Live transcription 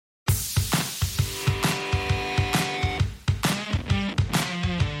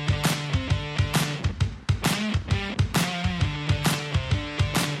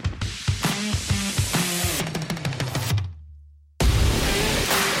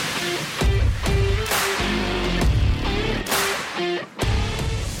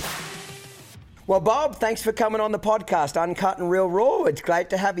Well, Bob, thanks for coming on the podcast, Uncut and Real Raw. It's great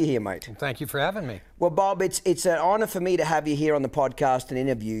to have you here, mate. Thank you for having me. Well, Bob, it's an honor for me to have you here on the podcast and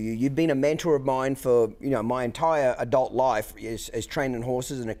interview you. You've been a mentor of mine for my entire adult life as training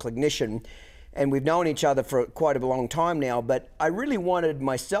horses and a clinician, and we've known each other for quite a long time now. But I really wanted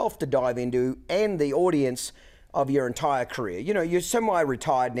myself to dive into, and the audience, of your entire career. You're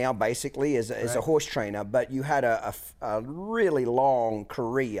semi-retired now, basically, as a horse trainer, but you had a really long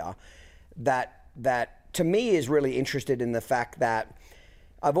career that to me is really interested in the fact that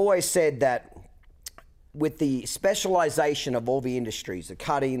I've always said that with the specialization of all the industries, the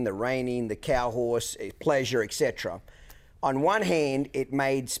cutting, the reining, the cow horse, pleasure, etc., on one hand,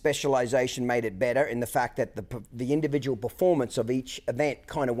 specialization made it better in the fact that the individual performance of each event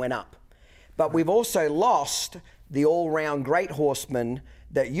kind of went up. But we've also lost the all-round great horseman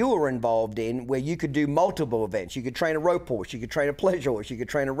that you were involved in, where you could do multiple events. You could train a rope horse, you could train a pleasure horse, you could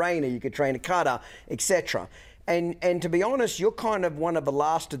train a reiner, you could train a cutter, etc. And to be honest, you're kind of one of the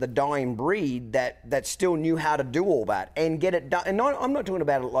last of the dying breed that still knew how to do all that and get it done. And I'm not talking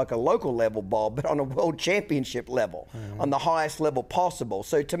about it like a local level, Bob, but on a world championship level, on the highest level possible.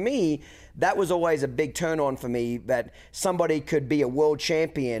 So to me, that was always a big turn on for me, that somebody could be a world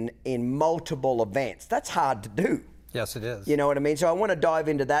champion in multiple events. That's hard to do. Yes, it is. You know what I mean? So I want to dive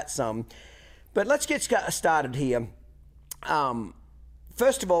into that some. But let's get started here.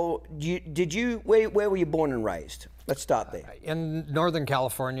 First of all, where were you born and raised? Let's start there. In Northern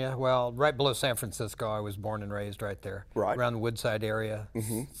California, well, right below San Francisco, I was born and raised right there. Right. Around the Woodside area.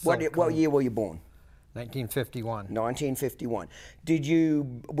 Mm-hmm. What year were you born? 1951. 1951.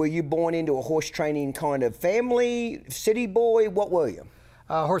 Were you born into a horse training kind of family, city boy? What were you?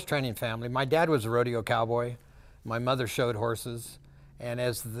 Horse training family. My dad was a rodeo cowboy. My mother showed horses. And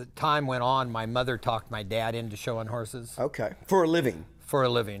as the time went on, my mother talked my dad into showing horses. Okay. For a living? For a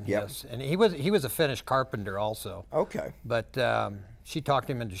living, yep. Yes. And he was a finished carpenter also. Okay. But she talked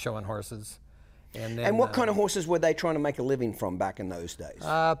him into showing horses. And what kind of horses were they trying to make a living from back in those days?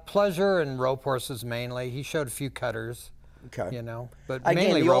 Pleasure and rope horses mainly. He showed a few cutters. Okay. But again,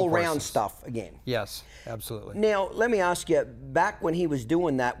 mainly the rope all-round horses. stuff again. Yes, absolutely. Now, let me ask you, back when he was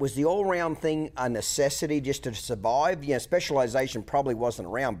doing that, was the all-round thing a necessity just to survive? Specialization probably wasn't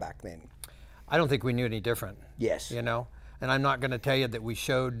around back then. I don't think we knew any different. Yes. And I'm not going to tell you that we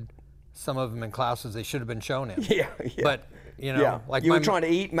showed some of them in classes they should have been shown in. Yeah. But, like you were trying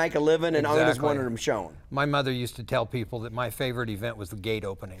to eat, make a living, and owners wanted them shown. My mother used to tell people that my favorite event was the gate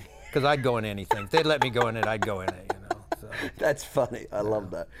opening, because I'd go in anything. If they'd let me go in it, I'd go in it, So. That's funny. I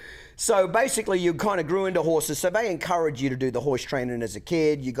love that. So basically, you kind of grew into horses. So they encouraged you to do the horse training as a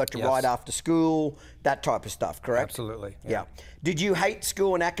kid. You got to ride after school, that type of stuff, correct? Absolutely. Yeah. Did you hate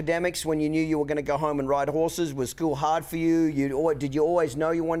school and academics when you knew you were going to go home and ride horses? Was school hard for you? Did you always know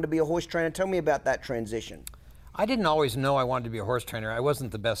you wanted to be a horse trainer? Tell me about that transition. I didn't always know I wanted to be a horse trainer. I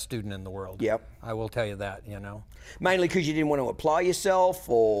wasn't the best student in the world. Yep. I will tell you that, Mainly because you didn't want to apply yourself,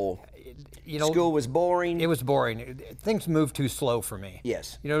 or school was boring? It was boring. Things moved too slow for me.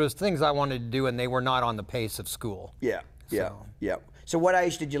 Yes. There was things I wanted to do, and they were not on the pace of school. Yeah. So what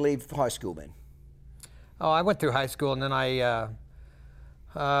age did you leave high school then? Oh, I went through high school, and then I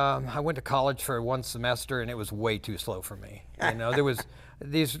went to college for one semester, and it was way too slow for me.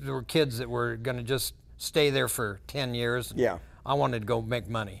 These were kids that were going to just stay there for 10 years. Yeah. I wanted to go make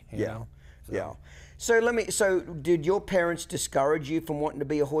money. Yeah. So did your parents discourage you from wanting to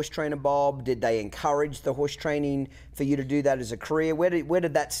be a horse trainer, Bob? Did they encourage the horse training for you to do that as a career? Where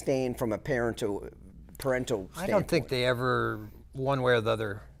did that stand from a parental standpoint? I don't think they ever, one way or the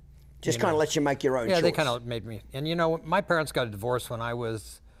other. Just kind of let you make your own choice. Yeah, they kind of made me. And my parents got a divorce when I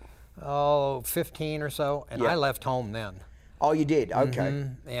was 15 or so, and I left home then. Oh, you did? Okay.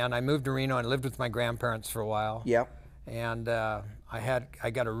 Mm-hmm. And I moved to Reno and lived with my grandparents for a while. Yep. And I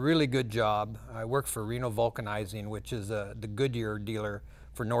got a really good job. I worked for Reno Vulcanizing, which is the Goodyear dealer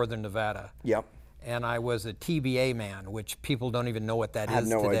for Northern Nevada. Yep. And I was a TBA man, which people don't even know what that is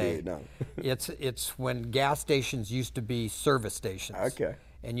today. I have no idea, no. It's when gas stations used to be service stations. Okay.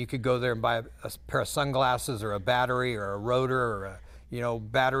 And you could go there and buy a pair of sunglasses or a battery or a rotor or a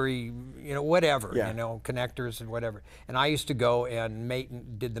battery, whatever, connectors and whatever. And I used to go and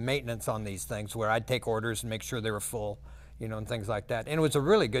did the maintenance on these things, where I'd take orders and make sure they were full, and things like that. And it was a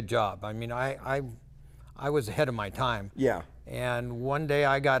really good job. I mean, I was ahead of my time. Yeah. And one day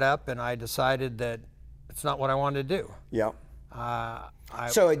I got up and I decided that it's not what I wanted to do. Yeah.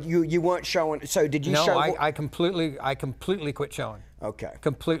 So you weren't showing. So did you show? No, I completely quit showing. Okay.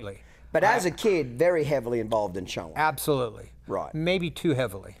 Completely. But as a kid, very heavily involved in showing. Absolutely. Right. Maybe too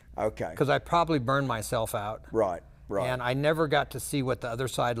heavily. Okay. Because I probably burned myself out. Right. Right. And I never got to see what the other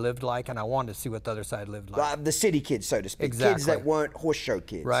side lived like, and I wanted to see what the other side lived like. The city kids, so to speak. Exactly. Kids that weren't horse show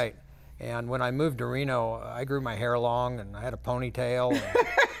kids. Right. And when I moved to Reno, I grew my hair long, and I had a ponytail.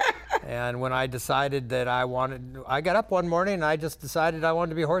 And when I decided that I got up one morning and I just decided I wanted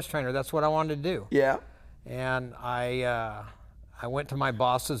to be a horse trainer. That's what I wanted to do. Yeah. And I went to my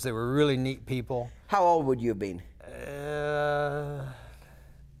bosses. They were really neat people. How old would you have been?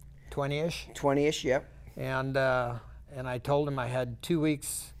 20-ish. 20-ish, yep. And I told them I had 2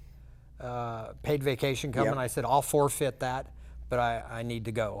 weeks paid vacation coming. Yep. I said, I'll forfeit that, but I need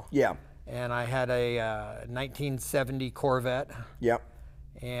to go. Yeah. And I had a 1970 Corvette. Yep.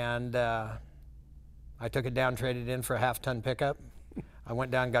 And I took it down, traded in for a half-ton pickup. I went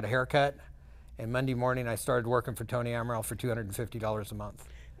down and got a haircut. And Monday morning, I started working for Tony Amaral for $250 a month.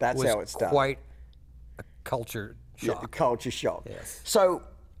 That's how it started. Quite a culture shock. Yeah, culture shock. Yes. So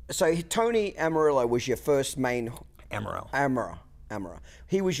Tony Amarillo was your first main... Amaral.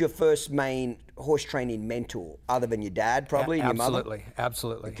 He was your first main horse training mentor, other than your dad, probably, and your mother?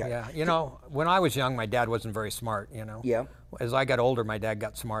 Absolutely. Okay. Yeah. You know, when I was young, my dad wasn't very smart, you know. Yeah. As I got older, my dad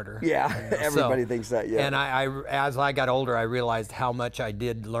got smarter. Yeah, you know? everybody thinks that, yeah. And as I got older, I realized how much I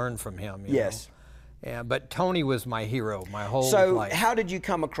did learn from him. Yes. Yeah, but Tony was my hero my whole life. So how did you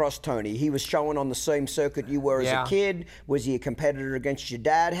come across Tony? He was showing on the same circuit you were as a kid. Was he a competitor against your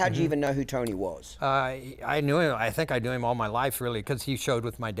dad? How did you even know who Tony was? I knew him. I think I knew him all my life, really, because he showed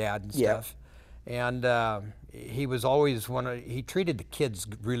with my dad and stuff. And he was always he treated the kids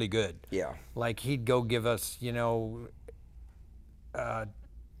really good. Yeah. Like he'd go give us, you know,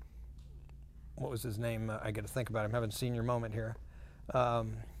 what was his name? I got to think about him. I'm having a senior moment here.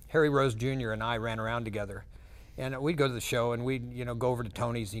 Harry Rose Jr. and I ran around together, and we'd go to the show and we'd, you know, go over to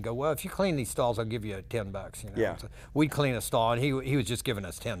Tony's and he'd go, well, if you clean these stalls, I'll give you $10, you know. Yeah. So we'd clean a stall, and he was just giving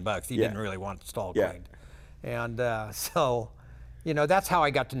us $10. He didn't really want the stall cleaned. And so, you know, that's how I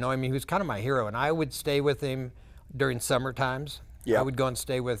got to know him. He was kind of my hero, and I would stay with him during summer times. I would go and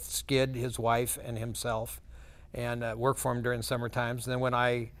stay with Skid, his wife, and himself, and work for him during summer times. And then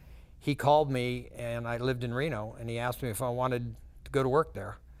when he called me, and I lived in Reno, and he asked me if I wanted to go to work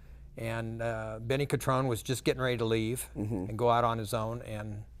there. And Benny Catrone was just getting ready to leave and go out on his own,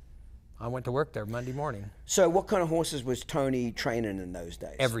 and I went to work there Monday morning. So what kind of horses was Tony training in those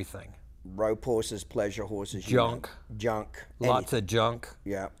days? Everything. Rope horses, pleasure horses, junk, lots of junk.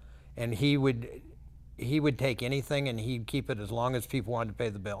 Yeah. And he would take anything, and he'd keep it as long as people wanted to pay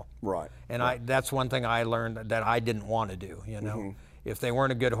the bill. Right. And that's one thing I learned that I didn't want to do. You know, if they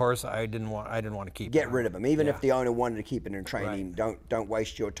weren't a good horse, I didn't want to keep them. Get rid of them, even if the owner wanted to keep it in training. Don't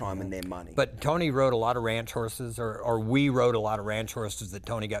waste your time and their money. But Tony rode a lot of ranch horses, or we rode a lot of ranch horses that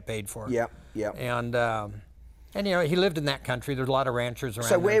Tony got paid for. Yeah. And you know, he lived in that country. There's a lot of ranchers around.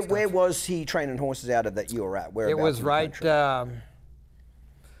 So where was he training horses out of that you were at? It was right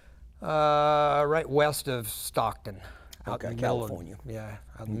west of Stockton. Out in California.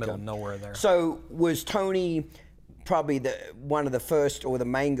 Out in the middle of nowhere there. So was Tony probably one of the first or the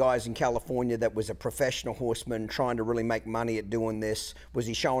main guys in California that was a professional horseman trying to really make money at doing this? Was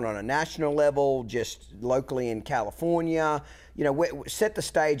he showing on a national level, just locally in California? You know, set the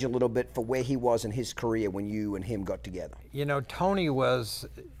stage a little bit for where he was in his career when you and him got together. You know, Tony,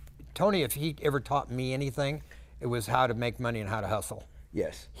 if he ever taught me anything, it was how to make money and how to hustle.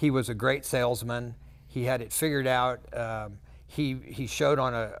 Yes. He was a great salesman. He had it figured out. He showed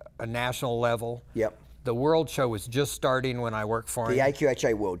on a national level. Yep. The World Show was just starting when I worked for him. The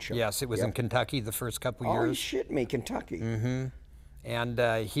AQHA World Show. Yes, it was in Kentucky the first couple of years. Oh, you shit me, Kentucky. Mm-hmm.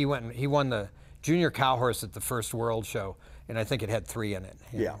 And he won the junior cow horse at the first World Show, and I think it had 3 in it.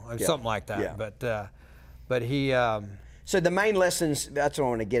 You know, something like that. Yeah. But he. So the main lessons, that's what I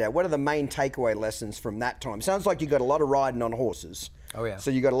want to get at. What are the main takeaway lessons from that time? Sounds like you got a lot of riding on horses. Oh, yeah. So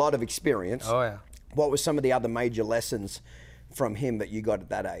you got a lot of experience. Oh, yeah. What were some of the other major lessons from him that you got at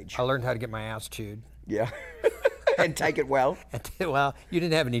that age? I learned how to get my ass chewed. Yeah. And take it well. Well, you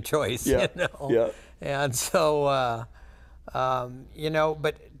didn't have any choice, you know. Yeah. And so, you know,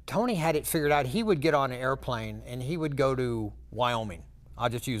 but Tony had it figured out. He would get on an airplane and he would go to Wyoming. I'll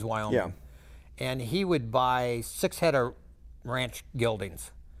just use Wyoming. Yeah. And he would buy 6 head of ranch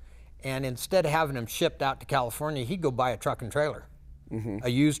geldings. And instead of having them shipped out to California, he'd go buy a truck and trailer, a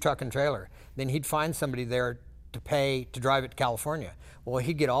used truck and trailer. Then he'd find somebody there to pay to drive it to California. Well,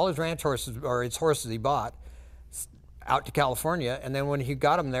 he'd get all his ranch horses, or his horses he bought, out to California, and then when he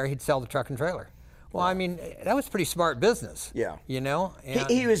got them there, he'd sell the truck and trailer. Well, I mean, that was pretty smart business. Yeah. You know? And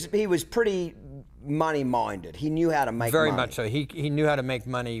he was pretty money-minded. He knew how to make money. Very much so. He knew how to make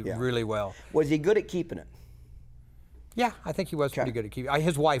money really well. Was he good at keeping it? Yeah, I think he was pretty good at keeping.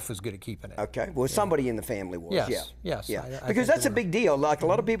 His wife was good at keeping it. Okay. Well, somebody in the family was. Yes. Yeah. Yes. Yeah. I Because that's a big deal. Like a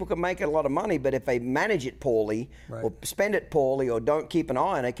lot of people can make a lot of money, but if they manage it poorly, or spend it poorly, or don't keep an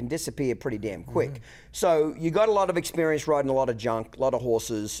eye on it, it can disappear pretty damn quick. So you got a lot of experience riding a lot of junk, a lot of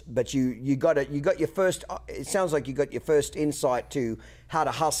horses, but you got your first. It sounds like you got your first insight to how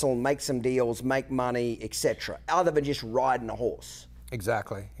to hustle, make some deals, make money, etc. Other than just riding a horse.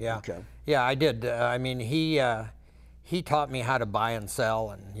 Exactly. Yeah. Okay. Yeah, I did. I mean, he taught me how to buy and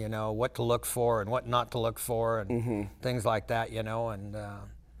sell, and what to look for and what not to look for, and things like that. And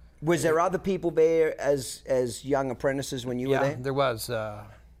was there other people there as young apprentices when you were there? Yeah, there was.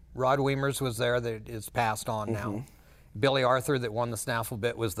 Rod Weimers was there. That is passed on now. Billy Arthur, that won the snaffle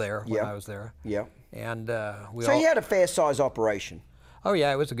bit, was there when I was there. Yeah. And so you had a fair size operation. Oh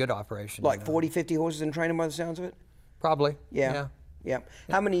yeah, it was a good operation. Like 40, 50 horses in training by the sounds of it? Probably. Yeah.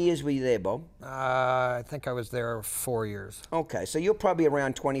 How many years were you there, Bob? I think I was there 4 years. Okay, so you're probably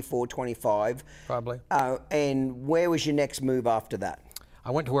around 24, 25. Probably. And where was your next move after that? I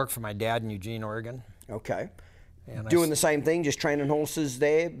went to work for my dad in Eugene, Oregon. Okay. And doing the same thing, just training horses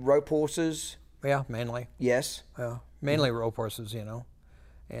there, rope horses? Yeah, mainly. Yes. Mainly rope horses,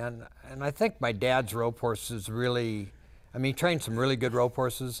 And I think my dad's rope horses really, he trained some really good rope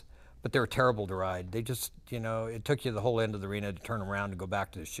horses, but they were terrible to ride. They just, it took you the whole end of the arena to turn around and go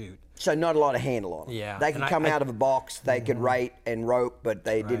back to the chute. So not a lot of handle on them. Yeah. They could come out of a box, they could rate and rope, but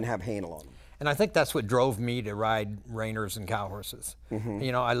they didn't have handle on them. And I think that's what drove me to ride reiners and cow horses.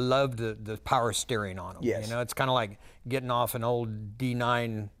 I loved the power steering on them. Yes. It's kind of like getting off an old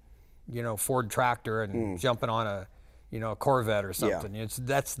D9, Ford tractor and jumping on a Corvette or something. Yeah.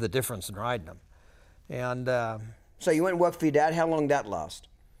 That's the difference in riding them. And so you went and worked for your dad. How long did that last?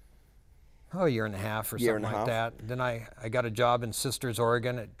 A year and a half or something like that. Then I got a job in Sisters,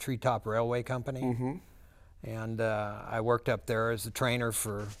 Oregon at Treetop Railway Company. And I worked up there as a trainer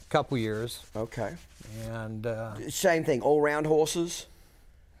for a couple years. Okay. And same thing, all-round horses?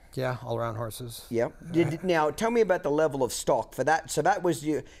 Yeah, all-around horses. Yep. Now, tell me about the level of stock for that. So that was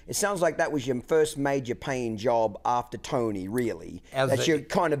it sounds like that was your first major paying job after Tony, really.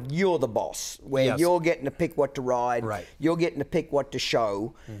 You're the boss, where you're getting to pick what to ride. Right. You're getting to pick what to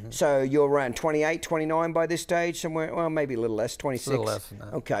show. So you're around 28, 29 by this stage, somewhere, well, maybe a little less, 26. A little less than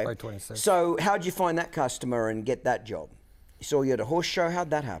that. Okay. Probably 26. So how'd you find that customer and get that job? You saw you at a horse show.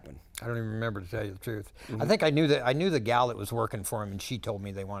 How'd that happen? I don't even remember, to tell you the truth. I think I knew the gal that was working for him, and she told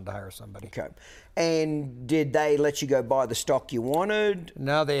me they wanted to hire somebody. Okay. And did they let you go buy the stock you wanted?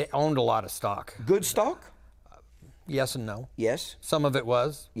 No, they owned a lot of stock. Good stock? Yes and no. Yes. Some of it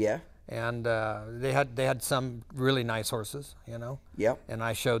was. Yeah. And they had some really nice horses, Yep. And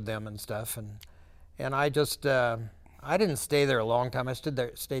I showed them and stuff, and I just I didn't stay there a long time. I stayed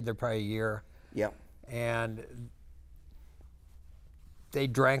there probably a year. Yep. And they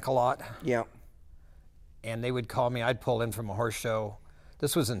drank a lot. Yeah. And they would call me. I'd pull in from a horse show.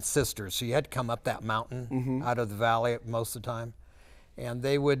 This was in Sisters, so you had to come up that mountain out of the valley most of the time. And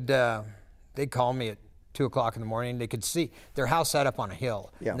they'd call me at 2 o'clock in the morning. They could see their house sat up on a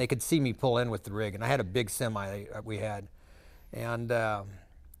hill. Yeah. And they could see me pull in with the rig. And I had a big semi we had. And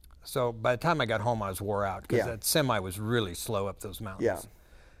so by the time I got home, I was wore out, because that semi was really slow up those mountains.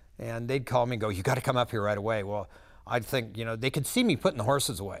 Yeah. And they'd call me and go, "You got to come up here right away." Well, I'd think, they could see me putting the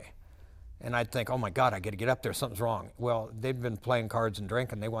horses away. And I'd think, "Oh my God, I got to get up there, something's wrong." Well, they'd been playing cards and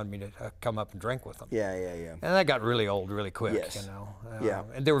drinking. They wanted me to come up and drink with them. Yeah. And that got really old really quick, Yes.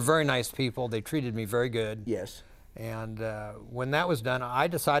 And they were very nice people. They treated me very good. Yes. And when that was done, I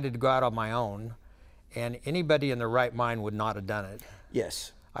decided to go out on my own. And anybody in their right mind would not have done it.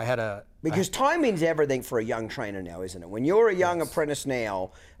 Yes. Because timing's everything for a young trainer now, isn't it? When you're a young apprentice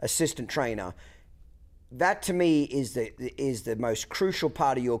now, assistant trainer, that to me is the most crucial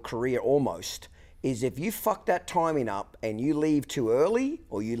part of your career almost, is if you fuck that timing up and you leave too early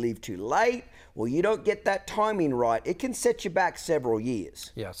or you leave too late or you don't get that timing right, it can set you back several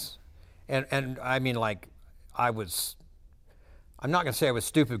years. Yes. And I mean, like, I'm not going to say I was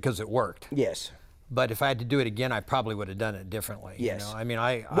stupid because it worked. Yes. But if I had to do it again, I probably would have done it differently. Yes. I mean,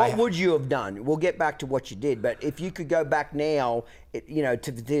 what would you have done? We'll get back to what you did, but if you could go back now,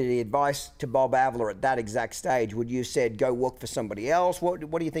 to the advice to Bob Avila at that exact stage, would you have said, go work for somebody else? What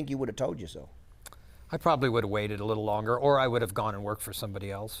do you think you would have told yourself? I probably would have waited a little longer, or I would have gone and worked for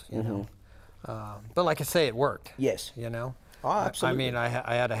somebody else, you know. But like I say, it worked. Yes. Oh, absolutely. I mean, I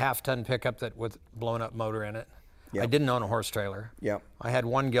had a half-ton pickup with blown-up motor in it. Yep. I didn't own a horse trailer. Yep. I had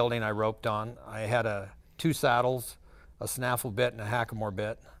one gelding I roped on. I had 2 saddles, a snaffle bit, and a hackamore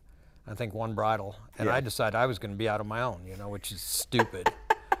bit. I think 1 bridle. And I decided I was going to be out on my own, which is stupid,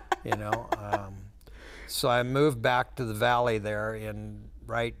 So I moved back to the valley there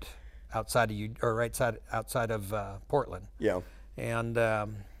right outside of Portland. Yeah. And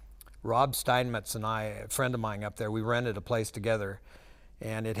Rob Steinmetz and I, a friend of mine up there, we rented a place together,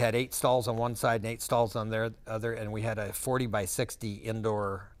 and it had 8 stalls on one side and 8 stalls on the other, and we had a 40 by 60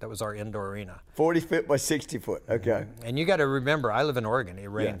 indoor. That was our indoor arena. 40 foot by 60 foot. Okay. And you got to remember, I live in Oregon. It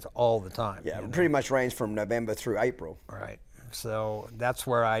rains all the time. Yeah, it pretty much rains from November through April. Right. So that's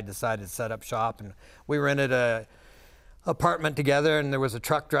where I decided to set up shop, and we rented a apartment together, and there was a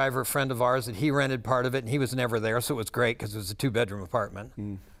truck driver friend of ours that he rented part of it, and he was never there, so it was great because it was a 2-bedroom apartment.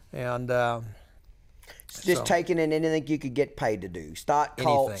 And just taking in anything you could get paid to do. Start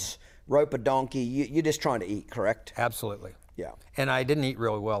colts, rope a donkey. You're just trying to eat, correct? Absolutely. Yeah. And I didn't eat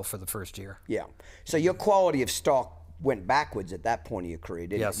really well for the first year. Yeah. So your quality of stock went backwards at that point of your career,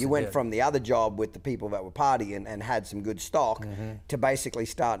 didn't Yes, it? You it went did. from the other job with the people that were partying and had some good stock to basically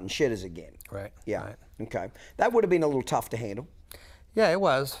starting shitters again. Right. Yeah. Right. Okay. That would have been a little tough to handle. Yeah, it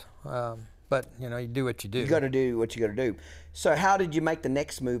was. But, you do what you do. You got to do what you got to do. So how did you make the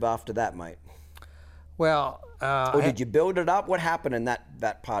next move after that, mate? Well, Or did you build it up? What happened in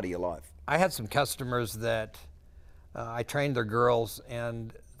that part of your life? I had some customers that I trained their girls,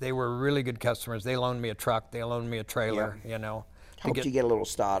 and they were really good customers. They loaned me a truck. They loaned me a trailer, Helped you get a little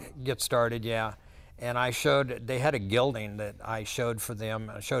started. Get started, yeah. And they had a gelding that I showed for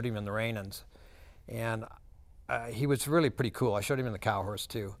them. I showed him in the Rainans. And he was really pretty cool. I showed him in the cow horse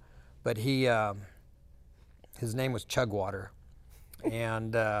too. But his name was Chugwater.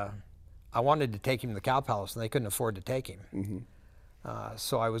 And I wanted to take him to the Cow Palace, and they couldn't afford to take him.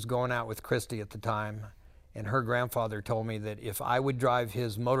 So I was going out with Christy at the time, and her grandfather told me that if I would drive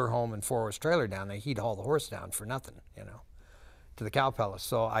his motorhome and 4-horse trailer down there, he'd haul the horse down for nothing, to the Cow Palace.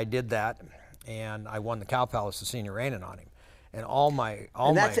 So I did that, and I won the Cow Palace, the senior reining on him. And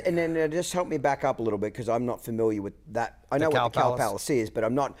and then just help me back up a little bit because I'm not familiar with that. I know what the Cow Palace is, but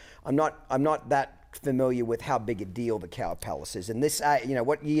I'm not that familiar with how big a deal the Cow Palace is. And this,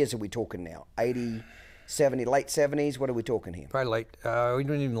 what years are we talking now? 80, 70, late 70s? What are we talking here? Probably we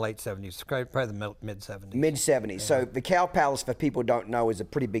don't even late 70s, probably the mid 70s. Mid 70s. Yeah. So the Cow Palace, for people who don't know, is a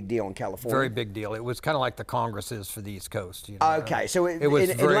pretty big deal in California. Very big deal. It was kind of like the Congress is for the East Coast. Okay, so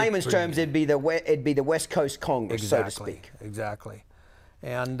in layman's terms, it'd be the West Coast Congress, so to speak. Exactly.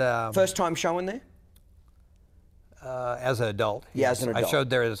 And first time showing there? As an adult. Yeah, as an adult. I showed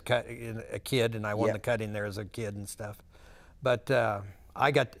there as a kid, and I won the cutting there as a kid and stuff. But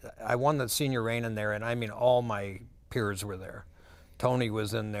I won the senior reining there, and I mean all my peers were there. Tony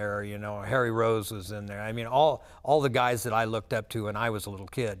was in there, Harry Rose was in there. I mean all the guys that I looked up to when I was a little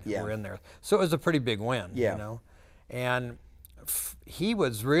kid were in there. So it was a pretty big win, And he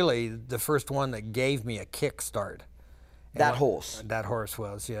was really the first one that gave me a kick start. That horse? That horse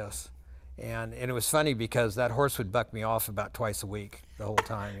was, yes. And it was funny because that horse would buck me off about twice a week the whole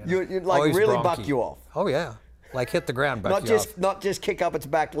time. You'd like really buck you off? Oh, yeah. Like hit the ground, buck you off. Not just kick up its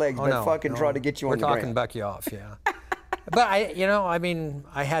back legs, but fucking try to get you on the ground. We're talking buck you off, yeah. But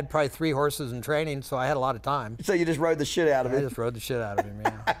I had probably 3 horses in training, so I had a lot of time. So you just rode the shit out of him? I just rode the shit out of him,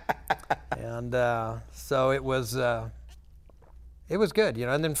 yeah. And so it was good,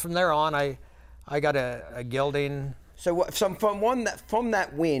 And then from there on, I got a gelding. So from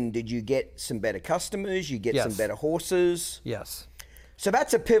that win, did you get some better customers? You get some better horses? Yes. So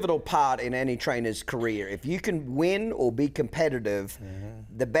that's a pivotal part in any trainer's career. If you can win or be competitive,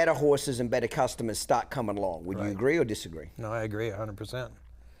 the better horses and better customers start coming along. Would you agree or disagree? No, I agree 100%.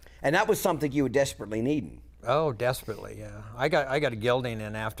 And that was something you were desperately needing. Oh, desperately, yeah. I got a gelding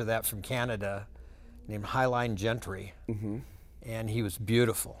in after that from Canada named Highline Gentry. And he was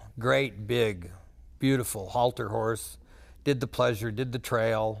beautiful. Great, big, beautiful halter horse. Did the pleasure, did the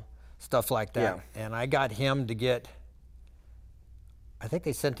trail, stuff like that. Yeah. And I got him to get, I think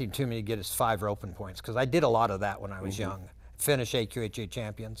they sent him to me to get his 5 roping points, because I did a lot of that when I was young. Finish AQHA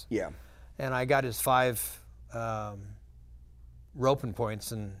champions. Yeah. And I got his 5 roping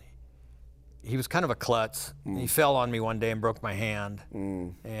points, and he was kind of a klutz. He fell on me one day and broke my hand,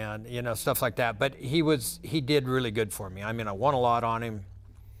 and stuff like that. But he did really good for me. I mean, I won a lot on him.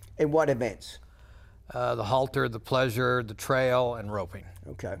 In what events? The halter, the pleasure, the trail, and roping.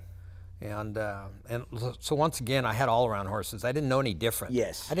 Okay. And so once again, I had all-around horses. I didn't know any different.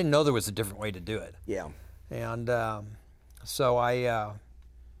 Yes. I didn't know there was a different way to do it. Yeah. And so I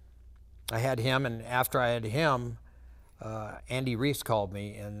had him, and after I had him, Andy Reese called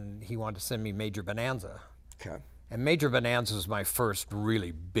me, and he wanted to send me Major Bonanza. Okay. And Major Bonanza was my first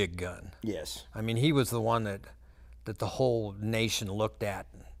really big gun. Yes. I mean, he was the one that the whole nation looked at,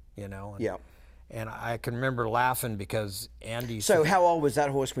 And, yeah. And I can remember laughing because Andy. So how old was that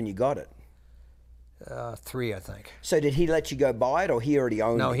horse when you got it? 3, I think. So did he let you go buy it, or he already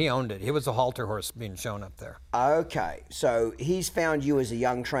owned it? No, he owned it. He was a halter horse being shown up there. Okay, so he's found you as a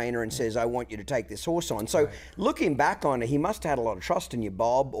young trainer and says, I want you to take this horse on. So looking back on it, he must have had a lot of trust in you,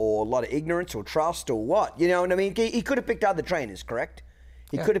 Bob, or a lot of ignorance or trust or what? You know what I mean? He could have picked other trainers, correct?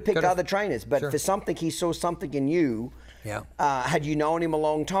 He could have picked other trainers, but for something, he saw something in you. Yeah. Had you known him a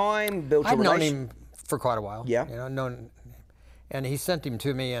long time? I'd known him for quite a while. Yeah. You know, and he sent him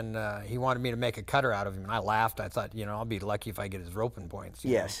to me, and he wanted me to make a cutter out of him. And I laughed. I thought, you know, I'll be lucky if I get his roping points.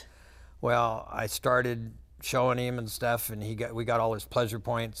 Yes. Know? Well, I started showing him and stuff, and we got all his pleasure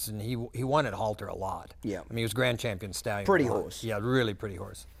points, and he won at halter a lot. Yeah. I mean, he was grand champion stallion. Pretty horse. Yeah, really pretty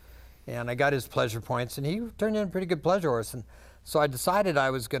horse. And I got his pleasure points, and he turned in a pretty good pleasure horse. And so I decided I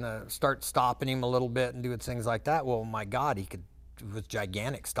was going to start stopping him a little bit and doing things like that. Well, my God, he was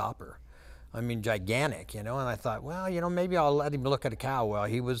gigantic stopper. I mean, gigantic, you know, and I thought, well, you know, maybe I'll let him look at a cow. Well,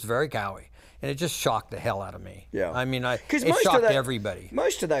 he was very cowy, and it just shocked the hell out of me. Yeah. I mean, it shocked everybody.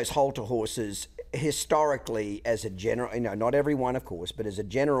 Most of those halter horses, historically, as a general, you know, not every one, of course, but as a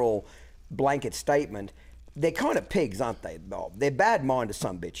general blanket statement, they're kind of pigs, aren't they, Bob? They're bad-minded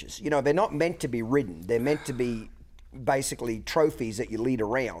some bitches. You know, they're not meant to be ridden. They're meant to be basically trophies that you lead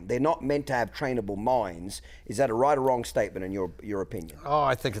around. They're not meant to have trainable minds. Is that a right or wrong statement in your opinion? Oh,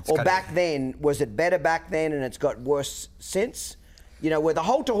 I think it's Or back then, was it better back then and it's got worse since? You know, were the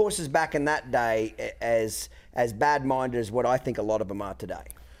halter horses back in that day as bad-minded as what I think a lot of them are today?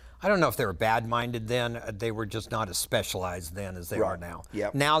 I don't know if they were bad-minded then. They were just not as specialized then as they are now.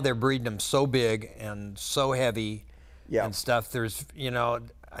 Yep. Now they're breeding them so big and so heavy and stuff. There's, you know,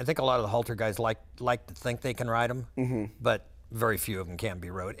 I think a lot of the halter guys like to think they can ride them, but very few of them can be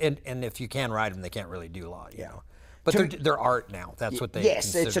rode. And if you can ride them, they can't really do a lot, you know. But they're art now. That's what they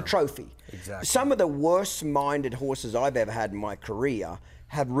consider it's a trophy. Exactly. Some of the worst-minded horses I've ever had in my career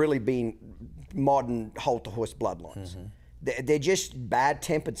have really been modern halter horse bloodlines. They're just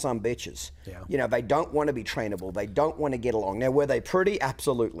bad-tempered some bitches. Yeah. You know, they don't want to be trainable. They don't want to get along. Now, were they pretty?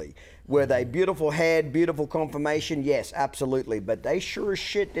 Absolutely. Were they beautiful head, beautiful conformation? Yes, absolutely. But they sure as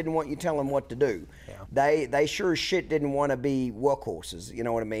shit didn't want you telling them what to do. Yeah. They sure as shit didn't want to be workhorses. You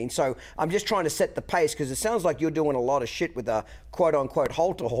know what I mean? So I'm just trying to set the pace, because it sounds like you're doing a lot of shit with a quote-unquote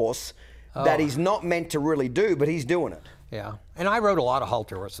halter horse that he's not meant to really do, but he's doing it. Yeah. And I rode a lot of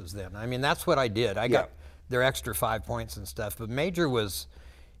halter horses then. I mean, that's what I did. I got their extra 5 points and stuff. But Major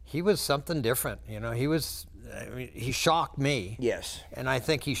he was something different. You know, he shocked me. Yes. And I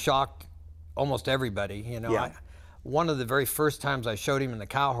think he shocked almost everybody. You know, one of the very first times I showed him in the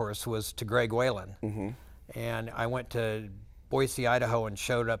cow horse was to Greg Whalen. And I went to Boise, Idaho, and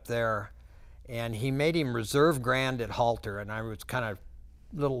showed up there. And he made him reserve grand at halter, and I was kind of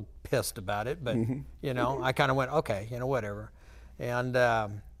a little pissed about it. But, you know, I kind of went, okay, you know, whatever. And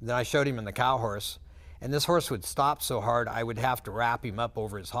then I showed him in the cow horse. And this horse would stop so hard, I would have to wrap him up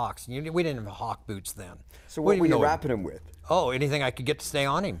over his hocks. We didn't have hawk boots then. So what were you wrapping him with? Oh, anything I could get to stay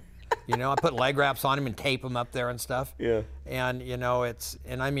on him. You know, I put leg wraps on him and tape him up there and stuff. Yeah. And, you know,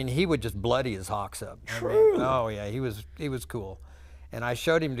 I mean, he would just bloody his hocks up. True. Oh, yeah, he was cool. And I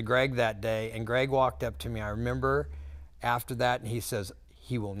showed him to Greg that day, and Greg walked up to me, I remember, after that, and he says,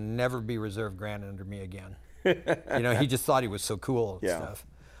 he will never be reserve grand under me again. You know, he just thought he was so cool and stuff.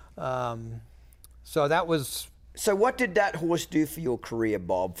 So that was. So what did that horse do for your career,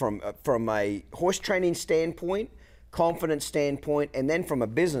 Bob, from a horse training standpoint, confidence standpoint, and then from a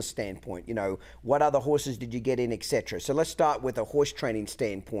business standpoint? You know, what other horses did you get in, etc. So let's start with a horse training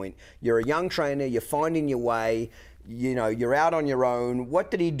standpoint. You're a young trainer. You're finding your way. You know, you're out on your own.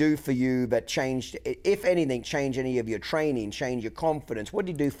 What did he do for you that changed, if anything, change any of your training, change your confidence? What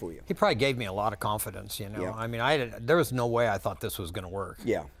did he do for you? He probably gave me a lot of confidence, you know. I mean, there was no way I thought this was going to work.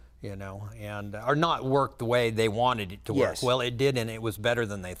 Yeah. You know, and or not work the way they wanted it to work. Well, it did, and it was better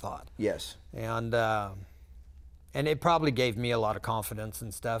than they thought. Yes. And it probably gave me a lot of confidence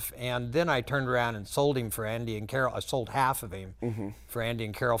and stuff. And then I turned around and sold him for Andy and Carol. I sold half of him for Andy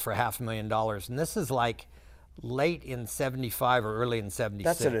and Carol for $500,000. And this is like late in '75 or early in '76.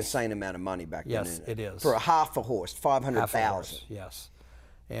 That's an insane amount of money back then. Yes, it is. For a half a horse, $500,000. Yes.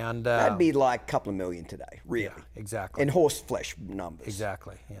 And that'd be like a couple of million today, really. Yeah, exactly. In horse flesh numbers.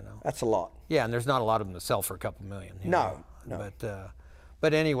 Exactly, you know. That's a lot. Yeah, and there's not a lot of them to sell for a couple million. No.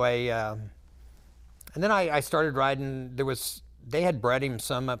 But anyway, and then I started riding. They had bred him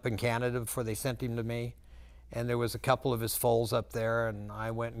some up in Canada before they sent him to me, and there was a couple of his foals up there, and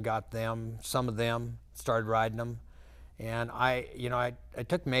I went and got them, some of them, started riding them. And I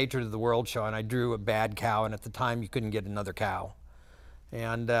took Major to the World Show, and I drew a bad cow, and at the time you couldn't get another cow.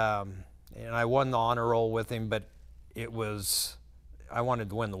 And I won the honor roll with him, but it was I wanted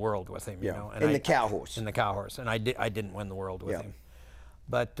to win the world with him, you know. And in the cow horse. In the cow horse, and I didn't win the world with him,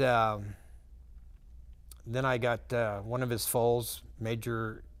 but then I got one of his foals,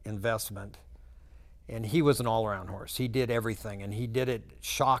 major investment, and he was an all-around horse. He did everything, and he did it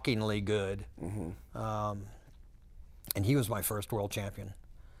shockingly good. And he was my first world champion,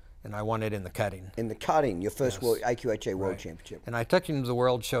 and I won it in the cutting. In the cutting, your first world, AQHA World Championship. And I took him to the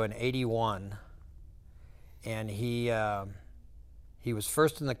World Show in '81, and he was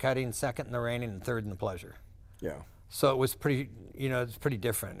first in the cutting, second in the reining, and third in the pleasure. Yeah. So it was pretty, you know, it's pretty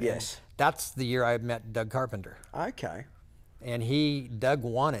different. Yes. And that's the year I met Doug Carpenter. Okay. And Doug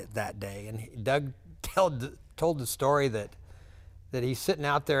won it that day, and Doug told the story that he's sitting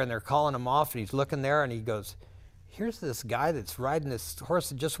out there and they're calling him off, and he's looking there and he goes, here's this guy that's riding this horse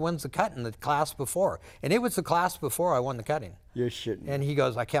that just wins the cut in the class before. And it was the class before I won the cutting. You're shitting. And he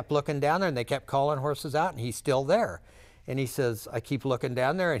goes, I kept looking down there and they kept calling horses out and he's still there. And he says, I keep looking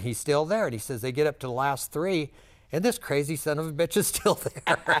down there and he's still there. And he says, they get up to the last three and this crazy son of a bitch is still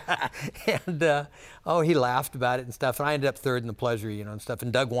there. And he laughed about it and stuff. And I ended up third in the pleasure, you know, and stuff.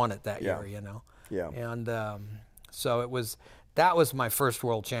 And Doug won it that year, you know. Yeah. And so that was my first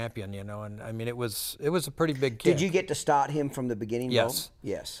world champion, you know, and I mean, it was a pretty big kid. Did you get to start him from the beginning? Yes. Bob?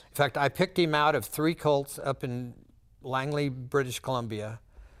 Yes. In fact, I picked him out of 3 colts up in Langley, British Columbia,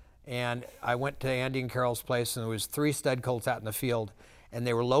 and I went to Andy and Carol's place, and there was 3 stud colts out in the field, and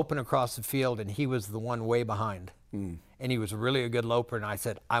they were loping across the field, and he was the one way behind. And he was really a good loper, and I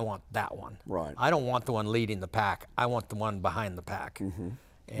said, I want that one. Right. I don't want the one leading the pack. I want the one behind the pack.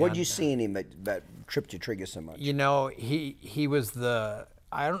 What did you see in him that tripped your trigger so much? You know, he was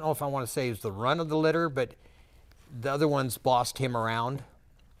I don't know if I want to say he was the run of the litter, but the other ones bossed him around.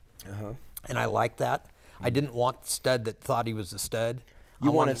 And I liked that. I didn't want the stud that thought he was a stud.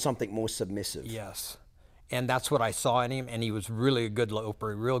 You wanted something more submissive. Yes. And that's what I saw in him, and he was really a good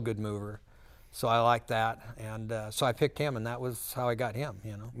loper, a real good mover. So I liked that, and so I picked him, and that was how I got him,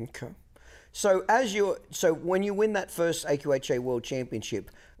 you know. Okay. So when you win that first AQHA World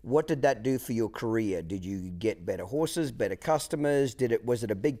Championship, what did that do for your career? Did you get better horses, better customers? Was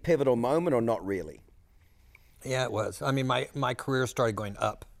it a big pivotal moment or not really? Yeah, it was. I mean, my career started going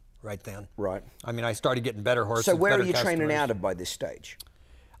up right then. Right. I mean, I started getting better horses. So where are you customers. training out of by this stage?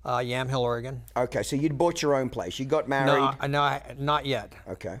 Yamhill, Oregon. Okay, so you'd bought your own place. You got married? No, not yet.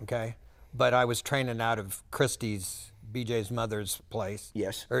 Okay. Okay. But I was training out of Christie's, BJ's mother's place.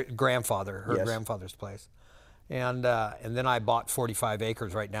 Yes. Her grandfather's place. And then I bought 45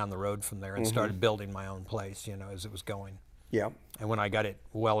 acres right down the road from there and started building my own place, you know, as it was going. Yeah. And when I got it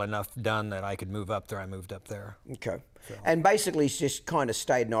well enough done that I could move up there, I moved up there. Okay. So. And basically just kind of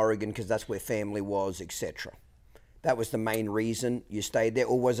stayed in Oregon because that's where family was, etc. That was the main reason you stayed there?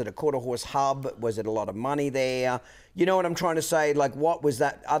 Or was it a quarter horse hub? Was it a lot of money there? You know what I'm trying to say? Like, what was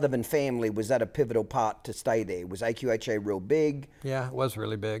that, other than family, was that a pivotal part to stay there? Was AQHA real big? Yeah, it was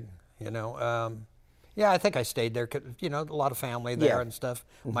really big, you know. Yeah, I think I stayed there, you know, a lot of family there and stuff.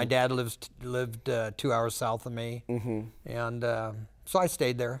 My dad lived 2 hours south of me. And so I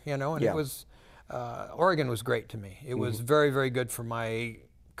stayed there, you know, and it was, Oregon was great to me. It was very, very good for my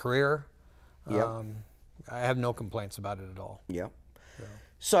career. I have no complaints about it at all. Yeah.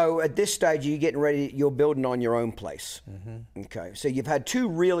 So at this stage, you're getting ready, you're building on your own place. Okay. So you've had 2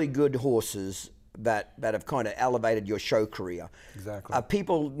 really good horses that have kind of elevated your show career. Exactly. Are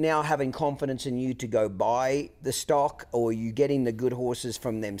people now having confidence in you to go buy the stock, or are you getting the good horses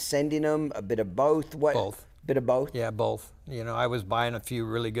from them sending them? A bit of both? Both. Bit of both? Yeah, both. You know, I was buying a few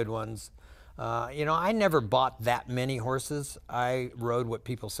really good ones. You know, I never bought that many horses. I rode what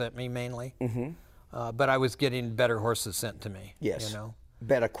people sent me mainly. But I was getting better horses sent to me. Yes. You know?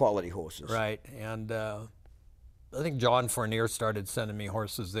 Better quality horses. Right. And I think John Fournier started sending me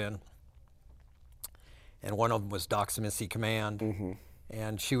horses then. And one of them was Doximissy Command.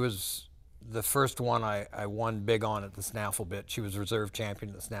 And she was the first one I won big on at the Snaffle Bit. She was reserve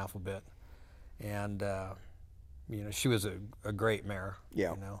champion at the Snaffle Bit. And, you know, she was a great mare.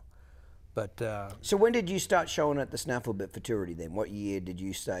 Yeah. You know. But so when did you start showing at the Snaffle Bit Futurity then? What year did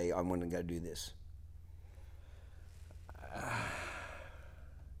you say, I'm going to go do this?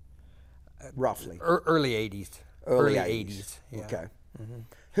 Roughly. Early 80s. Early 80s. Yeah. Okay.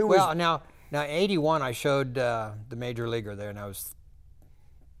 Who was now 81 I showed the major leaguer there, and I was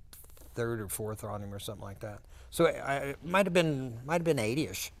 3rd or 4th on him or something like that. So it might have been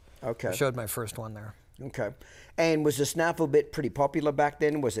 80ish. Okay. I showed my first one there. Okay. And was the Snaffle Bit pretty popular back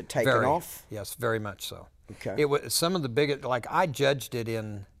then? Was it taken off? Yes, very much so. Okay. It was some of the biggest, like I judged it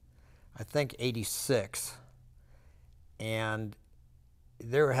in, I think 86, and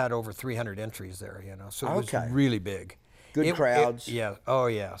there had over 300 entries there, you know, so it was really big. Good crowds. Yeah. Oh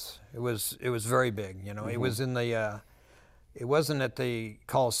yes. It was very big. You know, it was in the. It wasn't at the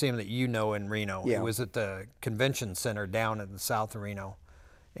Coliseum that you know in Reno. Yeah. It was at the convention center down in the south of Reno,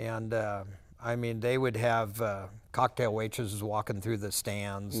 and I mean they would have cocktail waitresses walking through the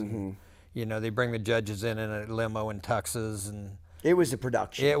stands. And, you know, they bring the judges in a limo and tuxes, and it was a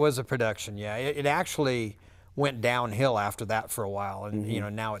production. It was a production. Yeah. It actually went downhill after that for a while, and you know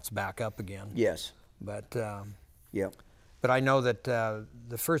now it's back up again. Yes. But yeah. But I know that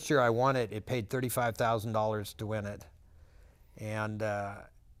the first year I won it, it paid $35,000 to win it. And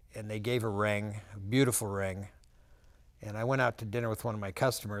they gave a ring, a beautiful ring. And I went out to dinner with one of my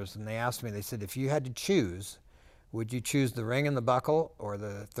customers, and they asked me, they said, if you had to choose, would you choose the ring and the buckle or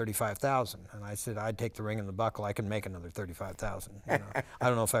the $35,000? And I said, I'd take the ring and the buckle. I can make another $35,000. You know, I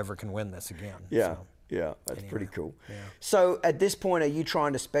don't know if I ever can win this again. Yeah. So. Yeah, that's pretty cool. Yeah. So at this point, are you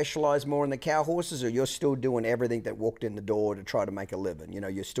trying to specialize more in the cow horses, or you're still doing everything that walked in the door to try to make a living? You know,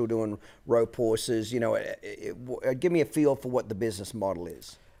 you're still doing rope horses. You know, give me a feel for what the business model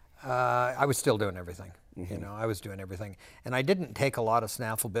is. I was still doing everything. You know, I was doing everything. And I didn't take a lot of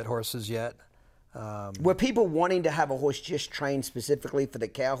snaffle bit horses yet. Were people wanting to have a horse just trained specifically for the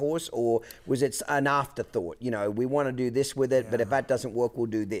cow horse, or was it an afterthought? You know, we want to do this with it, but if that doesn't work, we'll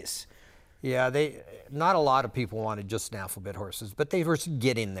do this. Yeah, not a lot of people wanted just snaffle bit horses, but they were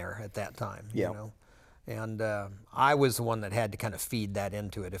getting there at that time. Yeah. You know? And I was the one that had to kind of feed that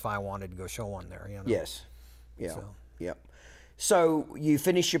into it if I wanted to go show one there. You know? Yes. Yeah. So. Yep. So you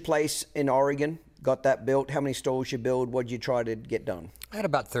finished your place in Oregon, got that built. How many stalls you build? What did you try to get done? I had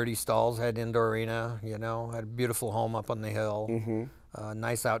about 30 stalls. I had an indoor arena, you know. I had a beautiful home up on the hill.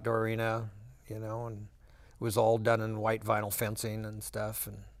 Nice outdoor arena, you know, and it was all done in white vinyl fencing and stuff.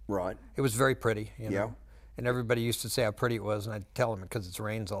 And right. it was very pretty, you know. Yeah. And everybody used to say how pretty it was, and I'd tell them because it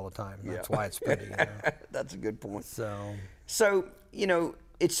rains all the time. That's why it's pretty. You know? That's a good point. So, you know,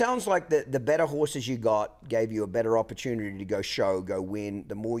 it sounds like the better horses you got gave you a better opportunity to go show, go win.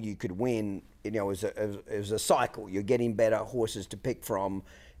 The more you could win, you know, it was a cycle. You're getting better horses to pick from,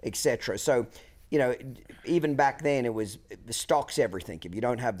 etc. So, you know, even back then, it was the stock's everything. If you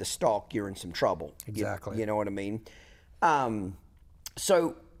don't have the stock, you're in some trouble. Exactly. You know what I mean?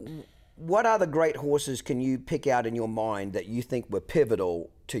 So what other great horses can you pick out in your mind that you think were pivotal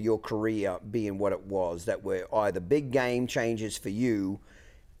to your career being what it was, that were either big game changers for you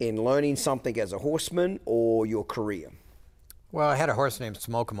in learning something as a horseman or your career? Well, I had a horse named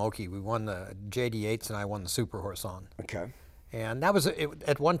Smoke-a-Mokie. We won the J.D. Yates, and I won the Super Horse on. Okay. And that was,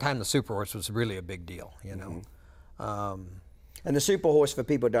 at one time, the Super Horse was really a big deal, you know. And the Super Horse, for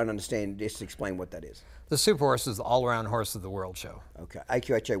people who don't understand, just explain what that is. The Super Horse is the all-around horse of the World Show. Okay,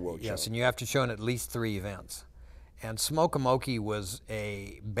 AQHA World Show. Yes, and you have to show in at least 3 events. And Smoke-a-Mokie was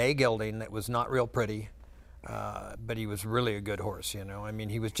a bay gelding that was not real pretty, but he was really a good horse, you know. I mean,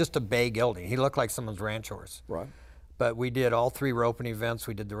 he was just a bay gelding. He looked like someone's ranch horse. Right. But we did all 3 roping events.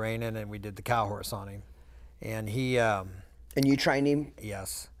 We did the rein-in, and we did the cow horse on him. And he... and you trained him?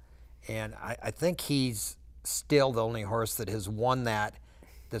 Yes. And I think he's still the only horse that has won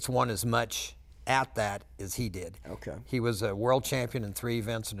that's won as much at that as he did. Okay. He was a world champion in 3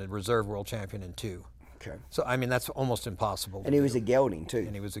 events and a reserve world champion in 2. Okay. So, I mean, that's almost impossible. And he was a gelding, too.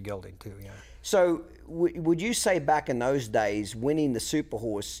 And he was a gelding, too, yeah. So would you say back in those days, winning the Super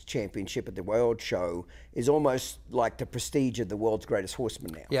Horse Championship at the World Show is almost like the prestige of the world's greatest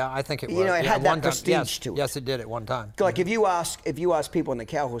horseman now? Yeah, I think it was. You know, it had that prestige to it. Yes, it did at one time. Like if you ask people in the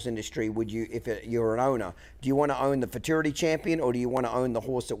cow horse industry, would you, if you're an owner, do you want to own the Futurity Champion or do you want to own the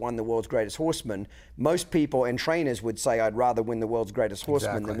horse that won the world's greatest horseman? Most people and trainers would say, I'd rather win the world's greatest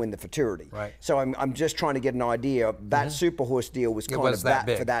horseman than win the Futurity. Right. So I'm just trying to get an idea. That Super Horse deal was kind of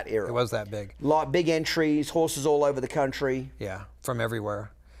that for that era. It was that big. Big entries, horses all over the country. Yeah, from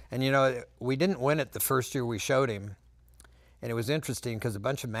everywhere. And you know, we didn't win it the first year we showed him. And it was interesting because a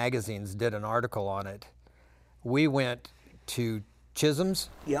bunch of magazines did an article on it. We went to Chisholm's,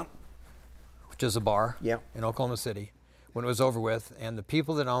 Yep. which is a bar Yep. in Oklahoma City, when it was over with. And the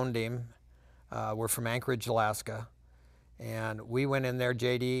people that owned him were from Anchorage, Alaska. And we went in there,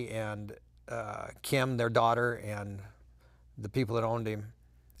 JD and Kim, their daughter, and the people that owned him.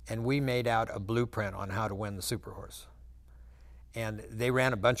 And we made out a blueprint on how to win the Super Horse. And they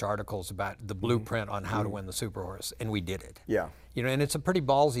ran a bunch of articles about the blueprint on how to win the Super Horse, and we did it. Yeah. You know, and it's a pretty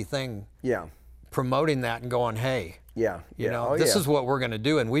ballsy thing. Yeah. Promoting that and going, hey, yeah, you know, this is what we're going to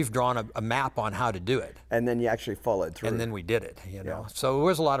do, and we've drawn a map on how to do it. And then you actually followed through. And then we did it, you know. So there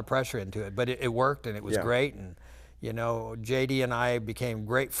was a lot of pressure into it, but it worked, and it was great. And, you know, JD and I became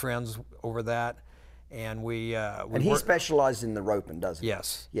great friends over that. And we and he specialized in the roping, doesn't he?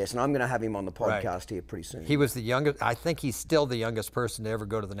 Yes. Yes, and I'm going to have him on the podcast here pretty soon. He was the youngest. I think he's still the youngest person to ever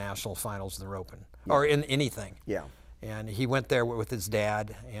go to the national finals in the roping, or in anything. Yeah. And he went there with his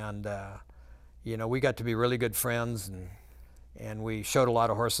dad, and you know, we got to be really good friends, and we showed a lot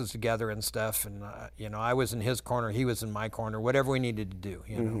of horses together and stuff. And you know, I was in his corner, he was in my corner, whatever we needed to do,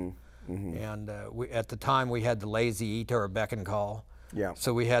 you know. And at the time we had the lazy eat or beck and call. Yeah.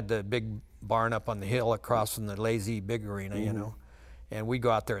 So we had the big barn up on the hill across from the lazy big arena, you know. And we'd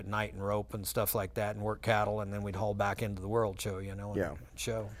go out there at night and rope and stuff like that and work cattle, and then we'd haul back into the World Show, you know, and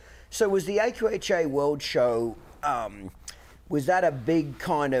show. So was the AQHA World Show, was that a big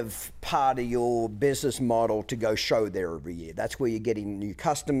kind of part of your business model to go show there every year? That's where you're getting new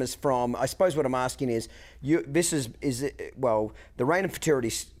customers from. I suppose what I'm asking is, well, the reign of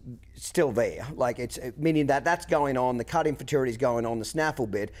futurity's still there. Like, it's meaning that's going on, the cutting futurity's going on, the snaffle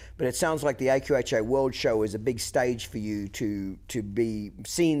bit, but it sounds like the AQHA World Show is a big stage for you to be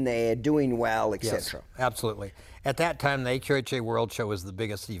seen there, doing well, etc. Yes, absolutely. At that time, the AQHA World Show was the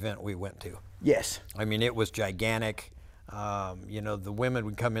biggest event we went to. Yes. I mean, it was gigantic. You know, the women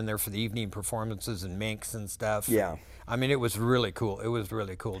would come in there for the evening performances and minks and stuff. Yeah. I mean, it was really cool. It was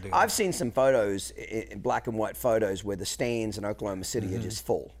really cool, dude. I've seen some photos, black and white photos, where the stands in Oklahoma City are just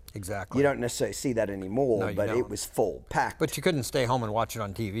full. Exactly. You don't necessarily see that anymore, No, but don't. it was full, packed. But you couldn't stay home and watch it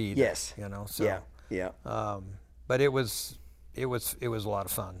on TV either, Yes. you know. So, yeah. But it was a lot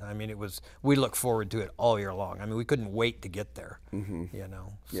of fun. I mean, we looked forward to it all year long. I mean, we couldn't wait to get there, you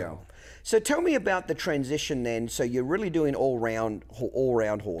know. So. Yeah. So tell me about the transition then. So you're really doing all round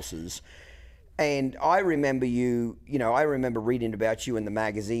horses. And I remember I remember reading about you in the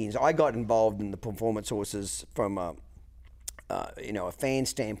magazines. I got involved in the performance horses from a fan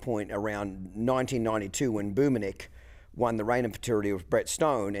standpoint around 1992 when Bumanick won the Reign of Futurity with Brett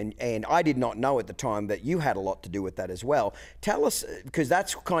Stone, and I did not know at the time that you had a lot to do with that as well. Tell us, because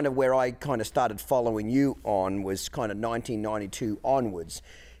that's kind of where I kind of started following you on, was kind of 1992 onwards,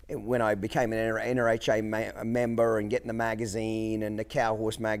 when I became an NRHA member and getting the magazine and the Cow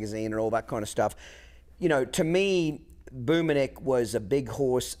Horse magazine and all that kind of stuff. You know, to me, Bumanick was a big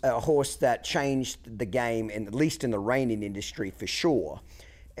horse, a horse that changed the game, and at least in the reining industry for sure,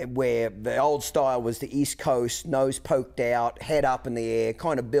 where the old style was the East Coast, nose poked out, head up in the air,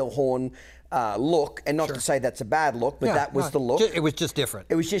 kind of Bill Horn look. And not to say that's a bad look, but that was the look. It was just different.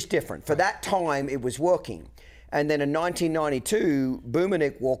 It was just different. For that time, it was working. And then in 1992,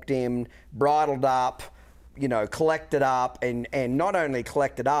 Bumanick walked in, bridled up, you know, collected up, and not only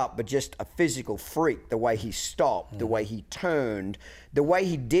collected up, but just a physical freak. The way he stopped, the way he turned, the way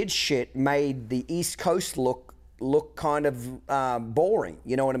he did shit made the East Coast look kind of boring,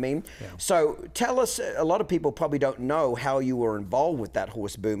 you know what I mean? Yeah. So tell us, a lot of people probably don't know how you were involved with that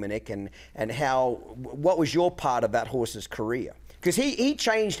horse Bumanick, and what was your part of that horse's career? Because he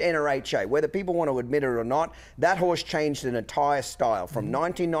changed NRHA, whether people want to admit it or not. That horse changed an entire style from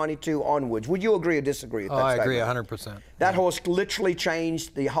 1992 onwards. Would you agree or disagree with that I statement? agree 100%. That horse literally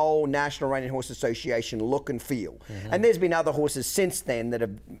changed the whole National Reining Horse Association look and feel. And there's been other horses since then that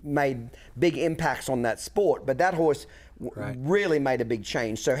have made big impacts on that sport, but that horse really made a big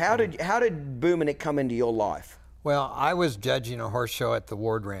change. So how did Bumanick come into your life? Well, I was judging a horse show at the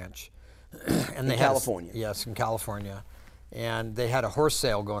Ward Ranch. And in California? Yes, in California. And they had a horse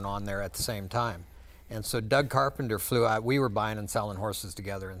sale going on there at the same time. And so Doug Carpenter flew out. We were buying and selling horses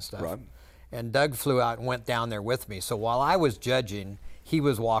together and stuff. Right. And Doug flew out and went down there with me. So while I was judging, he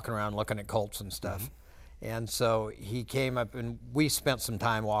was walking around looking at colts and stuff. And so he came up, and we spent some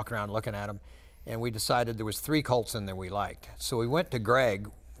time walking around looking at them. And we decided there was 3 colts in there we liked. So we went to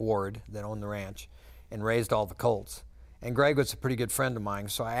Greg Ward, that owned the ranch, and raised all the colts. And Greg was a pretty good friend of mine,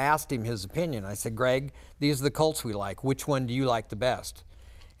 so I asked him his opinion. I said, Greg, these are the colts we like. Which one do you like the best?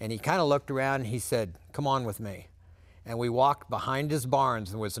 And he kind of looked around and he said, come on with me. And we walked behind his barns,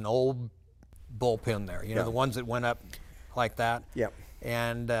 and there was an old bullpen there, you know, the ones that went up like that. Yep.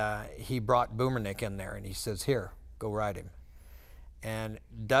 And he brought Bumanick in there, and he says, here, go ride him. And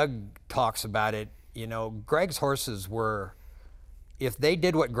Doug talks about it. You know, Greg's horses were, if they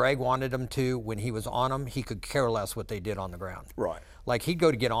did what Greg wanted them to when he was on them, he could care less what they did on the ground. Right. Like, he'd go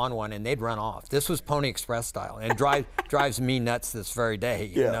to get on one and they'd run off. This was Pony Express style, and it drives me nuts this very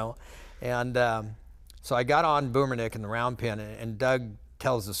day, you know. And so I got on Bumanick in the round pen, and Doug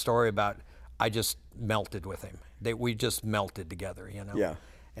tells the story about I just melted with him. We just melted together, you know. Yeah.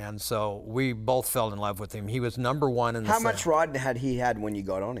 And so we both fell in love with him. He was number 1 in the How much riding had he had when you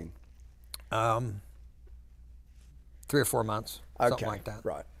got on him? 3 or 4 months, something like that.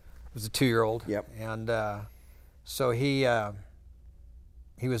 Right. It was a 2-year-old. Yep. And so he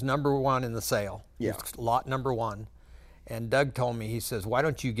He was number one in the sale. Yeah. He was lot number one. And Doug told me, he says, why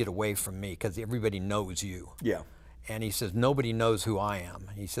don't you get away from me? Because everybody knows you. Yeah. And he says, nobody knows who I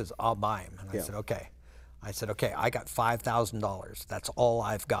am. He says, I'll buy him. And I said, okay. I said, okay, I got $5,000. That's all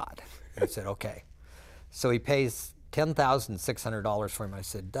I've got. He said, okay. So he pays $10,600 for him. I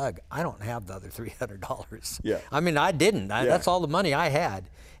said, Doug, I don't have the other $300. Yeah. I mean, I didn't. That's all the money I had.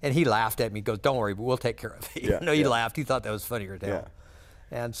 And he laughed at me. He goes, don't worry, but we'll take care of it. Yeah. He laughed. He thought that was funnier than hell.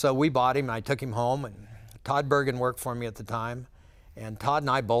 And so we bought him, and I took him home. And Todd Bergen worked for me at the time. And Todd and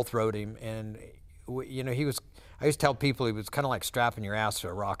I both rode him. And, you know, I used to tell people he was kind of like strapping your ass to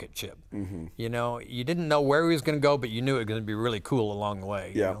a rocket ship. You know, you didn't know where he was going to go, but you knew it was going to be really cool along the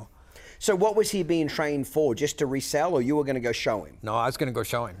way. You know? So what was he being trained for? Just to resell, or you were going to go show him? No, I was going to go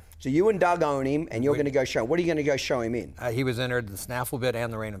show him. So you and Doug own him, and you're going to go show him. What are you going to go show him in? He was entered the snaffle bit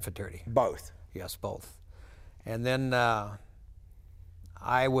and the rein and futurity. Both? Yes, both. And then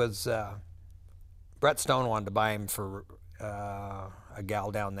Brett Stone wanted to buy him for a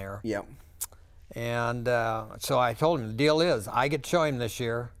gal down there. Yeah. And so I told him, the deal is, I get to show him this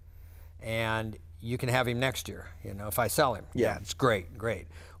year, and you can have him next year, you know, if I sell him. Yeah. It's great, great.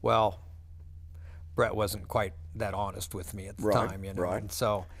 Well, Brett wasn't quite that honest with me at the time, you know. Right. And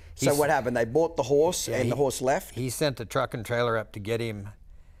so what happened? They bought the horse, and the horse left? He sent a truck and trailer up to get him,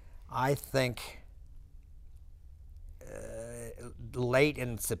 I think, late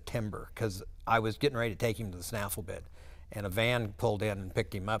in September, because I was getting ready to take him to the snaffle bit. And a van pulled in and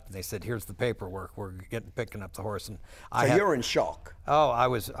picked him up, and they said, "Here's the paperwork. We're picking up the horse." And you're in shock. Oh, I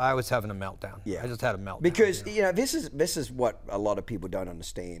was having a meltdown. Yeah, I just had a meltdown. Because you know this is what a lot of people don't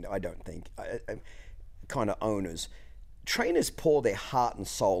understand. I don't think, kind of owners, trainers pour their heart and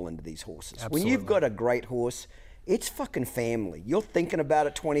soul into these horses. Absolutely. When you've got a great horse, it's fucking family. You're thinking about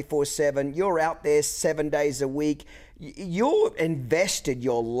it 24/7. You're out there 7 days a week. You're invested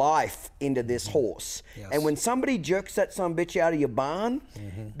your life into this horse. Yes. And when somebody jerks that son of a bitch out of your barn,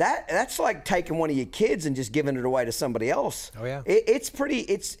 that's like taking one of your kids and just giving it away to somebody else. Oh yeah. It's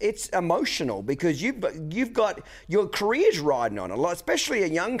emotional, because you've got your career's riding on it. Especially a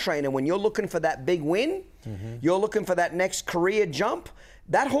young trainer, when you're looking for that big win, you're looking for that next career jump.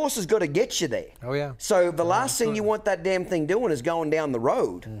 That horse has got to get you there. Oh yeah. So the last thing you want that damn thing doing is going down the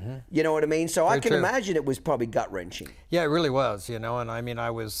road. You know what I mean? So I can imagine it was probably gut wreshing. Yeah, it really was. You know, and I mean, I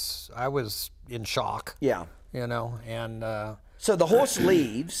was in shock. Yeah. You know, and so the horse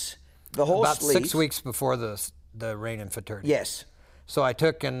leaves. The horse about leaves 6 weeks before the rein and futurity. Yes. So I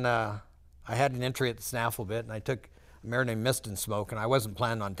took and I had an entry at the snaffle bit, and I took a mare named Mist and Smoke, and I wasn't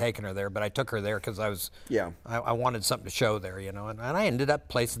planning on taking her there, but I took her there because I wanted something to show there, you know, and I ended up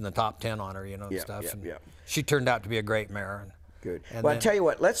placing the top 10 on her, you know, and stuff. She turned out to be a great mare. Good. Well, I tell you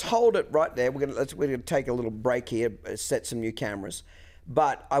what, let's hold it right there. We're gonna take a little break here, set some new cameras,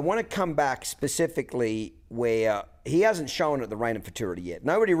 but I want to come back specifically where he hasn't shown at the rein and futurity yet.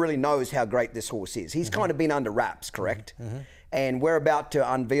 Nobody really knows how great this horse is. He's kind of been under wraps, correct? And we're about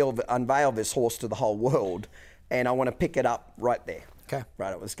to unveil this horse to the whole world. And I want to pick it up right there. Okay.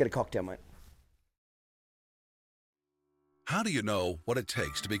 Right, let's get a cocktail, mate. How do you know what it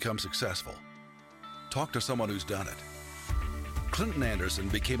takes to become successful? Talk to someone who's done it. Clinton Anderson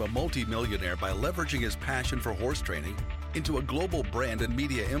became a multi-millionaire by leveraging his passion for horse training into a global brand and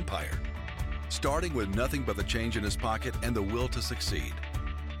media empire, starting with nothing but the change in his pocket and the will to succeed.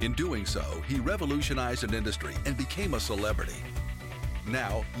 In doing so, he revolutionized an industry and became a celebrity.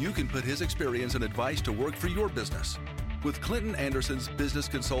 Now, you can put his experience and advice to work for your business. With Clinton Anderson's business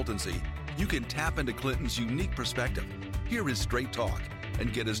consultancy, you can tap into Clinton's unique perspective, hear his straight talk,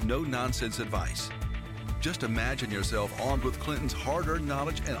 and get his no-nonsense advice. Just imagine yourself armed with Clinton's hard-earned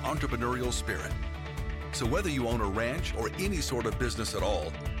knowledge and entrepreneurial spirit. So whether you own a ranch or any sort of business at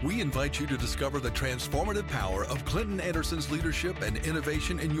all, we invite you to discover the transformative power of Clinton Anderson's leadership and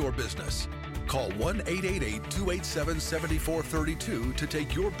innovation in your business. Call 1-888-287-7432 to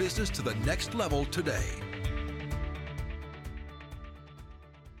take your business to the next level today.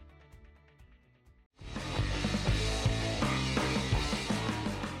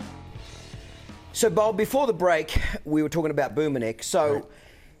 So, Bob, before the break, we were talking about Boomernick. So,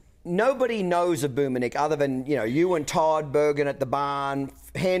 nobody knows of Boomernick other than, you know, you and Todd Bergen at the barn,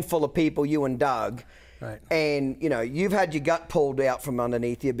 handful of people, you and Doug. Right. And, you know, you've had your gut pulled out from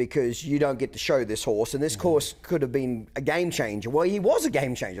underneath you because you don't get to show this horse. And this horse could have been a game changer. Well, he was a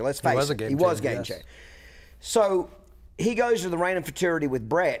game changer, let's face it. He was a game changer. So he goes to the rein and futurity with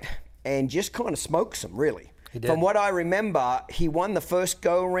Brett and just kind of smokes him, really. He did. From what I remember, he won the first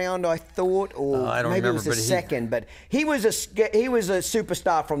go-around, I thought, or I don't maybe remember, it was the second. But he was a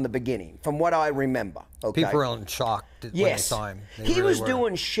superstar from the beginning, from what I remember. Okay. People were in shock when they saw him. He was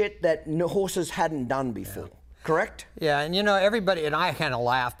doing shit that horses hadn't done before. Yeah. Correct? Yeah, and you know, everybody, and I kind of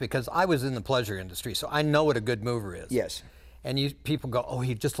laugh because I was in the pleasure industry, so I know what a good mover is. Yes. And people go, oh,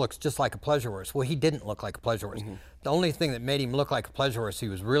 he just looks just like a pleasure horse. Well, he didn't look like a pleasure horse. The only thing that made him look like a pleasure horse, he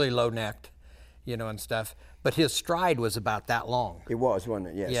was really low-necked, you know, and stuff. But his stride was about that long. It was, wasn't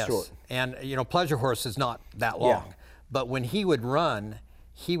it? Yeah, yes. Short. And, you know, pleasure horse is not that long. Yeah. But when he would run,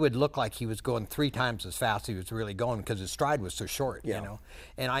 he would look like he was going 3 times as fast as he was really going because his stride was so short, you know.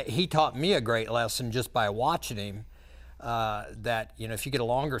 And he taught me a great lesson just by watching him. That, you know, if you get a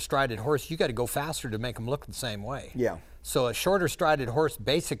longer strided horse, you got to go faster to make them look the same way. Yeah. So a shorter strided horse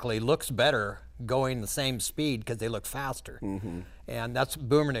basically looks better going the same speed because they look faster. And that's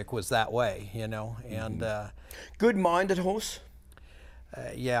Boomernick was that way, you know. And good-minded horse.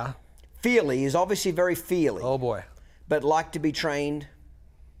 Yeah. Feely is obviously very feely. Oh boy. But like to be trained.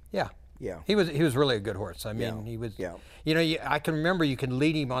 Yeah. Yeah. He was really a good horse. I mean, he was. Yeah. You know, I can remember you could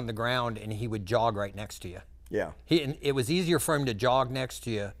lead him on the ground and he would jog right next to you. Yeah. It was easier for him to jog next to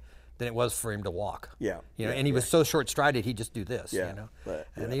you than it was for him to walk. Yeah. You know, and he was so short-strided, he'd just do this. Yeah. You know, But,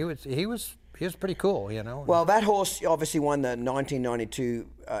 and he was pretty cool. You know. Well, that horse obviously won the 1992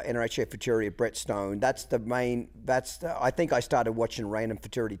 NRHA Futurity of Brett Stone. That's the main. I think I started watching random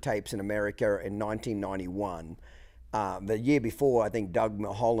Futurity tapes in America in 1991. The year before, I think Doug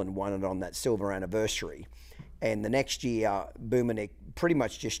Mulholland won it on that silver anniversary, and the next year, Boomernick pretty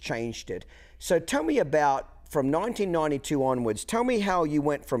much just changed it. So tell me about. From 1992 onwards, tell me how you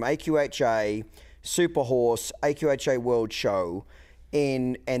went from AQHA, Super Horse, AQHA World Show,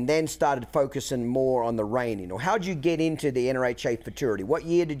 and then started focusing more on the reining. Or how'd you get into the NRHA Futurity? What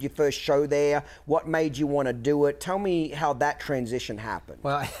year did you first show there? What made you want to do it? Tell me how that transition happened.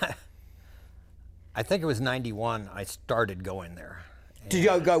 Well, I think it was 91 I started going there. Did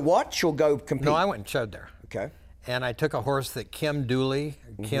you go watch or go compete? No, I went and showed there. Okay. And I took a horse that Kim Dooley,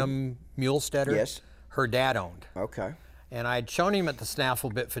 Kim Mulestetter, yes, her dad owned. Okay. And I'd shown him at the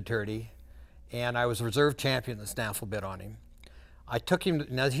Snaffle Bit Futurity, and I was reserve champion at the Snaffle Bit on him. I took him,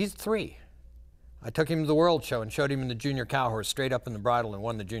 now he's 3. I took him to the World Show and showed him in the junior cow horse straight up in the bridle and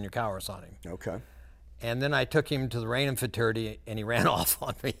won the junior cow horse on him. Okay. And then I took him to the Reigning Futurity and he ran off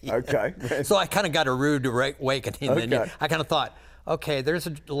on me. Okay. So I kind of got a rude awakening. Okay. And I kind of thought, okay, there's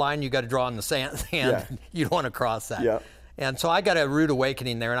a line you got to draw in the sand. Yeah. You don't want to cross that. Yeah. And so I got a rude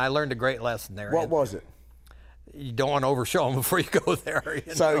awakening there, and I learned a great lesson there. What was it? You don't want to overshow him before you go there.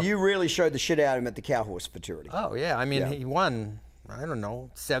 So you really showed the shit out of him at the cow horse Futurity. Oh yeah, I mean he won, I don't know,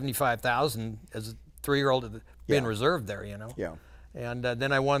 75,000 as a 3-year-old being reserved there, you know. Yeah. And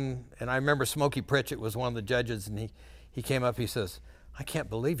then I won, and I remember Smokey Pritchett was one of the judges, and he came up, he says, I can't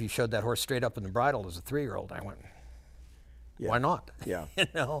believe you showed that horse straight up in the bridle as a 3-year-old. I went, why not? Yeah. You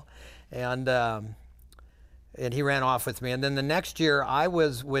know, and he ran off with me. And then the next year,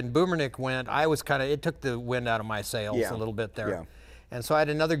 when Boomernick went, I was it took the wind out of my sails a little bit there. Yeah. And so I had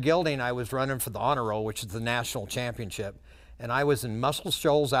another gelding. I was running for the honor roll, which is the national championship. And I was in Muscle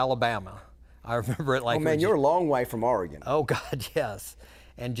Shoals, Alabama. I remember it like. Oh man, you're a long way from Oregon. Oh God, yes.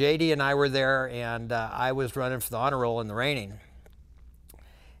 And JD and I were there, and I was running for the honor roll in the reining.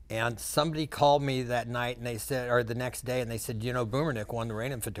 And somebody called me that night, and they said, or the next day, and they said, you know, Boomernick won the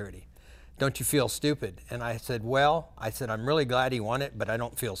Reigning Futurity. Don't you feel stupid? And I said, well, I'm really glad he won it, but I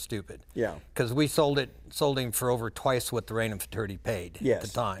don't feel stupid. Yeah. Because we sold him for over twice what the Reigning Futurity paid at the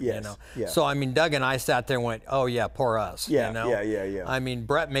time. Yes. You know. Yeah. So I mean, Doug and I sat there and went, oh yeah, poor us. Yeah. You know? Yeah. I mean,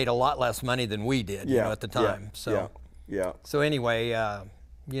 Brett made a lot less money than we did. You know, at the time. So. Yeah. So anyway,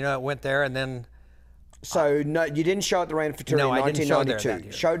 you know, it went there, and then. So no, you didn't show at the Reigning Futurity in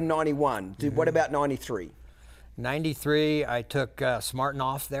 1992. Showed in 91. What about 93? 93, I took Smartin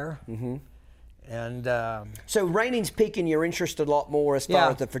off there. And so reigning's piquing your interest a lot more as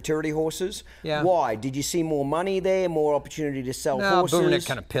far as the Futurity horses. Yeah. Why? Did you see more money there, more opportunity to sell horses? No, Boomernick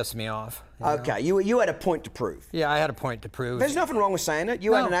kind of pissed me off. Okay, you had a point to prove. Yeah, I had a point to prove. There's nothing wrong with saying it.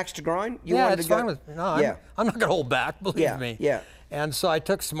 You had an axe to grind. You wanted it's to go. fine with. No, I'm not going to hold back. Believe me. Yeah. And so I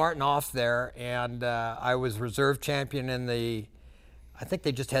took Smartin off there, and I was reserve champion in the. I think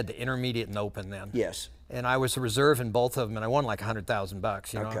they just had the intermediate and open then. Yes. And I was a reserve in both of them, and I won like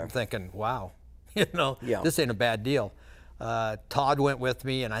 $100,000. You know, I'm thinking, wow, you know, this ain't a bad deal. Todd went with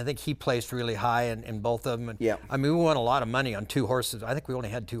me, and I think he placed really high in both of them. And, I mean, we won a lot of money on 2 horses. I think we only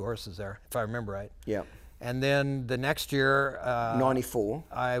had 2 horses there, if I remember right. Yeah. And then the next year, 94.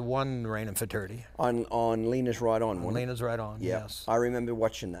 I won the Reign in Futurity. On Lena's Right On, wasn't it? Lena's Right On, Yeah. yes. I remember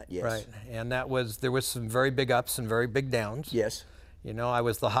watching that, yes. Right, and there was some very big ups and very big downs. Yes. You know, I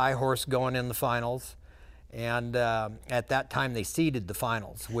was the high horse going in the finals, and at that time they seeded the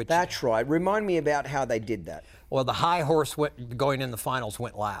finals. That's right. Remind me about how they did that. Well, the high horse going in the finals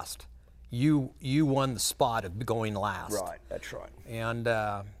went last. You won the spot of going last. Right, that's right. And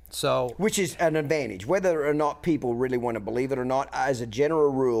so... Which is an advantage. Whether or not people really want to believe it or not, as a general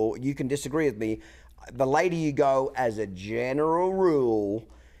rule, you can disagree with me, the later you go, as a general rule,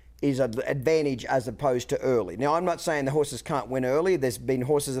 is an advantage as opposed to early. Now, I'm not saying the horses can't win early. There's been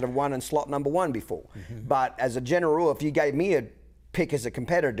horses that have won in slot number 1 before. But as a general rule, if you gave me a pick as a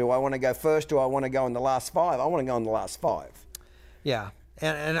competitor, do I want to go first, do I want to go in the last 5? I want to go in the last 5. Yeah,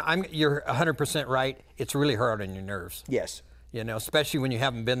 and you're 100% right. It's really hard on your nerves. Yes. You know, especially when you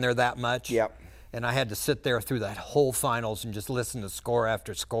haven't been there that much. Yep. And I had to sit there through that whole finals and just listen to score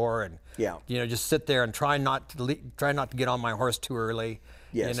after score, and you know, just sit there and try not to get on my horse too early.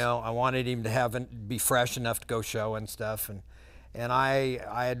 Yes. You know, I wanted him to be fresh enough to go show and stuff, and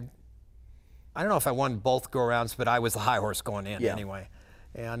I don't know if I won both go-arounds, but I was the high horse going in anyway.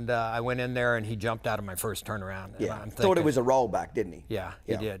 And I went in there, and he jumped out of my first turnaround. Yeah. I'm thinking, thought it was a rollback, didn't he? Yeah,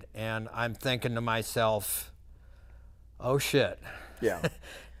 he did. And I'm thinking to myself, oh shit. Yeah.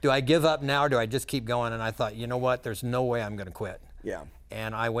 Do I give up now, or do I just keep going? And I thought, you know what? There's no way I'm going to quit. Yeah.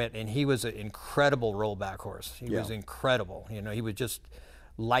 And I went, and he was an incredible rollback horse. He was incredible. You know, he was just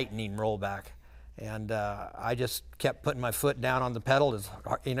lightning rollback. And I just kept putting my foot down on the pedal.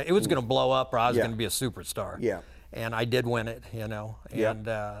 You know, it was going to blow up, or I was going to be a superstar. Yeah. And I did win it, you know. And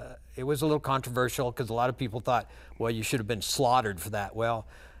it was a little controversial because a lot of people thought, well, you should have been slaughtered for that. Well,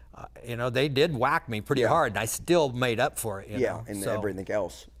 you know, they did whack me pretty hard, and I still made up for it. You know? And everything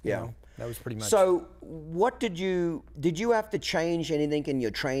else. Yeah. You know, that was pretty much. So what did you have to change anything in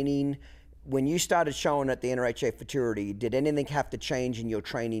your training? When you started showing at the NRHA Futurity, did anything have to change in your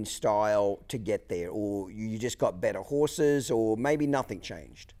training style to get there? Or you just got better horses, or maybe nothing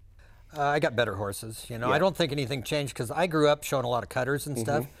changed? I got better horses. You know, I don't think anything changed because I grew up showing a lot of cutters and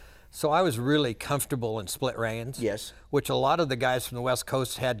stuff. So I was really comfortable in split reins. Yes. Which a lot of the guys from the West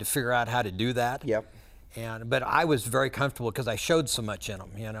Coast had to figure out how to do that. Yep. But I was very comfortable because I showed so much in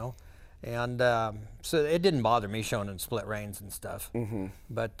them, you know. And so it didn't bother me showing in split reins and stuff.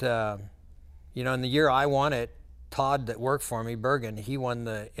 But, you know, in the year I won it, Todd that worked for me, Bergen, he won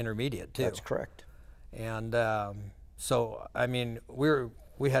the intermediate too. That's correct. And so, I mean,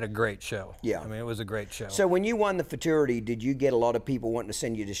 we had a great show. Yeah. I mean, it was a great show. So when you won the Futurity, did you get a lot of people wanting to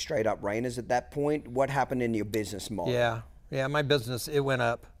send you to straight up reiners at that point? What happened in your business model? Yeah, my business, it went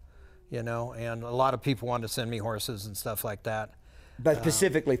up, you know, and a lot of people wanted to send me horses and stuff like that. But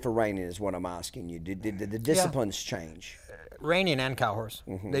specifically for reining is what I'm asking you. Did the disciplines change? Reining and cow horse.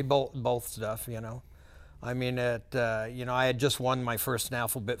 They both stuff, you know. I mean, you know, I had just won my first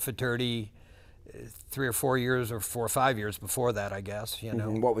snaffle bit Futurity 3 or 4 years, or 4 or 5 years before that, I guess, you know.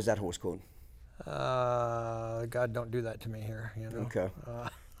 What was that horse called? God, don't do that to me here, you know. Okay.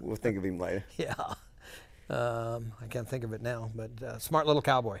 We'll think of him later. Yeah. I can't think of it now, but Smart Little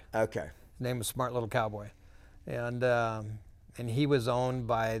Cowboy. Okay. His name was Smart Little Cowboy. And he was owned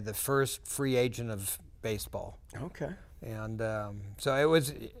by the first free agent of baseball. Okay. And so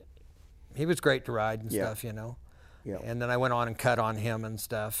he was great to ride and stuff, you know. Yeah. And then I went on and cut on him and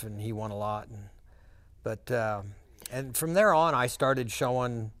stuff, and he won a lot. And from there on, I started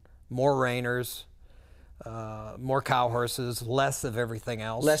showing more reiners, more cow horses, less of everything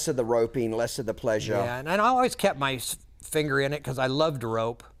else. Less of the roping, less of the pleasure. Yeah, and I always kept my finger in it because I love to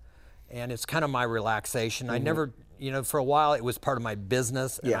rope, and it's kind of my relaxation. I never, you know, for a while it was part of my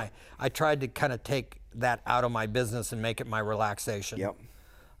business, and I tried to kind of take that out of my business and make it my relaxation. Yep.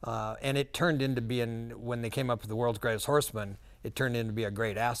 And it turned into being, when they came up with the world's greatest horseman, it turned into be a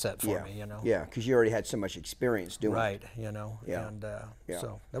great asset for me, you know. Yeah, because you already had so much experience doing it. Right, you know, and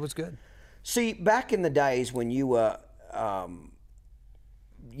so that was good. See, back in the days when you were,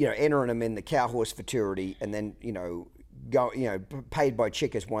 you know, entering them in the cow horse Futurity, and then, you know, Paid by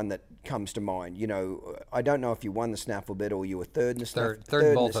Chick is one that comes to mind. You know, I don't know if you won the snaffle bit or you were third in the snaffle.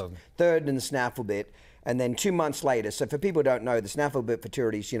 Third both of them. Third in the snaffle bit. And then 2 months later, so for people who don't know, the snaffle bit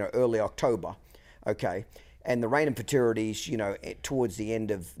Futurity's, you know, early October, okay? And the reining Futurity's, you know, towards the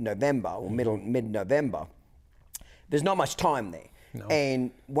end of November or mid-November. There's not much time there. No.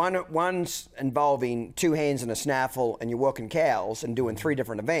 And one's involving 2 hands and a snaffle, and you're working cows and doing 3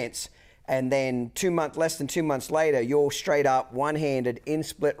 different events, And then less than 2 months later, you're straight up one-handed in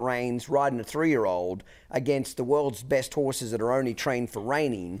split reins riding a 3-year-old against the world's best horses that are only trained for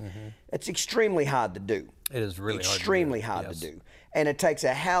reining. It's extremely hard to do. It is really extremely hard to do. And it takes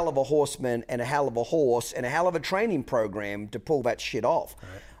a hell of a horseman and a hell of a horse and a hell of a training program to pull that shit off.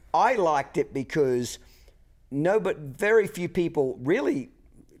 I liked it because very few people really,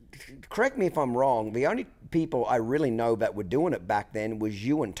 correct me if I'm wrong, the only people I really know that were doing it back then was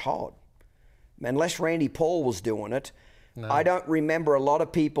you and Todd. Unless Randy Paul was doing it, no. I don't remember a lot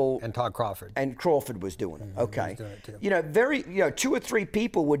of people. And Todd Crawford. And Crawford was doing it. Okay. He was doing it too. 2 or 3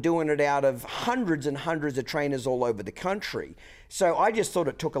 people were doing it out of hundreds and hundreds of trainers all over the country. So I just thought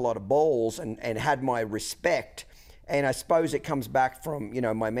it took a lot of balls and had my respect. And I suppose it comes back from,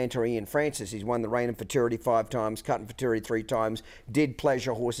 my mentor, Ian Francis. He's won the Reining Futurity 5 times, Cutting Futurity 3 times, did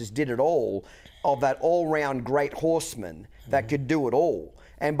pleasure horses, did it all, of that all-round great horseman that could do it all.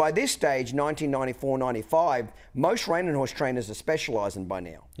 And by this stage, 1994, 95, most reining horse trainers are specializing by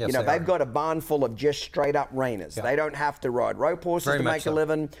now. Yes, they've got a barn full of just straight up reiners. Yeah. They don't have to ride rope horses to make a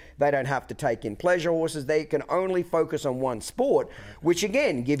living. They don't have to take in pleasure horses. They can only focus on one sport, which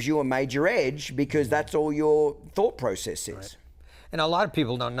again gives you a major edge because that's all your thought process is. Right. And a lot of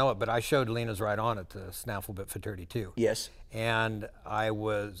people don't know it, but I showed Lena's Ride On at the Snaffle Bit Futurity too. Yes. And I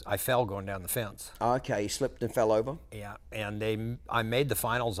fell going down the fence. Okay, you slipped and fell over? Yeah, and I made the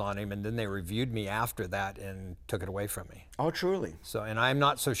finals on him, and then they reviewed me after that and took it away from me. Oh, truly? So, and I'm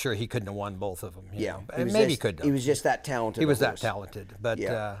not so sure he couldn't have won both of them. Yeah. Maybe he could have. He was just that talented. He was that talented. But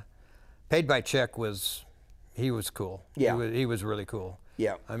Paid by Check he was cool. Yeah. He was really cool.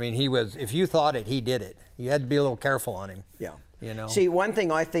 Yeah. I mean, if you thought it, he did it. You had to be a little careful on him. Yeah. See, one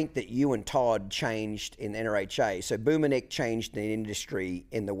thing I think that you and Todd changed in NRHA, so Boomernick changed the industry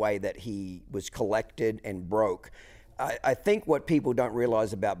in the way that he was collected and broke. I think what people don't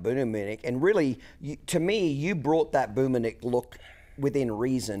realize about Boomernick, and really, to me, you brought that Boomernick look within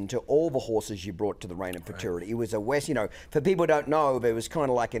reason to all the horses you brought to the Reining Futurity. It was a West, for people who don't know, there was kind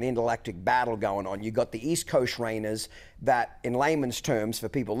of like an intergalactic battle going on. You got the East Coast reiners that, in layman's terms, for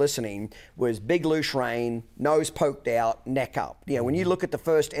people listening, was big loose rein, nose poked out, neck up. When you look at the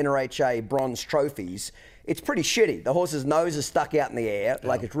first NRHA bronze trophies, it's pretty shitty. The horse's nose is stuck out in the air,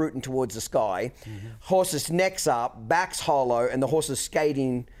 like it's rooting towards the sky. Horse's neck's up, back's hollow, and the horse is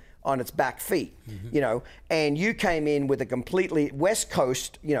skating on its back feet, and you came in with a completely West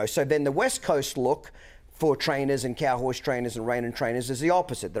Coast, so then the West Coast look for trainers and cow horse trainers and reining trainers is the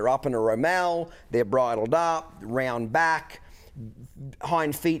opposite. They're up in a romal, they're bridled up, round back,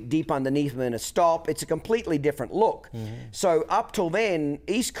 hind feet deep underneath them in a stop. It's a completely different look. So up till then,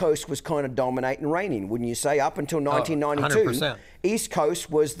 East Coast was kind of dominating reining, wouldn't you say? Up until 1992, 100%. East Coast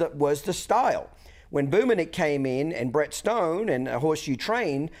was the style. When Boomernick came in and Brett Stone and a horse you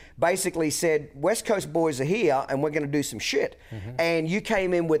trained basically said, West Coast boys are here and we're going to do some shit. And you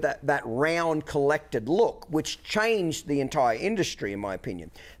came in with that round collected look, which changed the entire industry, in my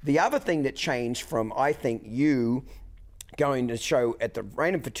opinion. The other thing that changed from, I think, you going to show at the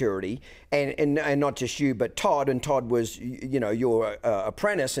Reining Futurity, and not just you, but Todd, and Todd was, your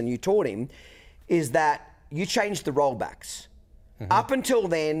apprentice and you taught him, is that you changed the rollbacks. Up until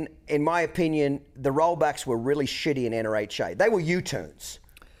then, in my opinion, the rollbacks were really shitty in NRHA. They were U-turns.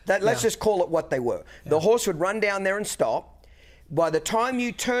 Let's just call it what they were. The horse would run down there and stop. By the time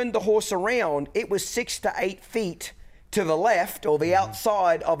you turned the horse around, it was 6 to 8 feet to the left or the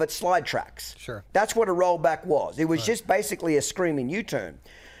outside of its slide tracks. Sure. That's what a rollback was. It was just basically a screaming U-turn.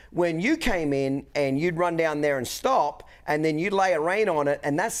 When you came in and you'd run down there and stop, and then you'd lay a rein on it,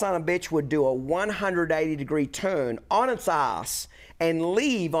 and that son of a bitch would do a 180-degree turn on its ass and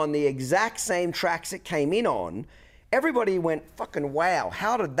leave on the exact same tracks it came in on, everybody went, fucking wow,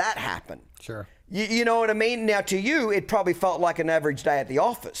 how did that happen? Sure. You know what I mean? Now, to you, it probably felt like an average day at the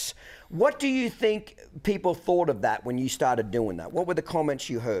office. What do you think people thought of that when you started doing that? What were the comments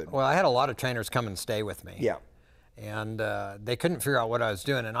you heard? Well, I had a lot of trainers come and stay with me. Yeah. And they couldn't figure out what I was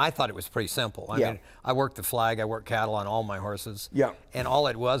doing, and I thought it was pretty simple. I mean, I worked the flag, I worked cattle on all my horses. Yeah. And all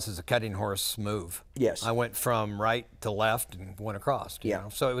it was is a cutting horse move. Yes. I went from right to left and went across. You know?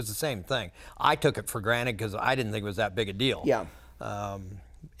 So it was the same thing. I took it for granted because I didn't think it was that big a deal. Yeah.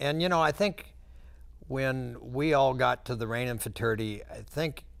 And I think when we all got to the Reining Futurity, I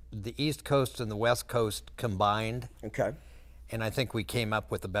think the East Coast and the West Coast combined. Okay. And I think we came up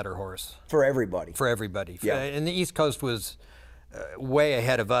with a better horse. For everybody. For everybody. Yeah. And the East Coast was way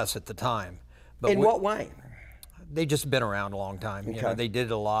ahead of us at the time. But in what way? They just been around a long time. Okay. They did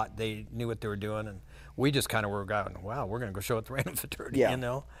it a lot. They knew what they were doing. And we just kind of were going, wow, we're going to go show at the Reining Futurity,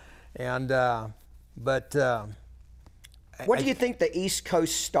 And, What do you think the East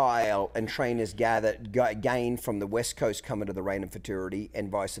Coast style and trainers gain from the West Coast coming to the Rain and Futurity, and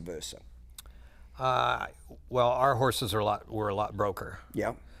vice versa? Well, our horses were a lot broker.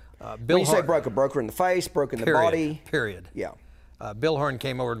 Yeah. Bill when you say broker in the face, broker in the body. Period. Yeah. Bill Horn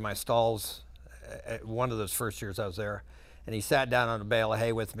came over to my stalls at one of those first years I was there, and he sat down on a bale of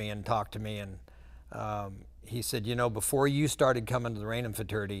hay with me and talked to me, and he said, you know, before you started coming to the Rain and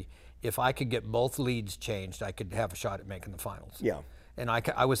Futurity, if I could get both leads changed, I could have a shot at making the finals. Yeah. And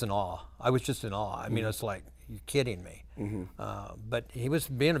I was in awe. I was just in awe. I mean, it's like, you're kidding me. But he was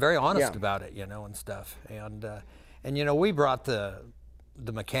being very honest about it, you know, and stuff. And you know, we brought the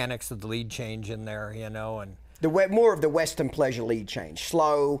mechanics of the lead change in there, you know, and more of the Western pleasure lead change,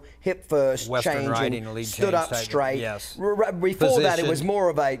 slow, hip first, Western changing, riding, lead stood change up type, straight. yes. Before that, it was more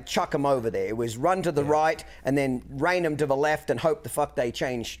of a chuck them over there. It was run to the right and then rein them to the left and hope the fuck they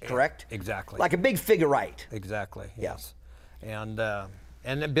change. Correct? Exactly. Like a big figure eight. Exactly. Yes. And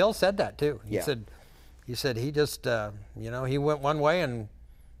Bill said that too. He said he just you know, he went one way and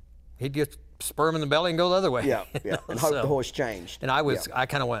he'd get spur him in the belly and go the other way. Yeah, yeah. And hope the horse changed. And I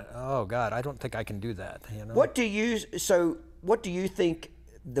kind of went, oh God, I don't think I can do that. You know. What do you think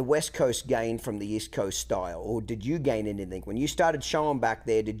the West Coast gained from the East Coast style, or did you gain anything when you started showing back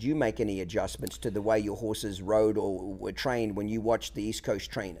there? Did you make any adjustments to the way your horses rode or were trained when you watched the East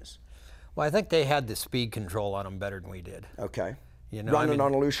Coast trainers? Well, I think they had the speed control on them better than we did. Okay. You know, running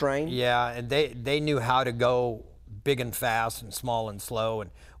on a loose rein. Yeah, and they knew how to go big and fast and small and slow,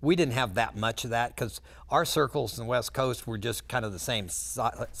 and we didn't have that much of that because our circles in the West Coast were just kind of the same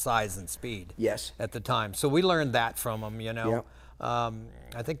size and speed. Yes. At the time, so we learned that from them. You know. Yep.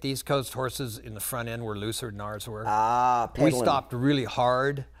 I think the East Coast horses in the front end were looser than ours were. Pedaling. We stopped really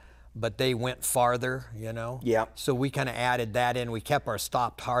hard, but they went farther, you know? Yeah. So we kind of added that in. We kept our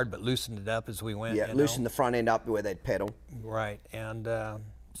stopped hard, but loosened it up as we went. Yeah, loosened the front end up where they'd pedal. Right, and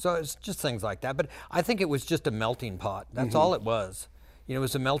so it's just things like that. But I think it was just a melting pot. That's all it was. You know, it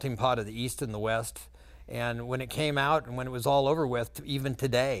was a melting pot of the East and the West. And when it came out and when it was all over with, even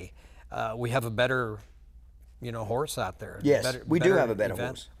today, we have a better, you know, horse out there. Yes, we do have a better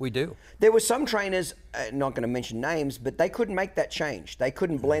horse. We do. There were some trainers, not going to mention names, but they couldn't make that change. They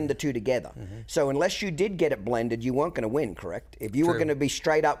couldn't blend the two together. So unless you did get it blended, you weren't going to win, correct? If you were going to be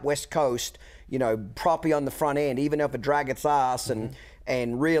straight up West Coast, you know, proppy on the front end, even if it drag its ass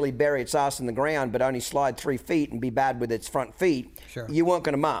and really bury its ass in the ground, but only slide 3 feet and be bad with its front feet, you weren't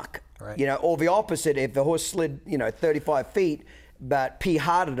going to mark. Right. You know, or the opposite, if the horse slid, you know, 35 feet, but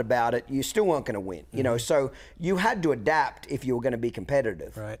P-hearted about it, you still weren't going to win. You know, so you had to adapt if you were going to be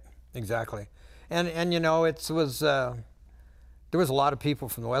competitive. Right, exactly. And you know, there was a lot of people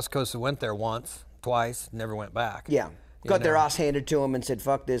from the West Coast who went there once, twice, never went back. Yeah. Got their ass handed to them and said,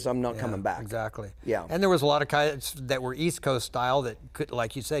 fuck this, I'm not coming back. Exactly. Yeah. And there was a lot of guys that were East Coast style that could,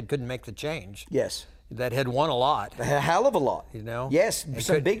 like you said, couldn't make the change. Yes. That had won a lot. A hell of a lot. You know? Yes.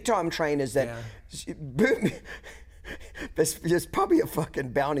 Some big time trainers that there's probably a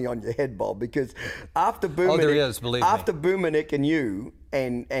fucking bounty on your head, Bob, because after Boomanik, there is, believe me. After Boomanik and you,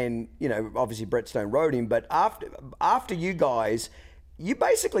 and you know, obviously Brett Stone rode him, but after you guys, you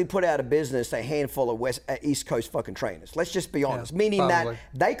basically put out of business a handful of East Coast fucking trainers. Let's just be honest, meaning probably. that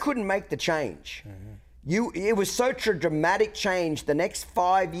they couldn't make the change. It was such a dramatic change. The next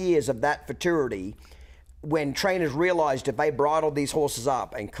 5 years of that futurity, when trainers realized if they bridled these horses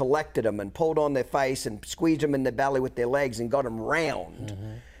up and collected them and pulled on their face and squeezed them in their belly with their legs and got them round,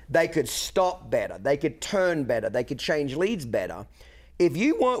 they could stop better, they could turn better, they could change leads better. If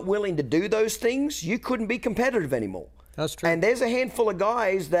you weren't willing to do those things, you couldn't be competitive anymore. That's true. And there's a handful of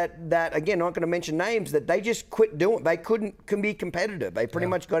guys that again, not going to mention names, that they just quit doing. They couldn't be competitive. They pretty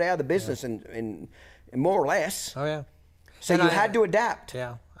much got out of the business in more or less. Oh yeah. So you had to adapt.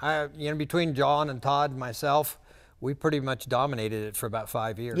 Yeah. You know, between John and Todd and myself, we pretty much dominated it for about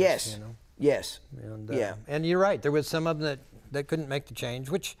 5 years. Yes. You know? Yes. And, yeah. And you're right. There was some of them that couldn't make the change,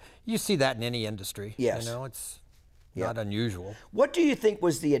 which you see that in any industry. Yes. You know, it's not unusual. What do you think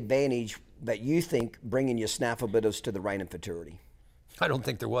was the advantage that you think bringing your snaffle bitters to the Rain and Futurity? I don't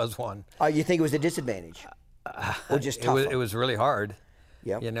think there was one. Oh, you think it was a disadvantage? Or just tougher? It was really hard.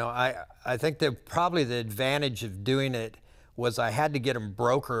 Yeah. You know, I think that probably the advantage of doing it was I had to get them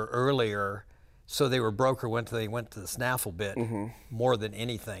broker earlier, so they were broker when they went to the snaffle bit more than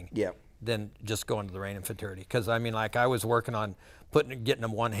anything. Yeah. Than just going to the Rain and Futurity. Because I mean, like I was working on getting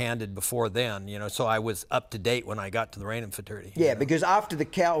them one-handed before then, you know, so I was up to date when I got to the Rain and Futurity. Yeah, because after the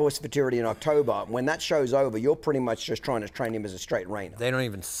Cow Horse Futurity in October, when that show's over, you're pretty much just trying to train him as a straight reiner. They don't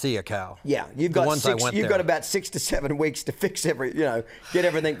even see a cow. Yeah, you've got about 6 to 7 weeks to fix get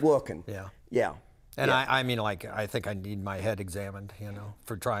everything working. Yeah. Yeah. And I mean, like, I think I need my head examined,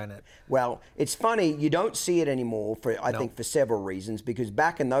 for trying it. Well, it's funny, you don't see it anymore, I think for several reasons, because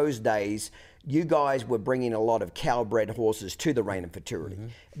back in those days, you guys were bringing a lot of cow-bred horses to the Rein and Futurity,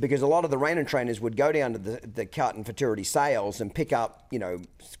 because a lot of the reining trainers would go down to the cut and futurity sales and pick up,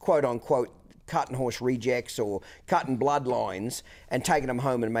 quote-unquote, cutting horse rejects or cutting bloodlines and taking them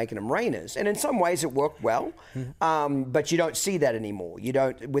home and making them reiners. And in some ways it worked well, but you don't see that anymore. You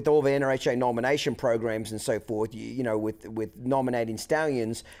don't, with all the NRHA nomination programs and so forth, with nominating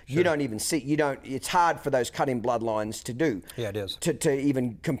stallions, you don't even see, it's hard for those cutting bloodlines to do. Yeah, it is. To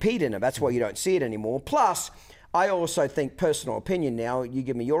even compete in it. That's why you don't see it anymore. Plus, I also think, personal opinion now, you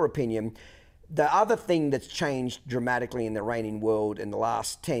give me your opinion, the other thing that's changed dramatically in the reining world in the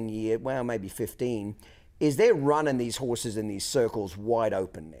last 10 years, well, maybe 15, is they're running these horses in these circles wide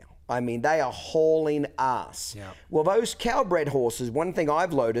open now. I mean, they are hauling ass. Yeah. Well, those cow-bred horses, one thing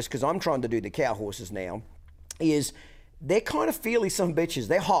I've noticed, because I'm trying to do the cow horses now, is they're kind of feely some bitches.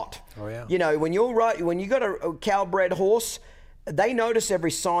 They're hot. Oh, yeah. When you got a cow-bred horse, they notice every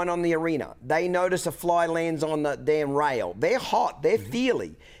sign on the arena. They notice a fly lands on the damn rail. They're hot. They're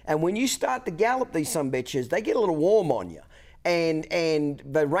feely. And when you start to gallop these some bitches, they get a little warm on you. And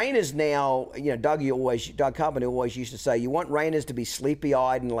the reiners now, Doug Carpenter always used to say, you want reiners to be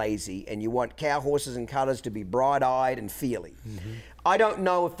sleepy-eyed and lazy, and you want cow horses and cutters to be bright-eyed and feely. I don't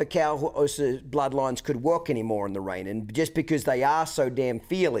know if the cow horses bloodlines could work anymore in the reining, just because they are so damn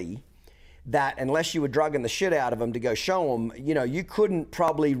feely, that unless you were drugging the shit out of them to go show them, you couldn't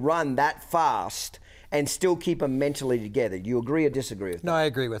probably run that fast and still keep them mentally together. Do you agree or disagree with that? No, I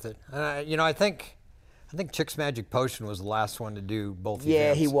agree with it. And I think Chick's Magic Potion was the last one to do both events.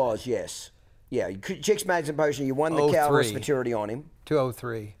 Yeah, he was, yes. Yeah, Chick's Magic Potion, you won the cow horse maturity on him.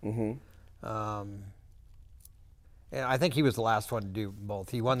 203. And I think he was the last one to do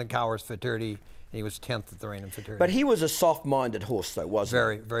both. He won the cow horse futurity, and he was 10th at the Rein and Futurity. But he was a soft-minded horse, though, wasn't he?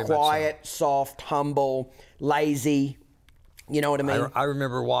 Very, very quiet, much so. Soft, humble, lazy. You know what I mean? I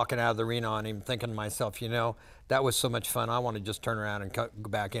remember walking out of the arena on him thinking to myself, that was so much fun. I want to just turn around and go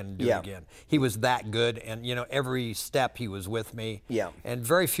back in and do it again. He was that good, and, every step he was with me. Yeah. And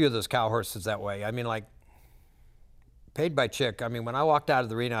very few of those cow horses that way. I mean, like, Paid by Chick, when I walked out of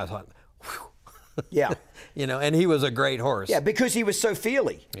the arena, I thought, whew. Yeah. And he was a great horse. Yeah, because he was so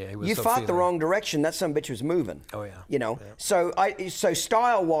feely. Yeah, he was you so fought feely. the wrong direction, that son of a bitch was moving. Oh, yeah. Yeah. So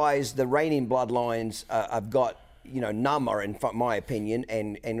style-wise, the reining bloodlines have got, number, in my opinion.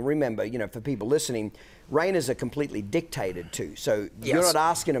 And remember, for people listening, reiners are completely dictated to. So you're not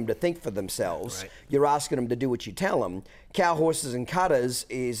asking them to think for themselves. Right. You're asking them to do what you tell them. Cow horses and cutters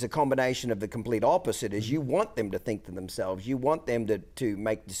is a combination of the complete opposite. Is you want them to think for themselves. You want them to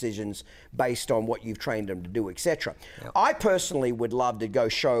make decisions based on what you've trained them to do, etc. Yep. I personally would love to go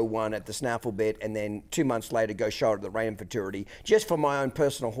show one at the snaffle bit and then 2 months later go show it at the Rein and Futurity, just for my own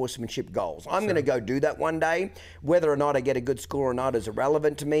personal horsemanship goals. I'm going to go do that one day. Whether or not I get a good score or not is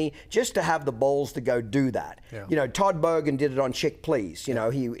irrelevant to me. Just to have the balls to go do that. Yeah. Todd Bogan did it on Chick Please. He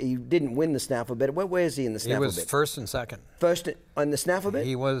didn't win the snaffle bit. Where is he in the snaffle bit? He was first and second. First on the snaffle bit?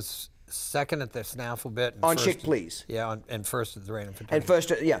 He was second at the snaffle bit. On Chick Please. Yeah, and first at the Rein and Futurity. And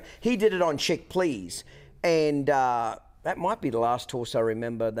first, he did it on Chick Please, and that might be the last horse I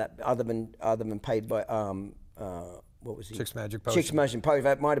remember that other than Paid by what was he? Chick's Magic Potion. Chick's Magic Potion.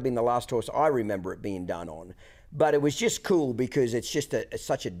 That might have been the last horse I remember it being done on, but it was just cool because it's just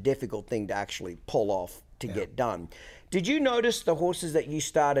such a difficult thing to actually pull off to get done. Did you notice the horses that you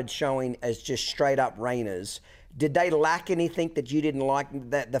started showing as just straight up reiners? Did they lack anything that you didn't like?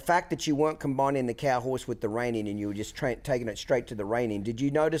 That the fact that you weren't combining the cow horse with the reining and you were just taking it straight to the reining, did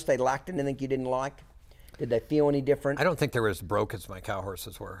you notice they lacked anything you didn't like? Did they feel any different? I don't think they were as broke as my cow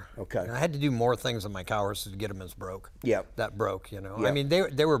horses were. Okay. I had to do more things on my cow horses to get them as broke. Yeah. That broke, Yep. I mean,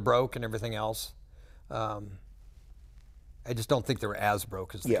 they were broke and everything else. I just don't think they were as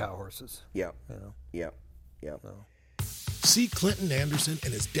broke as the cow horses. Yeah. Yeah. No. See Clinton Anderson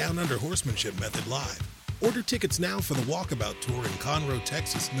and his Down Under Horsemanship method live. Order tickets now for the Walkabout Tour in Conroe,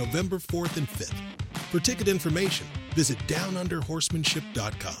 Texas, November 4th and 5th. For ticket information, visit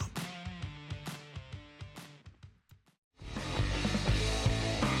downunderhorsemanship.com.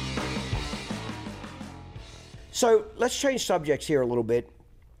 So let's change subjects here a little bit,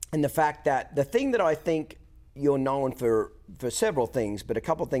 and the fact that the thing that I think you're known for several things, but a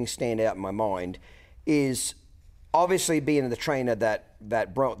couple of things stand out in my mind, is obviously being the trainer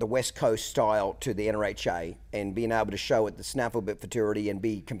that brought the West Coast style to the NRHA and being able to show at the snaffle bit futurity and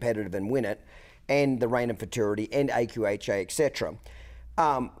be competitive and win it, and the Rein and Futurity and AQHA, etc.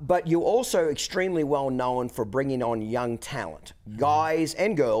 But you're also extremely well known for bringing on young talent, guys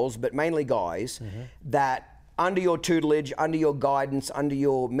and girls, but mainly guys, that under your tutelage, under your guidance, under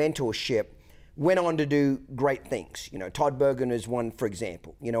your mentorship, went on to do great things. You know, Todd Bergen is one, for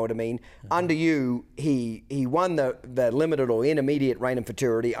example. You know what I mean? Under you, he won the limited or intermediate reign and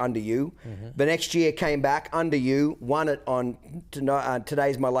futurity under you. The next year came back under you, won it on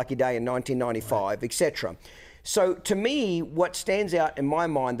Today's My Lucky Day in 1995, etc. So to me, what stands out in my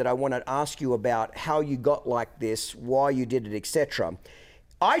mind that I want to ask you about how you got like this, why you did it, etc.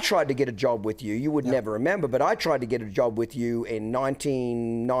 I tried to get a job with you. You would never remember, but I tried to get a job with you in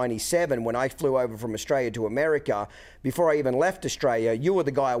 1997 when I flew over from Australia to America. Before I even left Australia, you were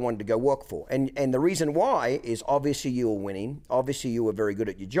the guy I wanted to go work for. And the reason why is obviously you were winning. Obviously you were very good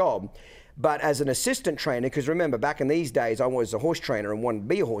at your job. But as an assistant trainer, because remember, back in these days, I was a horse trainer and wanted to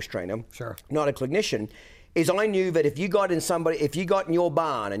be a horse trainer, not a clinician, is I knew that if you got in your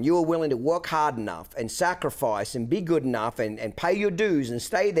barn and you were willing to work hard enough and sacrifice and be good enough and pay your dues and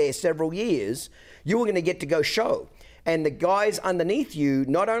stay there several years, you were going to get to go show. And the guys underneath you,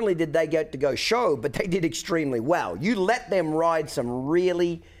 not only did they get to go show, but they did extremely well. You let them ride some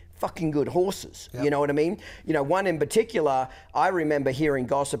really fucking good horses. You know what I mean? You know, one in particular, I remember hearing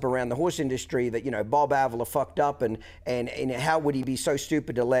gossip around the horse industry that, you know, Bob Avila fucked up and how would he be so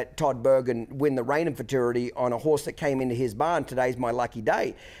stupid to let Todd Bergen win the reign and futurity on a horse that came into his barn, Today's My Lucky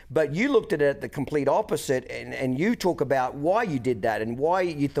Day. But you looked at it the complete opposite and you talk about why you did that and why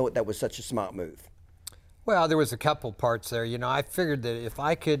you thought that was such a smart move. Well, there was a couple parts there. You know, I figured that if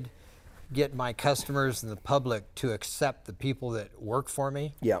I could get my customers and the public to accept the people that work for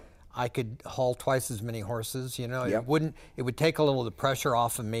me, I could haul twice as many horses. You know, it would take a little of the pressure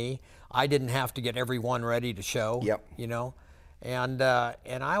off of me. I didn't have to get every one ready to show. You know, and I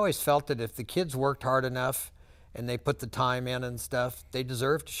always felt that if the kids worked hard enough and they put the time in and stuff, they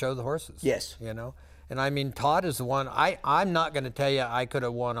deserve to show the horses. You know, and I mean, Todd is the one. I'm not going to tell you I could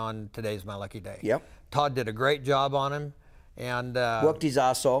have won on Today's My Lucky Day. Todd did a great job on him, and worked his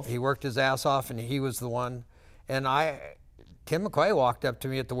ass off. He worked his ass off, and he was the one. And Tim McQuay walked up to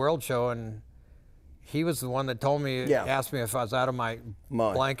me at the World Show, and he was the one that told me, asked me if I was out of my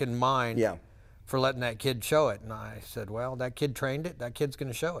blanking mind for letting that kid show it. And I said, well, that kid trained it. That kid's going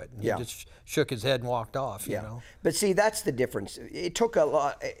to show it. And he just shook his head and walked off. You know. But see, that's the difference. It took a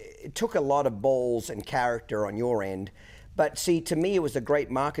lot of balls and character on your end. But see, to me, it was a great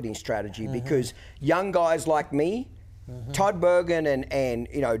marketing strategy because young guys like me, Todd Bergen and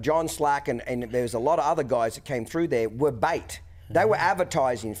you know, John Slack and there's a lot of other guys that came through there were bait. They were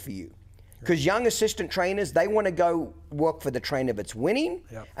advertising for you. Because young assistant trainers, they want to go work for the trainer that's winning,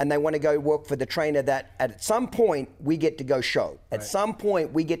 and they want to go work for the trainer that at some point we get to go show. At some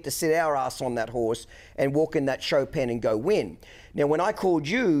point we get to sit our ass on that horse and walk in that show pen and go win. Now, when I called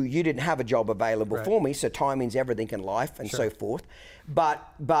you, you didn't have a job available for me, so timing's everything in life and so forth. But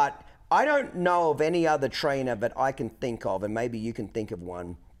I don't know of any other trainer that I can think of, and maybe you can think of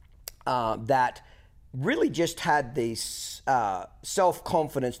one, that really just had this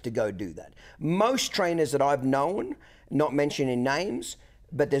self-confidence to go do that. Most trainers that I've known, not mentioning names,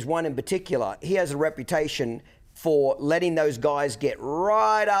 but there's one in particular, he has a reputation for letting those guys get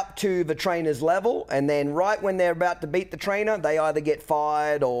right up to the trainer's level, and then right when they're about to beat the trainer, they either get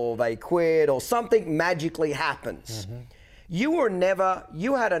fired or they quit or something magically happens.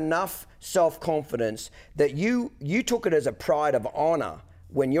 You had enough self-confidence that you took it as a pride of honor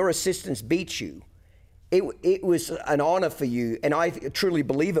when your assistants beat you. It was an honor for you, and I truly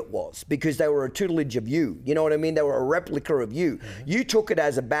believe it was, because they were a tutelage of you. You know what I mean? They were a replica of you. You took it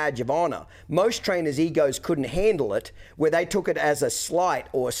as a badge of honor. Most trainers' egos couldn't handle it, where they took it as a slight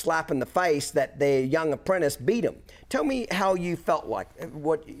or a slap in the face that their young apprentice beat them. Tell me how you felt like,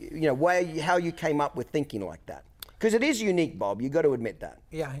 how you came up with thinking like that. Because it is unique, Bob. You got to admit that.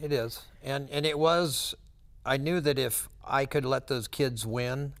 Yeah, it is. And it was, I knew that if I could let those kids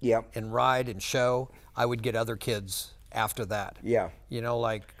win and ride and show, I would get other kids after that. You know,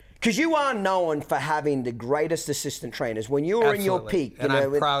 like... Because you are known for having the greatest assistant trainers. When you were in your peak... And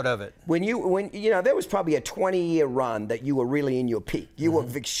I'm proud of it. When there was probably a 20-year run that you were really in your peak. You were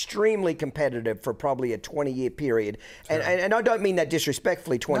extremely competitive for probably a 20-year period. And I don't mean that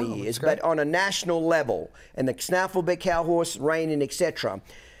disrespectfully, 20 years, but on a national level, and the snaffle big cow horse, reining, etc.,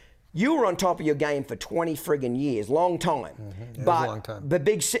 you were on top of your game for 20 friggin' years, long time. It was a long time.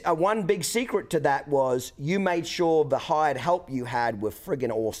 One big secret to that was you made sure the hired help you had were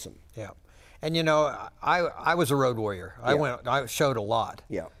friggin' awesome. And you know, I was a road warrior. I showed a lot.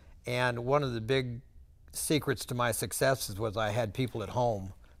 And one of the big secrets to my successes was I had people at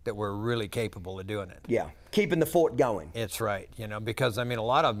home that were really capable of doing it. Yeah, keeping the fort going. It's right, you know, because I mean, a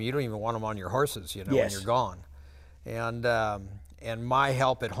lot of them, you don't even want them on your horses, you know, when you're gone. And my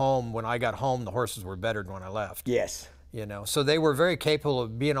help at home, when I got home, the horses were better than when I left. Yes. You know, so they were very capable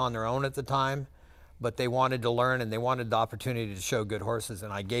of being on their own at the time, but they wanted to learn and they wanted the opportunity to show good horses,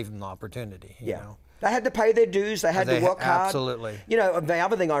 and I gave them the opportunity, you know. They had to pay their dues. They had to work hard. Absolutely. You know, the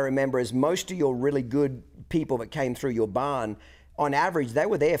other thing I remember is most of your really good people that came through your barn, on average, they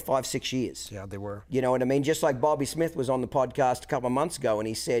were there 5-6 years. Yeah, they were. You know what I mean? Just like Bobby Smith was on the podcast a couple of months ago, and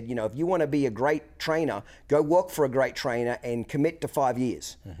he said, you know, if you want to be a great trainer, go work for a great trainer and commit to 5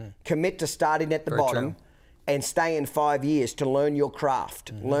 years. Commit to starting at the bottom and stay in 5 years to learn your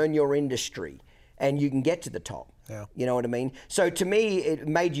craft, learn your industry, and you can get to the top. Yeah. You know what I mean? So to me, it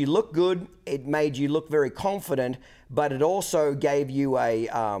made you look good. It made you look very confident, but it also gave you a,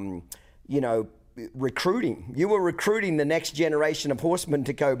 you know, recruiting. You were recruiting the next generation of horsemen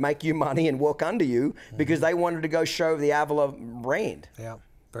to go make you money and work under you because they wanted to go show the Avila brand. Yeah,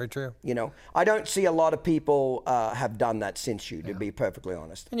 very true. You know, I don't see a lot of people have done that since you, to be perfectly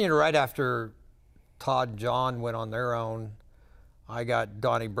honest. And you know, right after Todd and John went on their own, I got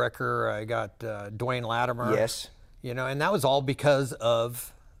Donnie Brecker, I got Dwayne Latimer. Yes. You know, and that was all because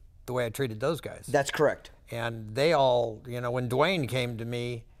of the way I treated those guys. That's correct. And they all, you know, when Dwayne came to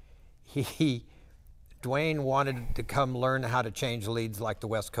me, Dwayne wanted to come learn how to change leads like the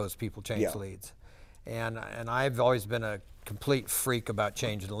West Coast people change leads. And I've always been a complete freak about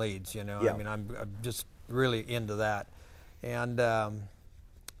changing leads, you know. I mean, I'm just really into that. And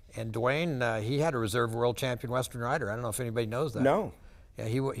Dwayne, he had a reserve world champion Western rider. I don't know if anybody knows that. No. Yeah,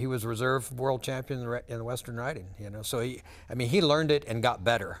 he was reserve world champion in the Western riding, you know. So he learned it and got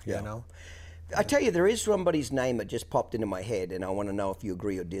better, you know. I tell you, there is somebody's name that just popped into my head, and I want to know if you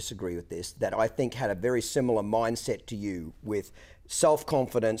agree or disagree with this, that I think had a very similar mindset to you with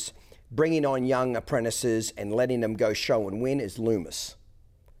self-confidence, bringing on young apprentices and letting them go show and win, is Loomis.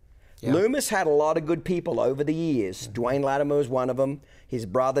 Yeah. Loomis had a lot of good people over the years. Dwayne Latimer was one of them. His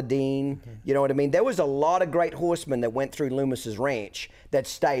brother Dean, you know what I mean? There was a lot of great horsemen that went through Loomis's ranch that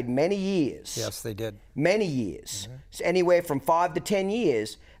stayed many years. Yes, they did. Many years. So anywhere from 5 to 10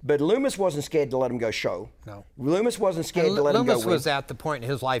 years. But Loomis wasn't scared to let him go show. No. Loomis wasn't scared to let him go win. Loomis was at the point in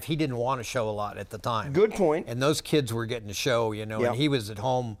his life he didn't want to show a lot at the time. Good point. And those kids were getting to show, you know, and he was at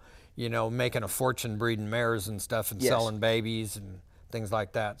home, you know, making a fortune breeding mares and stuff and selling babies and things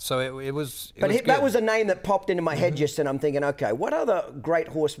like that. So it was that was a name that popped into my head just, and I'm thinking, okay, what other great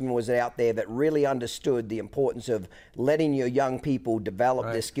horseman was out there that really understood the importance of letting your young people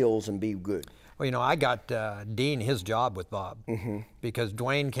develop their skills and be good? Well, you know, I got Dean his job with Bob because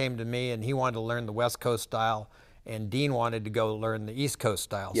Dwayne came to me and he wanted to learn the West Coast style, and Dean wanted to go learn the East Coast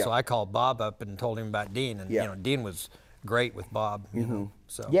style. So I called Bob up and told him about Dean, and you know, Dean was great with Bob. You know,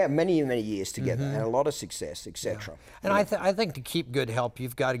 so many years together and a lot of success, etc. And I think to keep good help,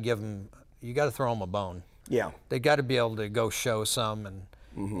 you've got to give them, you got to throw them a bone. Yeah, they got to be able to go show some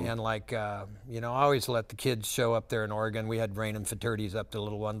and like you know, I always let the kids show up there in Oregon. We had Rain and Fraternities up to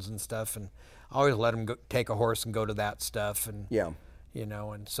little ones and stuff, and I always let them go, take a horse and go to that stuff, and you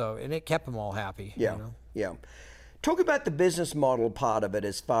know, and so it kept them all happy. You know? Talk about the business model part of it,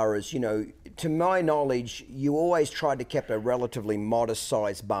 as far as, you know, to my knowledge, you always tried to keep a relatively modest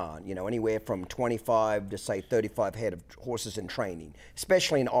sized barn, you know, anywhere from 25 to say 35 head of horses in training,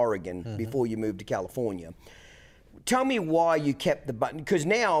 especially in Oregon before you moved to California. Tell me why you kept the barn, because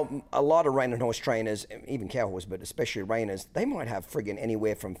now a lot of reining horse trainers, even cow horse, but especially reiners, they might have friggin'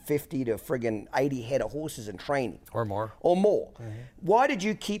 anywhere from 50 to friggin' 80 head of horses in training. Or more. Why did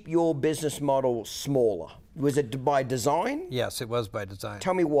you keep your business model smaller? Was it by design? Yes, it was by design.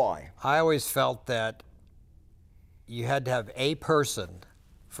 Tell me why. I always felt that you had to have a person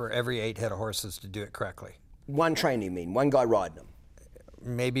for every 8 head of horses to do it correctly. One trainer, you mean? One guy riding them?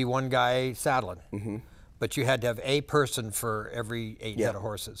 Maybe one guy saddling. But you had to have a person for every 8 head of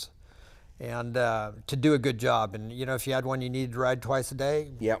horses. And to do a good job. And, you know, if you had one you needed to ride twice a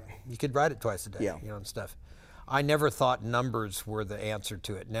day, you could ride it twice a day, you know, and stuff. I never thought numbers were the answer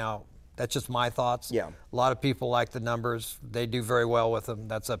to it. Now, that's just my thoughts. A lot of people like the numbers. They do very well with them.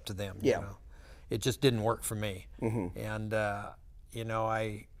 That's up to them. You know? It just didn't work for me. And, you know,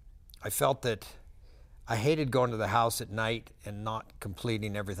 I felt that I hated going to the house at night and not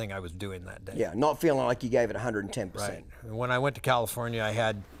completing everything I was doing that day. Not feeling like you gave it 110%. Right. And when I went to California, I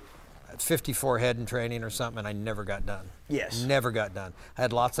had 54 head in training or something, and I never got done. Never got done. I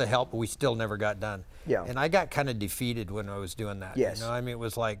had lots of help, but we still never got done. And I got kind of defeated when I was doing that. You know, I mean, it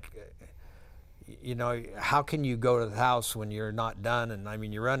was like, you know, how can you go to the house when you're not done? And I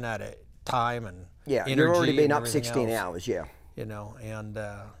mean, you run out of time and energy. You've already been up everything 16 else. hours, you know, and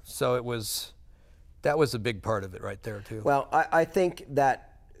so that was a big part of it right there too. Well, I think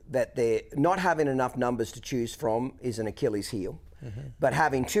that they're not having enough numbers to choose from is an Achilles heel. But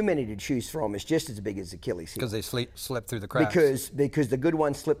having too many to choose from is just as big as Achilles heel. Because they slip through the cracks. Because the good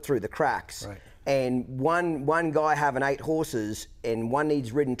ones slip through the cracks. Right. And one guy having 8 horses, and one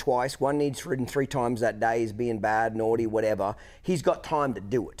needs ridden twice, one needs ridden 3 times that day, is being bad, naughty, whatever. He's got time to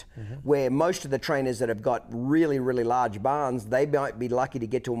do it. Where most of the trainers that have got really, really large barns, they might be lucky to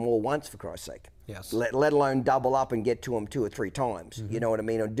get to them all once, for Christ's sake. Yes. Let alone double up and get to them 2 or 3 times. You know what I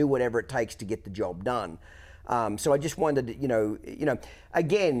mean? Or do whatever it takes to get the job done. So I just wondered, you know,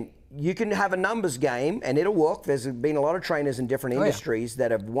 again, you can have a numbers game and it'll work. There's been a lot of trainers in different industries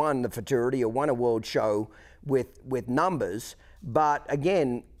that have won the Futurity or won a world show with numbers. But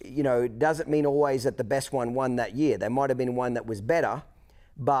again, you know, it doesn't mean always that the best one won that year. There might have been one that was better,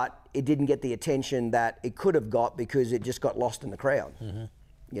 but it didn't get the attention that it could have got because it just got lost in the crowd.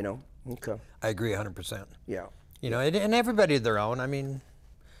 You know? Okay. I agree 100%. Yeah. You know, and everybody their own. I mean,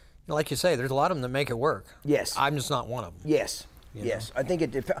 like you say, there's a lot of them that make it work. Yes. I'm just not one of them. Yes. Yes. I think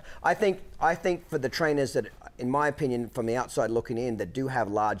I think for the trainers that, in my opinion, from the outside looking in, that do have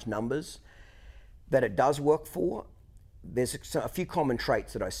large numbers, that it does work for, there's a few common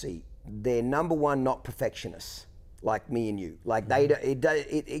traits that I see. They're, number one, not perfectionists like me and you. Like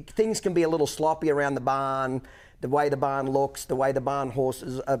things can be a little sloppy around the barn, the way the barn looks, the way the barn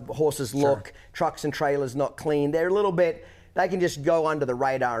horses look, trucks and trailers not clean. They're a little bit, they can just go under the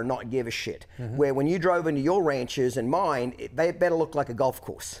radar and not give a shit. Where when you drove into your ranches and mine, they better look like a golf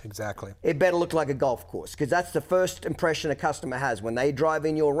course. Exactly. It better look like a golf course, because that's the first impression a customer has when they drive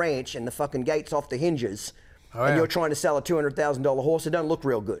in your ranch and the fucking gate's off the hinges. And you're trying to sell a $200,000 horse, it doesn't look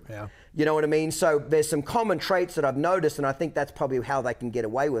real good. Yeah. You know what I mean? So there's some common traits that I've noticed, and I think that's probably how they can get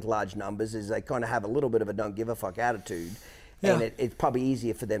away with large numbers, is they kind of have a little bit of a don't give a fuck attitude. Yeah. And it's probably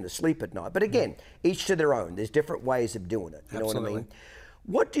easier for them to sleep at night. But again, each to their own. There's different ways of doing it. You know what I mean?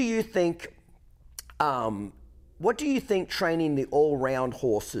 What do you think? What do you think training the all-round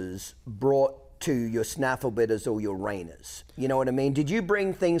horses brought to your snaffle bitters or your reiners? You know what I mean? Did you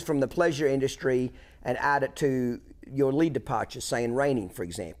bring things from the pleasure industry and add it to your lead departures, say in reining, for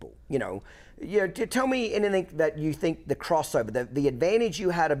example? You know, tell me anything that you think the crossover, the advantage you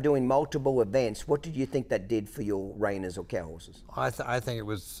had of doing multiple events. What did you think that did for your reiners or cow horses? I think it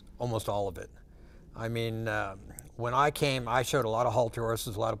was almost all of it. I mean, when I came, I showed a lot of halter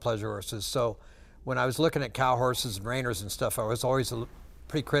horses, a lot of pleasure horses. So when I was looking at cow horses and reiners and stuff, I was always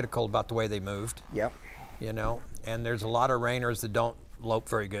pretty critical about the way they moved. Yep. You know, and there's a lot of reiners that don't lope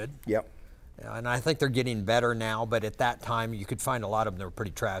very good. Yep. And I think they're getting better now, but at that time you could find a lot of them that were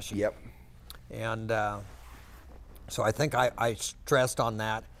pretty trashy. Yep. And so I think I stressed on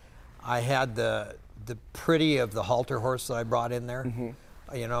that. I had the pretty of the halter horse that I brought in there.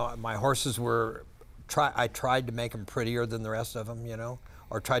 You know, my horses were, I tried to make them prettier than the rest of them, you know,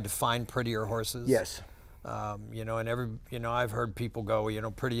 or tried to find prettier horses. Yes. You know, and I've heard people go, you know,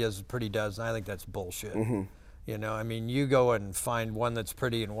 pretty as pretty does, and I think that's bullshit. You know, I mean, you go and find one that's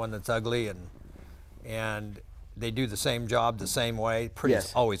pretty and one that's ugly, and they do the same job the same way.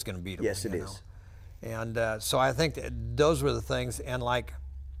 Pretty's always going to beat them. Yes, it is. And so I think those were the things. And like,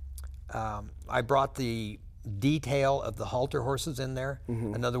 I brought the detail of the halter horses in there.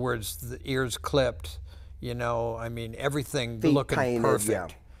 In other words, the ears clipped. You know, I mean, everything feet looking painted,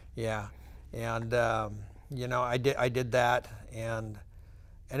 perfect. Yeah. And you know, I did that, and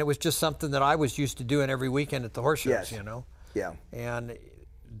it was just something that I was used to doing every weekend at the horse shows. You know. Yeah. And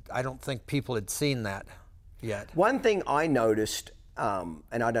I don't think people had seen that yet. One thing I noticed, and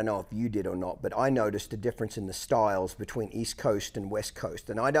I don't know if you did or not, but I noticed a difference in the styles between East Coast and West Coast.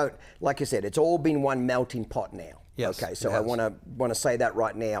 And I don't, like I said, it's all been one melting pot now. Yes. Okay, so I want to say that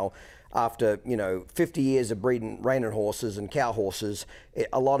right now. After 50 years of breeding reining horses and cow horses,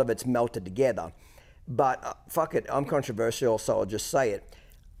 a lot of it's melted together. But fuck it, I'm controversial, so I'll just say it.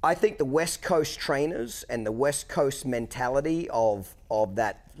 I think the West Coast trainers and the West Coast mentality of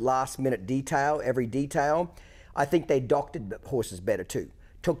that last minute detail, every detail, I think they doctored the horses better too.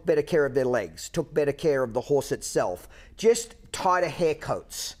 Took better care of their legs, took better care of the horse itself, just tighter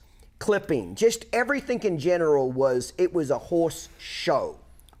haircoats, clipping, just everything in general it was a horse show.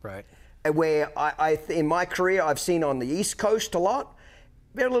 Right. Where I in my career, I've seen on the East Coast a lot,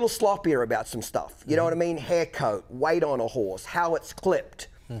 they're a little sloppier about some stuff. You know what I mean? Haircoat, weight on a horse, how it's clipped.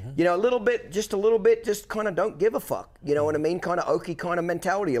 You know, a little bit, just kind of don't give a fuck. You know what I mean? Kind of oaky kind of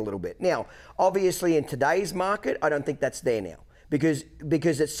mentality a little bit. Now, obviously in today's market, I don't think that's there now. Because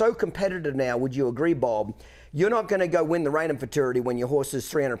it's so competitive now, would you agree, Bob? You're not going to go win the reining futurity when your horse is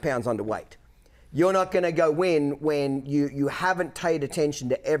 300 pounds underweight. You're not going to go win when you haven't paid attention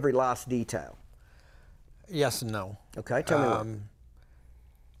to every last detail. Yes and no. Okay, tell me what.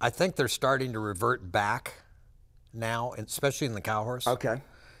 I think they're starting to revert back now, especially in the cow horse. Okay.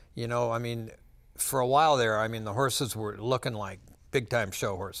 You know, I mean, for a while there, I mean, the horses were looking like big-time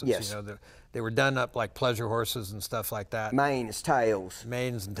show horses. Yes. You know, they were done up like pleasure horses and stuff like that. Manes, tails.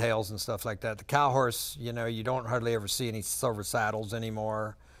 Manes and tails and stuff like that. The cow horse, you know, you don't hardly ever see any silver saddles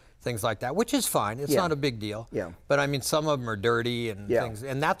anymore, things like that, which is fine. It's not a big deal. Yeah. But I mean, some of them are dirty and things,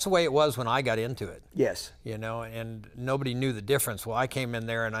 and that's the way it was when I got into it. Yes. You know, and nobody knew the difference. Well, I came in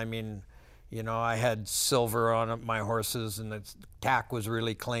there, and I mean, you know, I had silver on my horses, and the tack was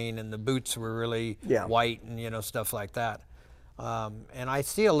really clean, and the boots were really white, and, you know, stuff like that. And I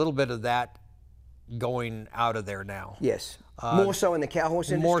see a little bit of that going out of there now. Yes. More so in the cow horse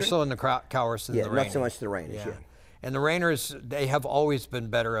industry? More so in the cow horse than the reining. Not so much the reiners, yeah. And the reiners, they have always been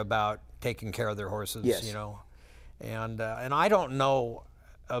better about taking care of their horses, yes. you know. And I don't know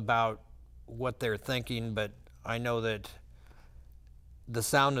about what they're thinking, but I know that the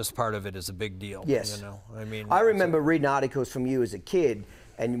soundness part of it is a big deal. Yes. You know, I mean, I remember reading articles from you as a kid,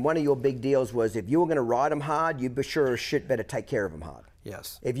 and one of your big deals was if you were going to ride them hard, you be sure as shit better take care of them hard.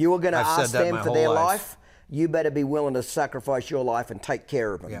 Yes. If you were going to ask them for their life, you better be willing to sacrifice your life and take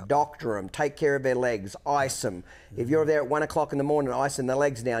care of them. Yeah. Doctor them, take care of their legs, ice them. If you're there at 1 o'clock in the morning icing their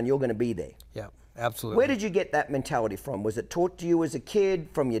legs down, you're going to be there. Yeah, absolutely. Where did you get that mentality from? Was it taught to you as a kid,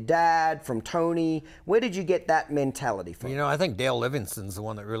 from your dad, from Tony? Where did you get that mentality from? You know, I think Dale Livingston's the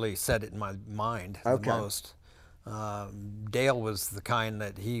one that really set it in my mind the most. Dale was the kind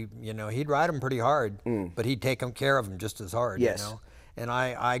that he'd ride them pretty hard, but he'd take care of them just as hard. Yes. You know? And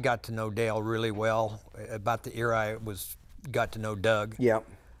I got to know Dale really well about the era I got to know Doug. Yeah.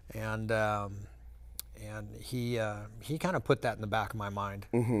 And he kind of put that in the back of my mind,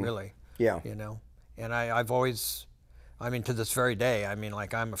 really. Yeah. You know, and I've always, I mean, to this very day, I mean,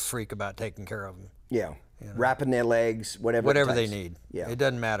 like, I'm a freak about taking care of them. Yeah. You know? Wrapping their legs, whatever they need. Yeah. It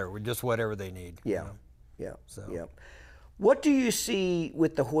doesn't matter. Just whatever they need. Yeah. You know? Yeah. So. Yeah. What do you see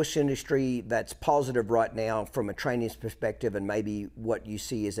with the horse industry that's positive right now from a training's perspective, and maybe what you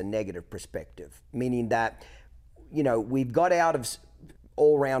see as a negative perspective? Meaning that, you know, we've got out of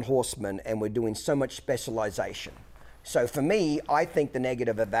all-round horsemen and we're doing so much specialization. So for me, I think the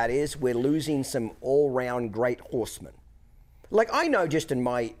negative of that is we're losing some all-round great horsemen. Like, I know just in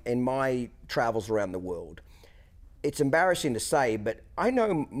my travels around the world, it's embarrassing to say, but I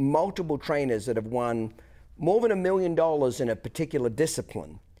know multiple trainers that have won more than $1 million in a particular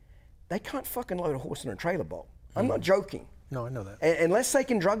discipline. They can't fucking load a horse in a trailer bolt. I'm not joking. No, I know that. Unless they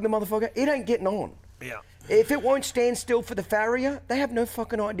can drug the motherfucker, it ain't getting on. Yeah. If it won't stand still for the farrier, they have no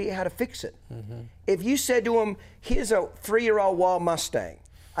fucking idea how to fix it. If you said to them, here's a 3-year-old wild Mustang,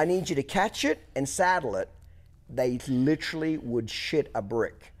 I need you to catch it and saddle it, they literally would shit a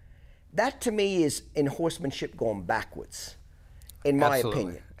brick. That to me is in horsemanship gone backwards, in my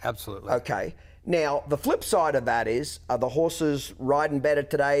opinion. Absolutely. Okay. Now, the flip side of that is, are the horses riding better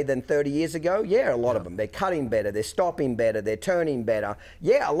today than 30 years ago? Yeah, a lot of them. They're cutting better, they're stopping better, they're turning better.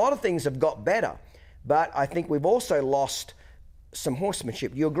 Yeah, a lot of things have got better. But I think we've also lost some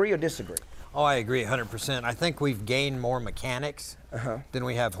horsemanship. You agree or disagree? Oh, I agree 100%. I think we've gained more mechanics than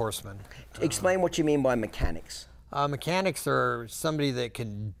we have horsemen. Explain what you mean by mechanics. Mechanics are somebody that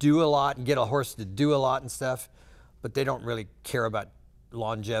can do a lot and get a horse to do a lot and stuff, but they don't really care about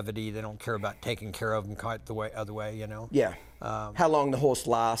longevity. They don't care about taking care of them quite the other way, you know? Yeah. How long the horse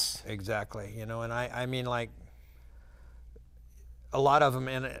lasts. Exactly, you know, and I mean, like, a lot of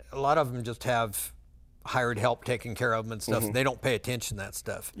them just have hired help taking care of them and stuff. They don't pay attention to that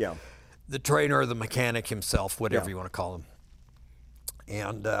stuff. Yeah. The trainer or the mechanic himself, whatever you want to call him.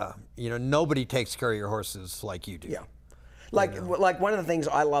 And, you know, nobody takes care of your horses like you do. Yeah. Like one of the things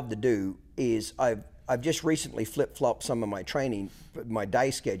I love to do is I've just recently flip-flopped some of my training, my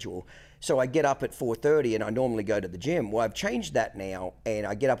day schedule. So I get up at 4:30 and I normally go to the gym. Well, I've changed that now, and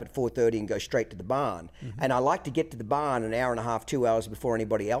I get up at 4:30 and go straight to the barn. And I like to get to the barn an hour and a half, 2 hours before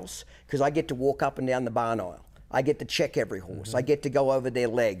anybody else, because I get to walk up and down the barn aisle. I get to check every horse. I get to go over their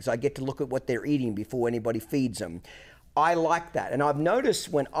legs. I get to look at what they're eating before anybody feeds them. I like that. And I've noticed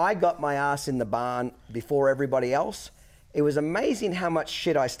when I got my ass in the barn before everybody else, it was amazing how much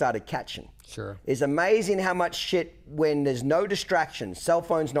shit I started catching. Sure. It's amazing how much shit when there's no distractions, cell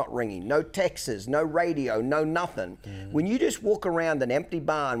phone's not ringing, no texts, no radio, no nothing. When you just walk around an empty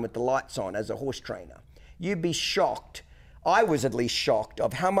barn with the lights on as a horse trainer, you'd be shocked. I was at least shocked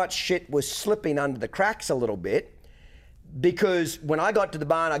of how much shit was slipping under the cracks a little bit, because when I got to the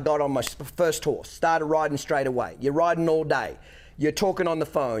barn, I got on my first horse, started riding straight away. You're riding all day. you're talking on the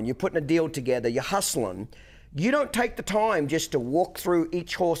phone, you're putting a deal together, you're hustling. You don't take the time just to walk through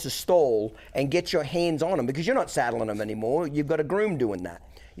each horse's stall and get your hands on them, because you're not saddling them anymore. You've got a groom doing that.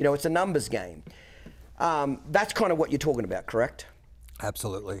 You know, it's a numbers game. That's kind of what you're talking about, correct?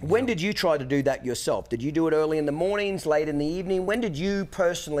 Absolutely. When did you try to do that yourself? Did you do it early in the mornings, late in the evening? When did you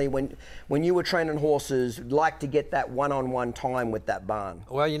personally, when you were training horses, like to get that one-on-one time with that barn?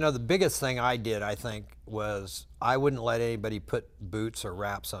 Well, you know, the biggest thing I did, I think, was I wouldn't let anybody put boots or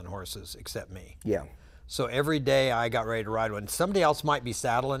wraps on horses except me. Yeah. So every day I got ready to ride one. Somebody else might be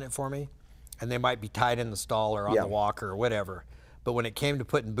saddling it for me, and they might be tied in the stall or on the walker or whatever. But when it came to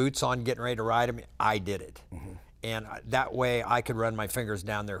putting boots on, getting ready to ride them, I did it. Mm-hmm. And that way I could run my fingers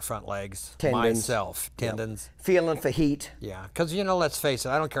down their front legs myself, tendons. Yep. Feeling for heat. Yeah, because, you know, let's face it,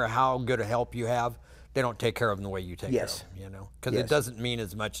 I don't care how good a help you have, they don't take care of them the way you take care of them, you know, because it doesn't mean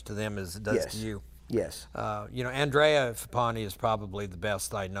as much to them as it does to you. Yes. You know, Andrea Fapani is probably the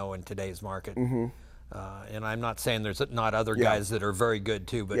best I know in today's market. Mm-hmm. And I'm not saying there's not other guys that are very good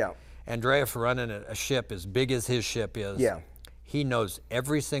too, but Andrea, for running a ship as big as his ship is, he knows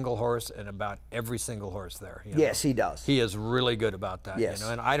every single horse and about every single horse there. You know? Yes, he does. He is really good about that. Yes.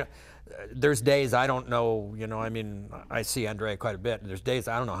 You know, and there's days I don't know, you know, I mean, I see Andrea quite a bit, and there's days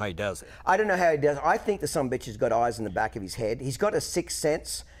I don't know how he does it. I don't know how he does it. I think the son-of-a-bitch has got eyes in the back of his head. He's got a sixth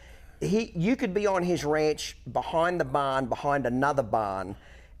sense. You could be on his ranch behind the barn, behind another barn,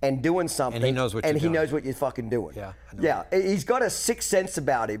 and doing something. And he knows what you're doing. And he knows what you're fucking doing. Yeah. Yeah. He's got a sixth sense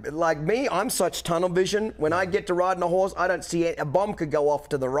about him. Like me, I'm such tunnel vision. When I get to riding a horse, I don't see it. A bomb could go off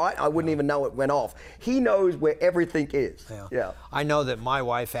to the right. I wouldn't even know it went off. He knows where everything is. Yeah. I know that my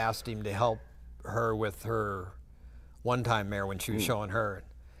wife asked him to help her with her one-time mare when she was showing her.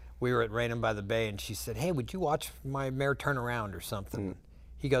 We were at Raynham by the Bay, and she said, "Hey, would you watch my mare turn around or something?"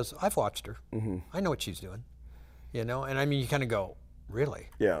 He goes, "I've watched her. I know what she's doing." You know, and I mean, you kind of go, really?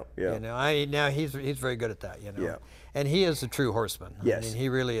 Yeah. You know, now he's very good at that, you know. Yeah. And he is a true horseman. Yes. I mean, he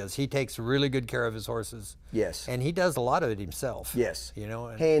really is. He takes really good care of his horses. Yes. And he does a lot of it himself. Yes. You know.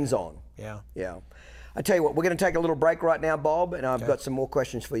 Hands on. Yeah. Yeah. I tell you what, we're going to take a little break right now, Bob, and I've got some more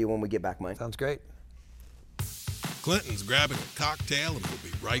questions for you when we get back, mate. Sounds great. Clinton's grabbing a cocktail and we'll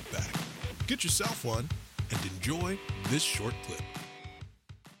be right back. Get yourself one and enjoy this short clip.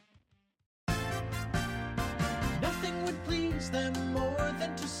 Nothing would please them more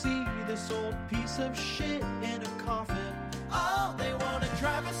than to see this old piece of shit in a coffin. Oh, they want to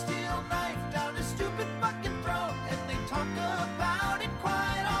drive a steel knife down his stupid fucking throat, and they talk about it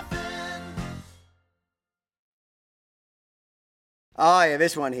quite often. Oh, yeah,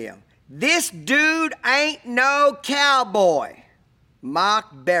 this one here. This dude ain't no cowboy. Mark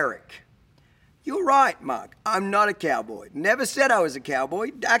Berrick. You're right, Mark. I'm not a cowboy. Never said I was a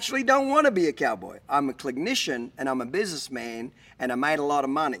cowboy. Actually don't want to be a cowboy. I'm a clinician and I'm a businessman and I made a lot of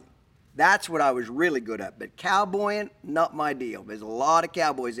money. That's what I was really good at. But cowboying, not my deal. There's a lot of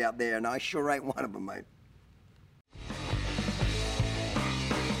cowboys out there and I sure ain't one of them, mate.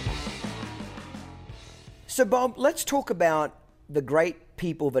 So, Bob, let's talk about the great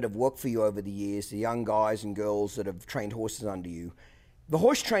people that have worked for you over the years, the young guys and girls that have trained horses under you. The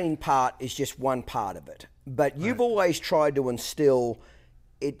horse training part is just one part of it, but you've always tried to instill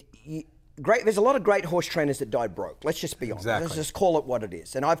it. There's a lot of great horse trainers that died broke. Let's just be honest. Let's just call it what it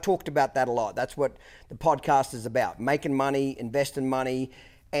is. And I've talked about that a lot. That's what the podcast is about: making money, investing money,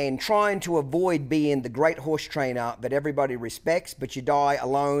 and trying to avoid being the great horse trainer that everybody respects, but you die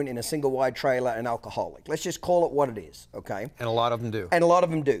alone in a single wide trailer, an alcoholic. Let's just call it what it is, okay? And a lot of them do. And a lot of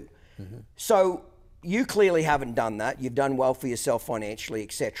them do. Mm-hmm. So you clearly haven't done that. You've done well for yourself financially,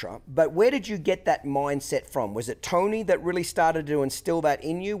 etc. But where did you get that mindset from? Was it Tony that really started to instill that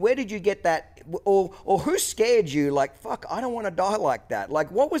in you? Where did you get that, or who scared you? Like, fuck, I don't want to die like that.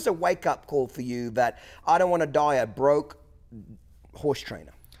 Like, what was a wake-up call for you that I don't want to die a broke horse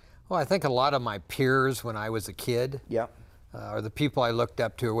trainer? Well, I think a lot of my peers when I was a kid, or the people I looked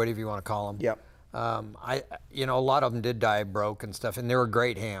up to, or whatever you want to call them, a lot of them did die broke and stuff, and they were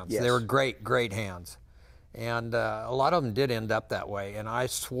great hands. Yes. They were great hands. And a lot of them did end up that way. And I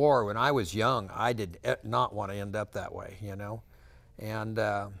swore when I was young, I did not want to end up that way, you know. And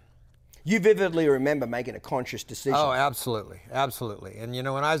you vividly remember making a conscious decision. Oh, absolutely. And, you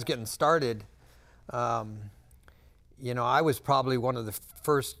know, when I was getting started, you know, I was probably one of the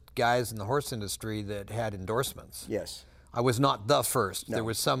first guys in the horse industry that had endorsements. Yes. I was not the first. No. There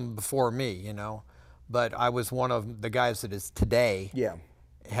was some before me, you know, but I was one of the guys that is today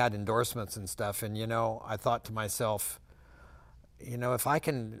had endorsements and stuff. And, you know, I thought to myself, you know, if I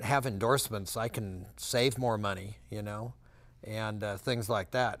can have endorsements, I can save more money, you know, and things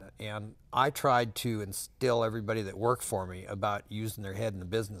like that. And I tried to instill everybody that worked for me about using their head in the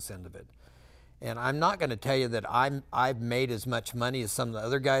business end of it. And I'm not going to tell you that I've made as much money as some of the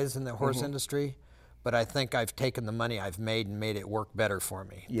other guys in the horse industry, but I think I've taken the money I've made and made it work better for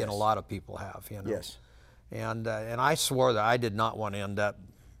me than a lot of people have. You know? Yes. And I swore that I did not want to end up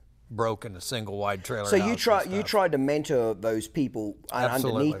broke in a single wide trailer. So house you tried to mentor those people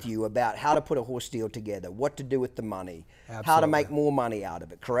Absolutely. underneath you about how to put a horse deal together, what to do with the money, how to Absolutely. make more money out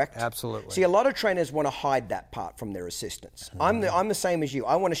of it, correct? Absolutely. See, a lot of trainers want to hide that part from their assistants. I'm the same as you.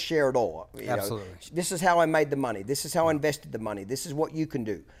 I want to share it all. You know, Absolutely. this is how I made the money. This is how I invested the money. This is what you can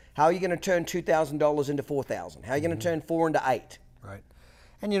do. How are you going to turn $2,000 into $4,000? How are you going to turn 4 into 8? Right.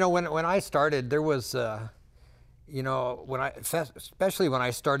 And you know, when I started, there was, you know, especially when I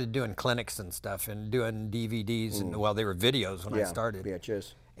started doing clinics and stuff and doing DVDs and well, they were videos when I started.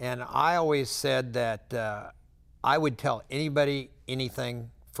 VHS. And I always said that I would tell anybody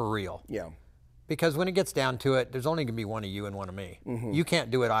anything for real. Yeah. Because when it gets down to it, there's only going to be one of you and one of me. You can't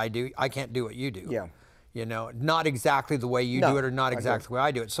do what I do. I can't do what you do. Yeah. You know, not exactly the way you do it or not exactly the way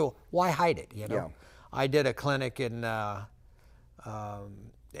I do it. So why hide it, you know? Yeah. I did a clinic in LA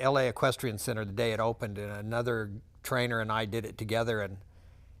Equestrian Center the day it opened, and another trainer and I did it together,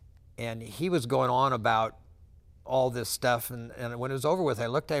 and he was going on about all this stuff, and when it was over with, I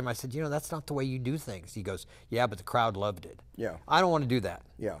looked at him, I said, you know, that's not the way you do things. He goes, yeah, but the crowd loved it. Yeah. I don't want to do that.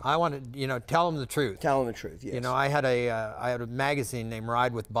 Yeah. I want to, you know, tell them the truth. Telling the truth, yes. You know, I had a magazine named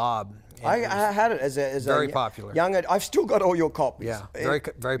Ride with Bob. I had it as very a popular. young. I've still got all your copies. Yeah,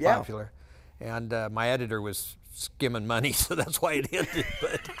 very popular. And my editor was skimming money, so that's why it ended.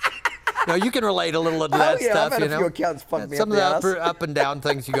 But you know, you can relate a little to that stuff. I've had you a know, few accounts fuck me some up of the up and down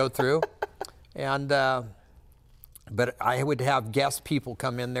things you go through, and but I would have guest people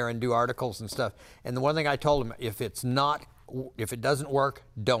come in there and do articles and stuff. And the one thing I told them, if it doesn't work,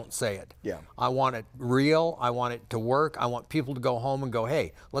 don't say it. Yeah. I want it real. I want it to work. I want people to go home and go,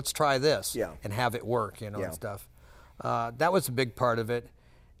 hey, let's try this, and have it work, you know, and stuff. That was a big part of it.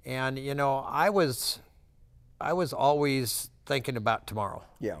 And you know, I was always thinking about tomorrow.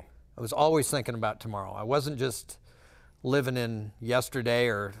 Yeah. I was always thinking about tomorrow. I wasn't just living in yesterday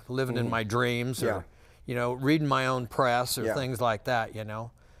or living in my dreams or, you know, reading my own press or things like that, you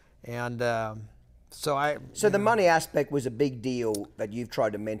know. And so the money aspect was a big deal that you've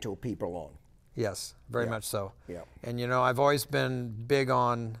tried to mentor people on. Yes, very much so. Yeah. And you know, I've always been big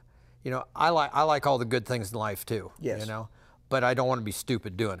on, you know, I like all the good things in life too. Yes. You know, but I don't want to be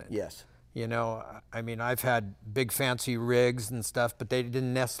stupid doing it. Yes. You know, I mean, I've had big fancy rigs and stuff, but they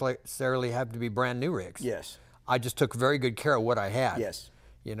didn't necessarily have to be brand new rigs. Yes. I just took very good care of what I had. Yes.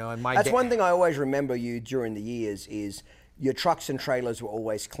 You know, and that's one thing I always remember you during the years is your trucks and trailers were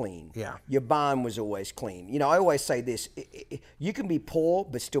always clean. Yeah. Your barn was always clean. You know, I always say this, you can be poor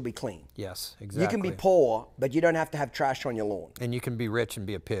but still be clean. Yes, exactly. You can be poor, but you don't have to have trash on your lawn. And you can be rich and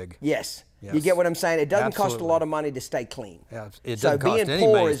be a pig. Yes. Yes. You get what I'm saying? It doesn't cost a Absolutely. lot of money to stay clean. Yeah, it so doesn't cost being anybody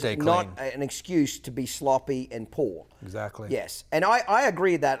poor to is stay clean. not an excuse to be sloppy and poor. Exactly. Yes. And I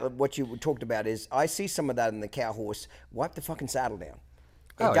agree that what you talked about is I see some of that in the cow horse. Wipe the fucking saddle down.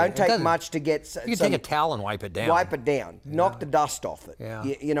 It don't take much to get You can take a towel and wipe it down. Wipe it down. Knock the dust off it. Yeah.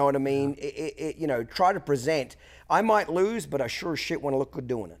 You know what I mean? You know, try to present. I might lose, but I sure as shit want to look good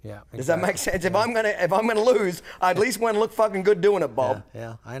doing it. Yeah. Does that make sense? If I'm gonna lose, I at least want to look fucking good doing it, Bob.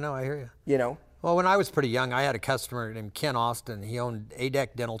 Yeah, I know, I hear you. You know? Well, when I was pretty young, I had a customer named Ken Austin. He owned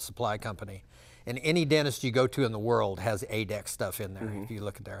ADEC Dental Supply Company. And any dentist you go to in the world has ADEC stuff in there, if you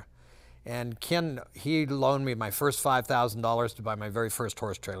look at there. And Ken, he loaned me my first $5,000 to buy my very first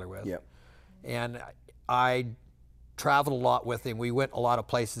horse trailer with. Yep. And I traveled a lot with him. We went a lot of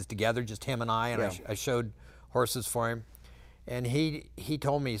places together, just him and I I showed horses for him. And he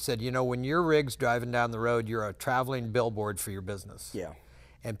told me, he said, you know, when your rig's driving down the road, you're a traveling billboard for your business. Yeah.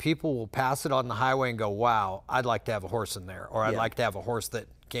 And people will pass it on the highway and go, wow, I'd like to have a horse in there, or I'd like to have a horse that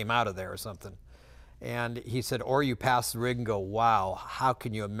came out of there or something. And he said, or you pass the rig and go, wow, how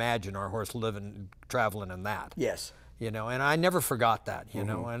can you imagine our horse traveling in that? Yes. You know, and I never forgot that, you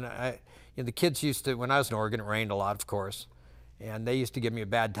know. And the kids used to, when I was in Oregon, it rained a lot, of course, and they used to give me a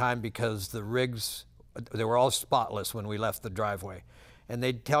bad time because the rigs, they were all spotless when we left the driveway. And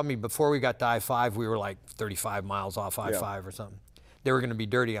they'd tell me before we got to I-5, we were like 35 miles off I-5 or something. They were going to be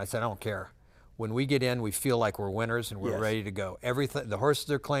dirty. I said, I don't care. When we get in, we feel like we're winners and we're ready to go. Everything, the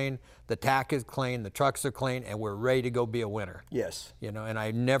horses are clean, the tack is clean, the trucks are clean, and we're ready to go be a winner. Yes. You know, and I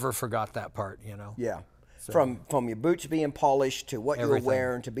never forgot that part, you know. Yeah. So, from your boots being polished to what you're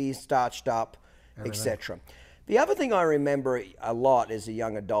wearing to be starched up, etc. The other thing I remember a lot as a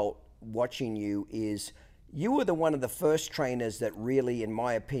young adult watching you is You were one of the first trainers that really, in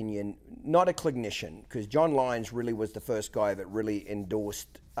my opinion, not a clinician, because John Lyons really was the first guy that really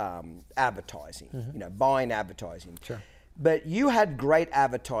endorsed advertising, buying advertising. Sure. But you had great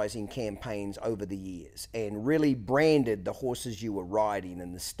advertising campaigns over the years and really branded the horses you were riding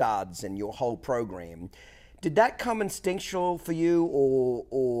and the studs and your whole program. Did that come instinctual for you,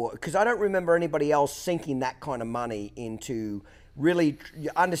 or because I don't remember anybody else sinking that kind of money into really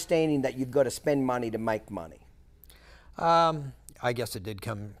understanding that you've got to spend money to make money? I guess it did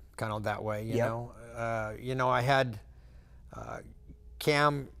come kind of that way, you know. I had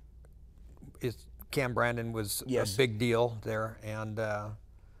Cam Brandon was a big deal there, and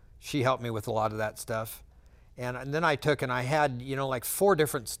she helped me with a lot of that stuff. And then I had, like 4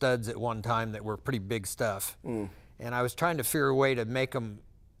 different studs at one time that were pretty big stuff. And I was trying to figure a way to make them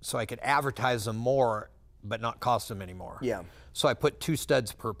so I could advertise them more, but not cost them anymore. Yeah. So I put 2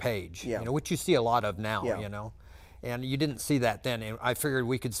 studs per page, which you see a lot of now, And you didn't see that then. And I figured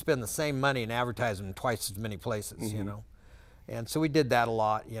we could spend the same money and advertise them in twice as many places, And so we did that a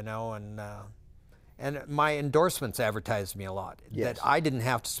lot, and my endorsements advertised me a lot that I didn't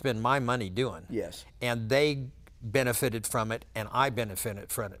have to spend my money doing. Yes. And they benefited from it, and I benefited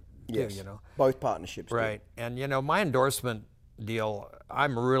from it too, Both partnerships. Right. And, my endorsement deal,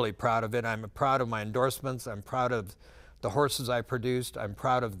 I'm really proud of it. I'm proud of my endorsements. I'm proud of the horses I produced. I'm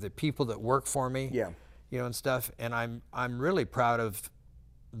proud of the people that work for me, and stuff. And I'm really proud of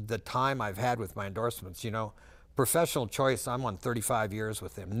the time I've had with my endorsements, Professional Choice, I'm on 35 years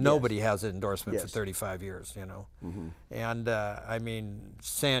with them. Nobody has an endorsement for 35 years, And I mean,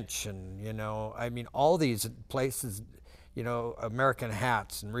 Cinch and, all these places, American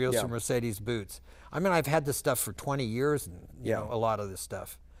Hats and Rios and Mercedes boots. I mean, I've had this stuff for 20 years and, a lot of this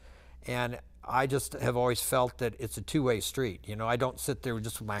stuff. And I just have always felt that it's a two-way street. I don't sit there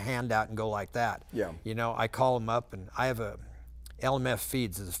just with my hand out and go like that. Yeah. I call them up, and I have LMF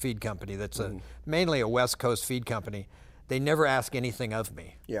Feeds is a feed company that's mainly a West Coast feed company. They never ask anything of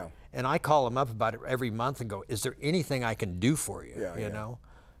me. Yeah. And I call them up about it every month and go, is there anything I can do for you?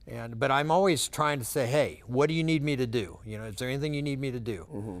 But I'm always trying to say, hey, what do you need me to do? Is there anything you need me to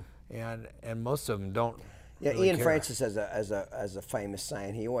do? And most of them don't. Yeah, really Ian care. Francis has a famous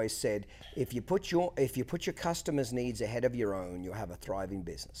saying. He always said, if you put your customers' needs ahead of your own, you'll have a thriving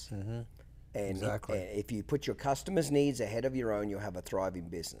business. And exactly. If you put your customers' needs ahead of your own, you'll have a thriving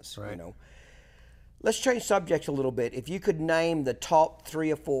business. Right. Let's change subject a little bit. If you could name the top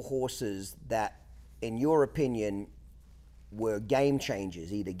 3 or 4 horses that, in your opinion, were game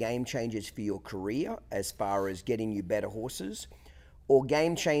changers, either game changers for your career as far as getting you better horses, or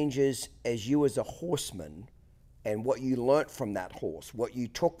game changers as you as a horseman and what you learnt from that horse, what you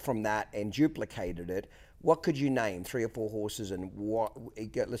took from that and duplicated it. What could you name, 3 or 4 horses, and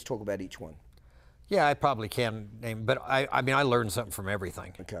let's talk about each one. Yeah, I probably can name, but I mean, I learned something from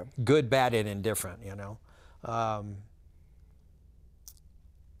everything. Okay. Good, bad, and indifferent,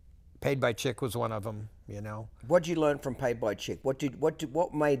 Paid by Chick was one of them, What did you learn from Paid by Chick?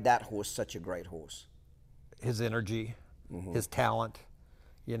 What made that horse such a great horse? His energy, his talent.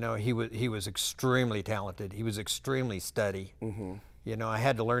 He was extremely talented. He was extremely steady. I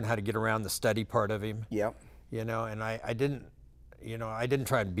had to learn how to get around the steady part of him. Yep. And I didn't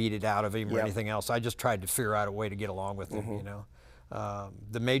try and beat it out of him or anything else. I just tried to figure out a way to get along with him,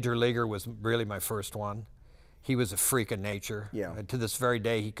 The Major Leaguer was really my first one. He was a freak of nature. Yeah. To this very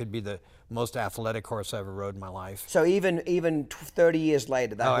day, he could be the most athletic horse I ever rode in my life. So even 30 years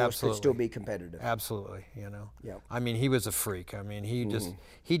later, that horse could still be competitive. Absolutely, Yeah. I mean, he was a freak. I mean,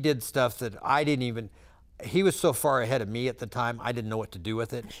 he did stuff that I didn't even. He was so far ahead of me at the time, I didn't know what to do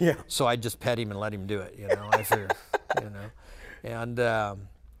with it. Yeah. So I just pet him and let him do it. I figured, And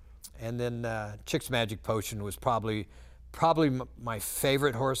then Chick's Magic Potion was probably my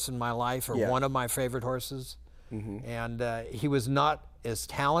favorite horse in my life, or one of my favorite horses. And he was not as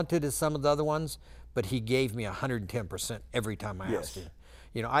talented as some of the other ones, but he gave me 110% every time I asked him.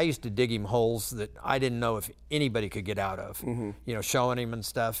 I used to dig him holes that I didn't know if anybody could get out of, showing him and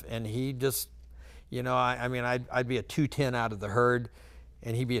stuff. And he just, I'd be a 210 out of the herd,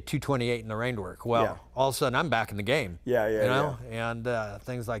 and he'd be a 228 in the rein work. Well, all of a sudden I'm back in the game. And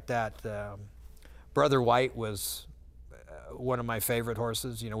things like that. Brother White was one of my favorite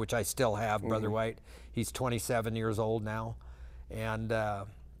horses, which I still have, Brother White. He's 27 years old now. And I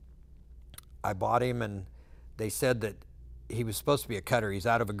bought him, and they said that he was supposed to be a cutter. He's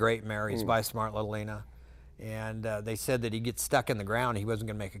out of a great mare. He's by Smart Little Lena. And they said that he'd get stuck in the ground. He wasn't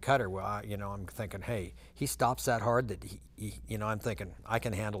going to make a cutter. Well, I'm thinking, hey, he stops that hard that I'm thinking, I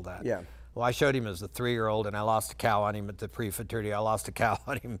can handle that. Yeah. Well, I showed him as a 3-year-old, and I lost a cow on him at the pre-futurity. I lost a cow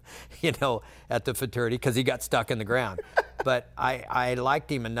on him, you know, at the futurity because he got stuck in the ground. But I liked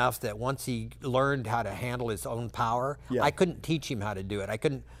him enough that once he learned how to handle his own power, I couldn't teach him how to do it. I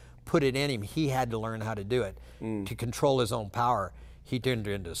couldn't put it in him. He had to learn how to do it to control his own power. He turned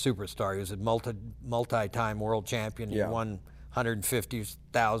into a superstar. He was a multi-time world champion. He won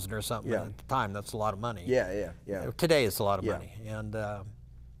 150,000 or something at the time. That's a lot of money. Yeah. Today it's a lot of money, and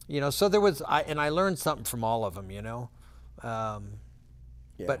you know, so there was, I learned something from all of them, you know.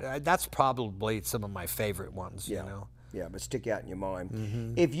 But that's probably some of my favorite ones, you know. Yeah, but stick out in your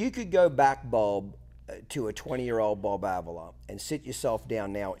mind. If you could go back, Bob, to a 20-year-old Bob Avila and sit yourself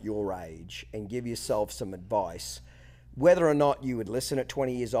down now at your age and give yourself some advice, whether or not you would listen at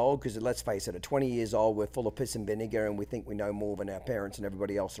 20 years old, because let's face it, at 20 years old, we're full of piss and vinegar and we think we know more than our parents and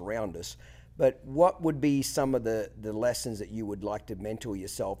everybody else around us. But what would be some of the lessons that you would like to mentor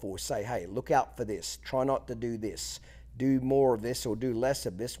yourself or say, hey, look out for this, try not to do this, do more of this or do less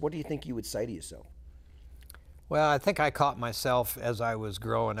of this? What do you think you would say to yourself? Well, I think I caught myself as I was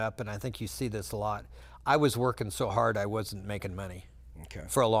growing up, and I think you see this a lot. I was working so hard I wasn't making money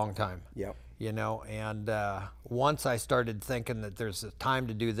for a long time. You know, and once I started thinking that there's a time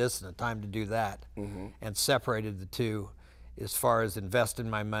to do this and a time to do that, and separated the two as far as investing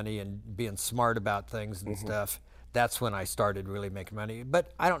my money and being smart about things and stuff, that's when I started really making money.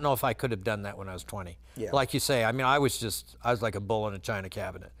 But I don't know if I could have done that when I was 20. Like you say, I mean, I was like a bull in a china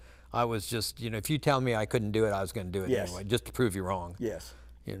cabinet. I was just, you know, if you tell me I couldn't do it, I was going to do it anyway, just to prove you wrong.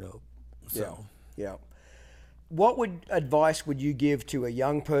 You know, so. What advice would you give to a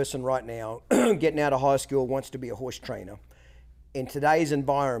young person right now, getting out of high school, wants to be a horse trainer? In today's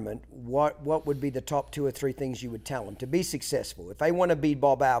environment, what would be the top 2 or 3 things you would tell them to be successful? If they want to be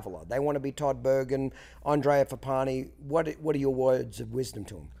Bob Avila, they want to be Todd Bergen, Andrea Fapani, what are your words of wisdom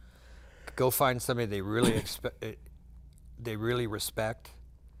to them? Go find somebody they really respect,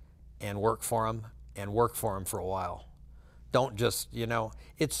 and work for them for a while. Don't just, you know,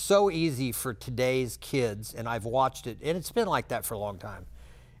 it's so easy for today's kids, and I've watched it, and it's been like that for a long time.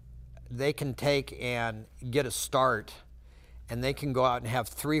 They can take and get a start, and they can go out and have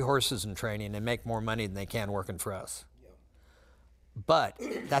 3 horses in training and make more money than they can working for us. But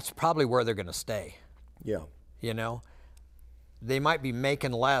that's probably where they're going to stay. You know, they might be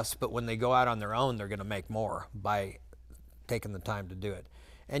making less, but when they go out on their own, they're going to make more by taking the time to do it.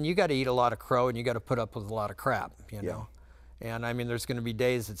 And you got to eat a lot of crow, and you got to put up with a lot of crap, you know. And I mean, there's going to be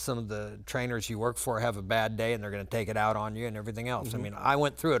days that some of the trainers you work for have a bad day, and they're going to take it out on you and everything else. I mean, I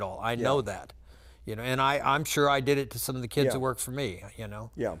went through it all. I know that, you know. And I'm sure I did it to some of the kids who work for me, you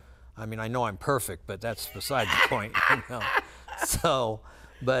know. I mean, I know I'm perfect, but that's beside the point, you know. So,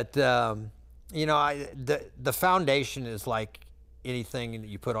 but you know, the foundation is like anything that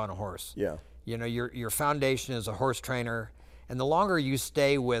you put on a horse. You know, your foundation is a horse trainer. And the longer you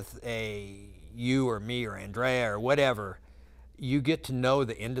stay with you or me or Andrea or whatever, you get to know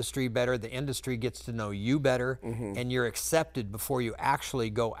the industry better. The industry gets to know you better, and you're accepted before you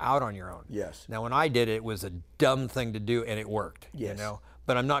actually go out on your own. Now, when I did it, it was a dumb thing to do, and it worked. You know,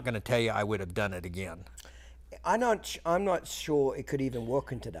 but I'm not going to tell you I would have done it again. I'm not sure it could even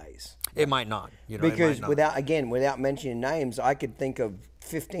work in today's. It might not. You know, because without mentioning names, I could think of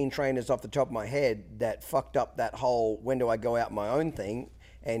 15 trainers off the top of my head that fucked up that whole when do I go out my own thing,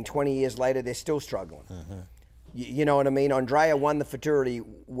 and 20 years later they're still struggling. You know what I mean? Andrea won the futurity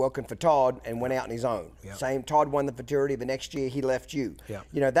working for Todd and went out on his own. Same, Todd won the futurity, the next year he left you.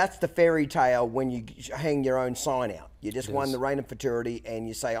 You know, that's the fairy tale when you hang your own sign out. You just won the reign of futurity and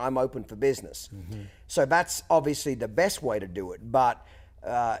you say, I'm open for business. So that's obviously the best way to do it. But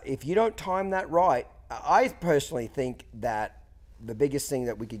if you don't time that right, I personally think that the biggest thing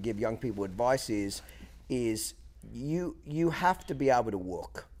that we could give young people advice is you have to be able to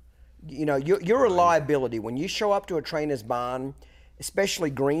work. You know, you're a liability. When you show up to a trainer's barn,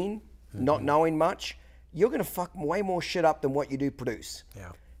 especially green, not knowing much, you're going to fuck way more shit up than what you do produce.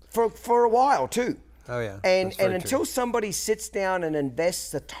 For a while, too. And until somebody sits down and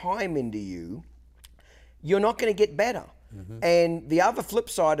invests the time into you, you're not going to get better. And the other flip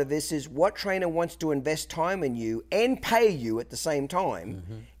side of this is what trainer wants to invest time in you and pay you at the same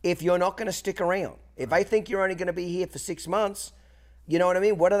time if you're not going to stick around. If they think you're only going to be here for 6 months, you know what I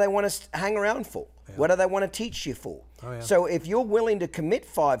mean? What do they want to hang around for? What do they want to teach you for? So if you're willing to commit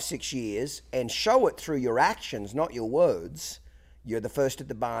 5-6 years and show it through your actions, not your words, you're the first at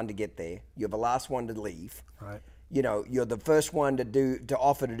the barn to get there. You're the last one to leave. You know, you're the first one to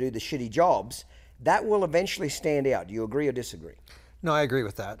offer to do the shitty jobs. That will eventually stand out. Do you agree or disagree? No, I agree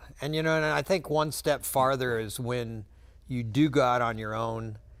with that. And, you know, and I think one step farther is when you do go out on your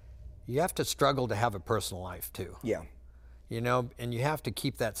own, you have to struggle to have a personal life too. Yeah. You know, and you have to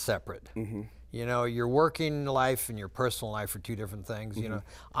keep that separate. Mm-hmm. You know, your working life and your personal life are two different things. You know,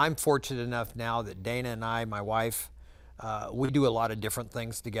 I'm fortunate enough now that Dana and I, my wife, we do a lot of different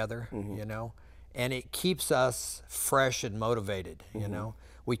things together, you know, and it keeps us fresh and motivated, you know.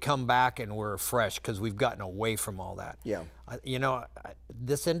 We come back and we're fresh because we've gotten away from all that. Yeah. You know,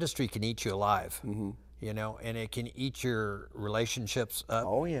 this industry can eat you alive, you know, and it can eat your relationships up.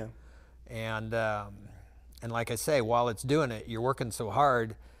 Oh, yeah. And like I say, while it's doing it, you're working so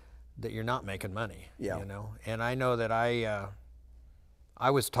hard that you're not making money, you know. And I know that I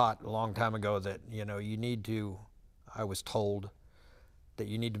was taught a long time ago that, you know, I was told that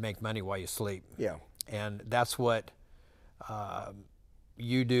you need to make money while you sleep. Yeah. And that's what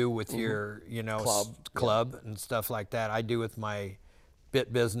you do with your, you know, club and stuff like that. I do with my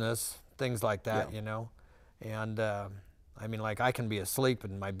bit business, things like that, you know. And I mean, like, I can be asleep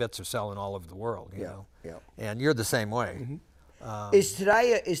and my bits are selling all over the world, you know. Yeah. And you're the same way. Is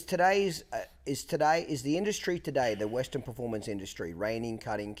the industry today, the Western performance industry, reining,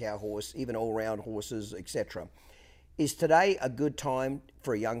 cutting, cow horse, even all-round horses, etc., is today a good time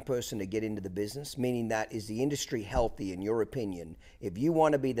for a young person to get into the business? Meaning that, is the industry healthy, in your opinion? If you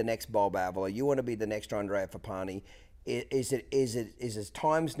want to be the next Bob Avila, you want to be the next Andrea Fapani, is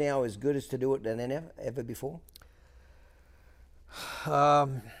times now as good as to do it than ever before?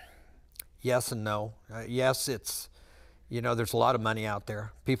 Yes and no. Yes, it's, you know, there's a lot of money out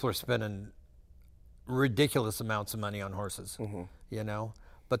there. People are spending ridiculous amounts of money on horses, you know,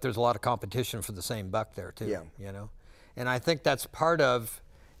 but there's a lot of competition for the same buck there too, you know. And I think that's part of,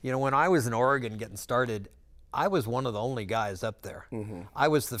 you know, when I was in Oregon getting started, I was one of the only guys up there. I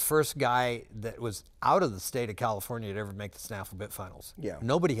was the first guy that was out of the state of California to ever make the Snaffle Bit Finals. Yeah.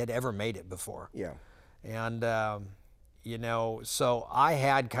 Nobody had ever made it before. Yeah. And, you know, so I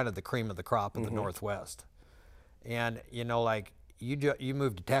had kind of the cream of the crop of the Northwest. And, you know, like, you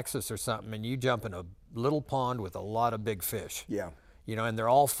move to Texas or something and you jump in a little pond with a lot of big fish. Yeah. You know, and they're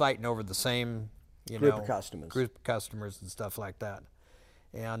all fighting over the same, group of customers and stuff like that.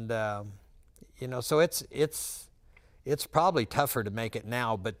 And, you know, so it's probably tougher to make it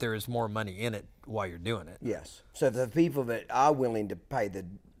now, but there is more money in it while you're doing it. Yes. So the people that are willing to pay the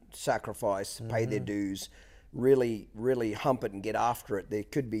sacrifice, pay their dues, really hump it and get after it, there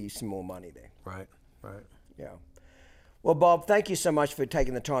could be some more money there. Right. Yeah. Well, Bob, thank you so much for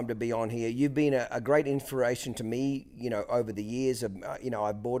taking the time to be on here. You've been a great inspiration to me, you know, over the years. You know,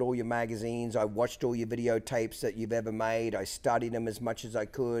 I've bought all your magazines. I watched all your videotapes that you've ever made. I studied them as much as I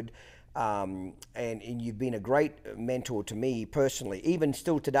could. And you've been a great mentor to me personally. Even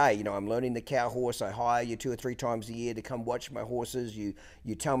still today, you know, I'm learning the cow horse. I hire you 2 or 3 times a year to come watch my horses. You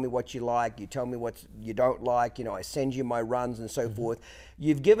tell me what you like. You tell me what you don't like. You know, I send you my runs and so forth.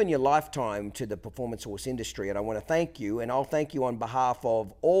 You've given your lifetime to the performance horse industry, and I want to thank you. And I'll thank you on behalf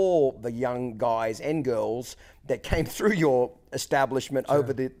of all the young guys and girls that came through your establishment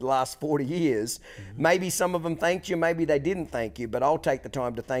over the last 40 years. Maybe some of them thanked you, maybe they didn't thank you, but I'll take the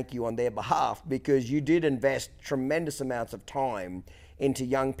time to thank you on their behalf, because you did invest tremendous amounts of time into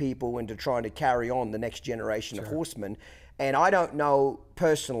young people, into trying to carry on the next generation of horsemen. And I don't know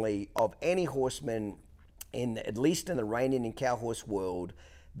personally of any horseman, at least in the reining and cow horse world,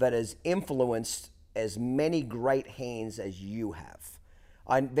 that has influenced as many great hands as you have.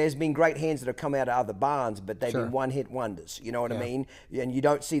 There's been great hands that have come out of other barns, but they've been one-hit wonders. You know what I mean? And you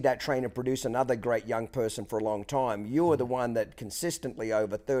don't see that trainer produce another great young person for a long time. You are the one that consistently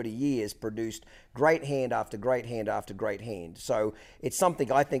over 30 years produced great hand after great hand after great hand. So it's something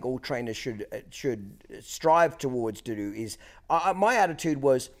I think all trainers should strive towards to do. Is my attitude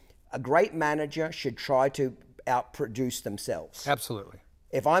was, a great manager should try to outproduce themselves. Absolutely.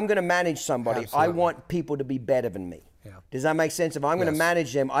 If I'm going to manage somebody, I want people to be better than me. Yeah. Does that make sense? If I'm going to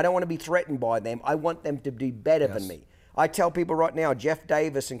manage them, I don't want to be threatened by them. I want them to be better than me. I tell people right now, Jeff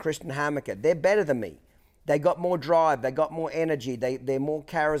Davis and Kristen Hammaker, they're better than me. They got more drive. They got more energy. They're more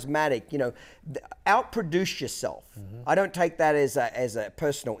charismatic. You know, outproduce yourself. I don't take that as a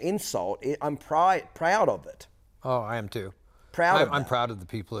personal insult. I'm proud of it. Oh, I am too. I'm proud of the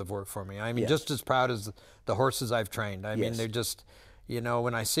people who have worked for me. I mean, just as proud as the horses I've trained. I mean, they're just, you know,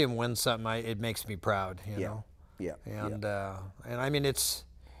 when I see them win something, it makes me proud, you know. Yeah. And I mean, it's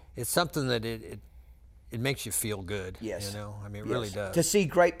something that it makes you feel good. Yes. You know, I mean, it really does. To see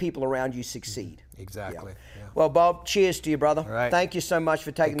great people around you succeed. Exactly. Yeah. Well, Bob, cheers to you, brother. All right. Thank you so much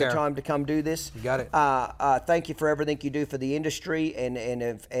for taking the time to come do this. You got it. Thank you for everything you do for the industry. And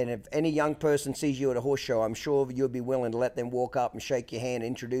if any young person sees you at a horse show, I'm sure you'll be willing to let them walk up and shake your hand,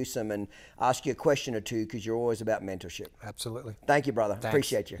 introduce them, and ask you a question or two, because you're always about mentorship. Absolutely. Thank you, brother. Thanks.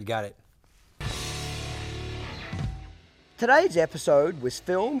 Appreciate you. You got it. Today's episode was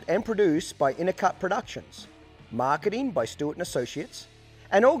filmed and produced by Intercut Productions, marketing by Stewart & Associates,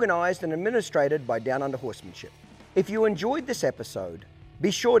 and organised and administrated by Down Under Horsemanship. If you enjoyed this episode, be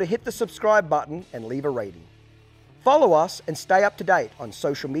sure to hit the subscribe button and leave a rating. Follow us and stay up to date on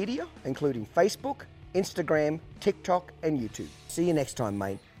social media, including Facebook, Instagram, TikTok, and YouTube. See you next time,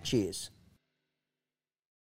 mate. Cheers.